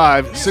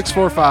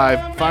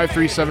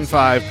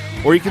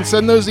 385-645-5375, or you can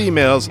send those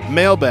emails,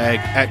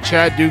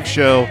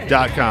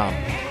 mailbag@chaddukeshow.com.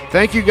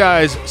 Thank you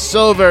guys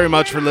so very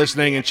much for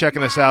listening and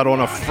checking us out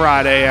on a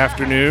Friday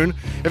afternoon.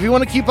 If you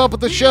want to keep up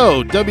with the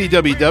show,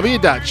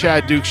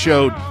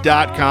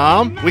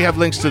 www.chaddukeshow.com. We have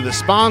links to the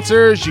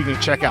sponsors. You can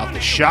check out the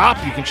shop.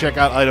 You can check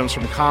out items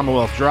from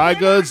Commonwealth Dry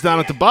Goods. Down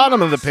at the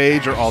bottom of the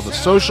page are all the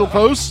social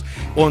posts.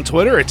 On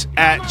Twitter, it's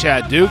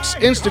 @ChadDukes.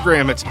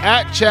 Instagram, it's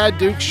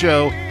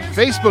 @ChadDukesShow.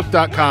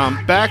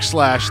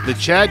 Facebook.com/The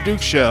Chad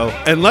Dukes Show.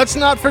 And let's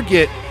not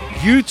forget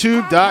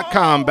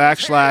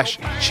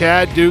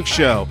YouTube.com/Chad Dukes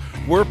Show.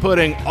 We're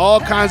putting all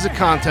kinds of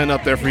content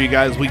up there for you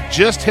guys. We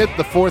just hit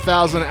the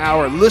 4,000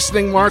 hour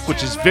listening mark,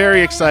 which is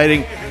very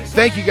exciting.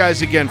 Thank you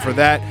guys again for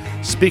that.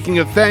 Speaking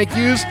of thank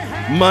yous,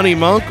 Money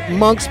Monk,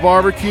 Monk's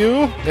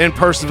Barbecue in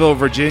Purcellville,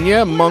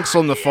 Virginia, Monk's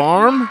on the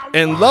Farm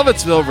in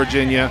Lovettsville,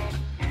 Virginia.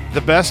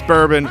 The best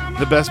bourbon,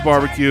 the best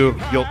barbecue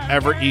you'll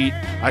ever eat.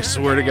 I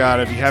swear to God,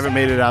 if you haven't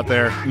made it out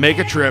there, make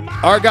a trip.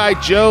 Our guy,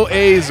 Joe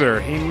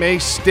Azer, he may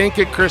stink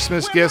at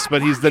Christmas gifts,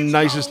 but he's the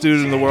nicest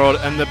dude in the world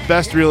and the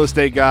best real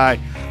estate guy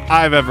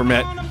I've ever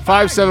met.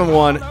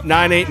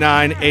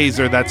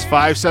 571-989-AZER. That's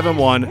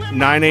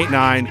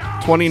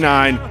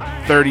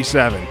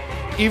 571-989-2937.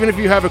 Even if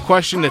you have a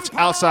question that's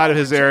outside of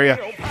his area,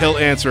 he'll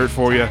answer it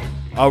for you.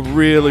 A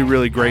really,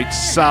 really great,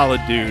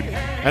 solid dude.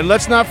 And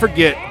let's not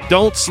forget,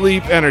 Don't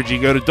Sleep Energy.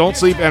 Go to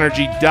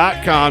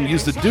don'tsleepenergy.com.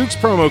 Use the Dukes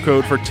promo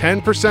code for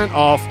 10%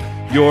 off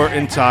your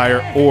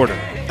entire order.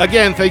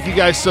 Again, thank you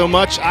guys so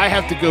much. I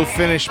have to go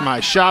finish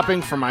my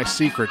shopping for my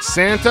Secret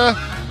Santa.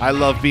 I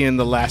love being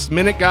the last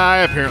minute guy.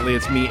 Apparently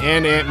it's me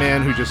and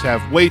Ant-Man who just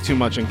have way too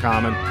much in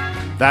common.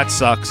 That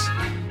sucks.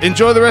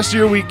 Enjoy the rest of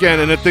your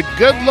weekend, and if the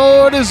good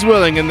Lord is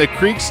willing and the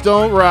creeks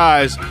don't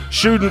rise,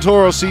 Shoot and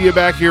Toro, see you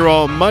back here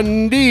on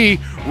Monday.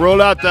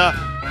 Roll out the...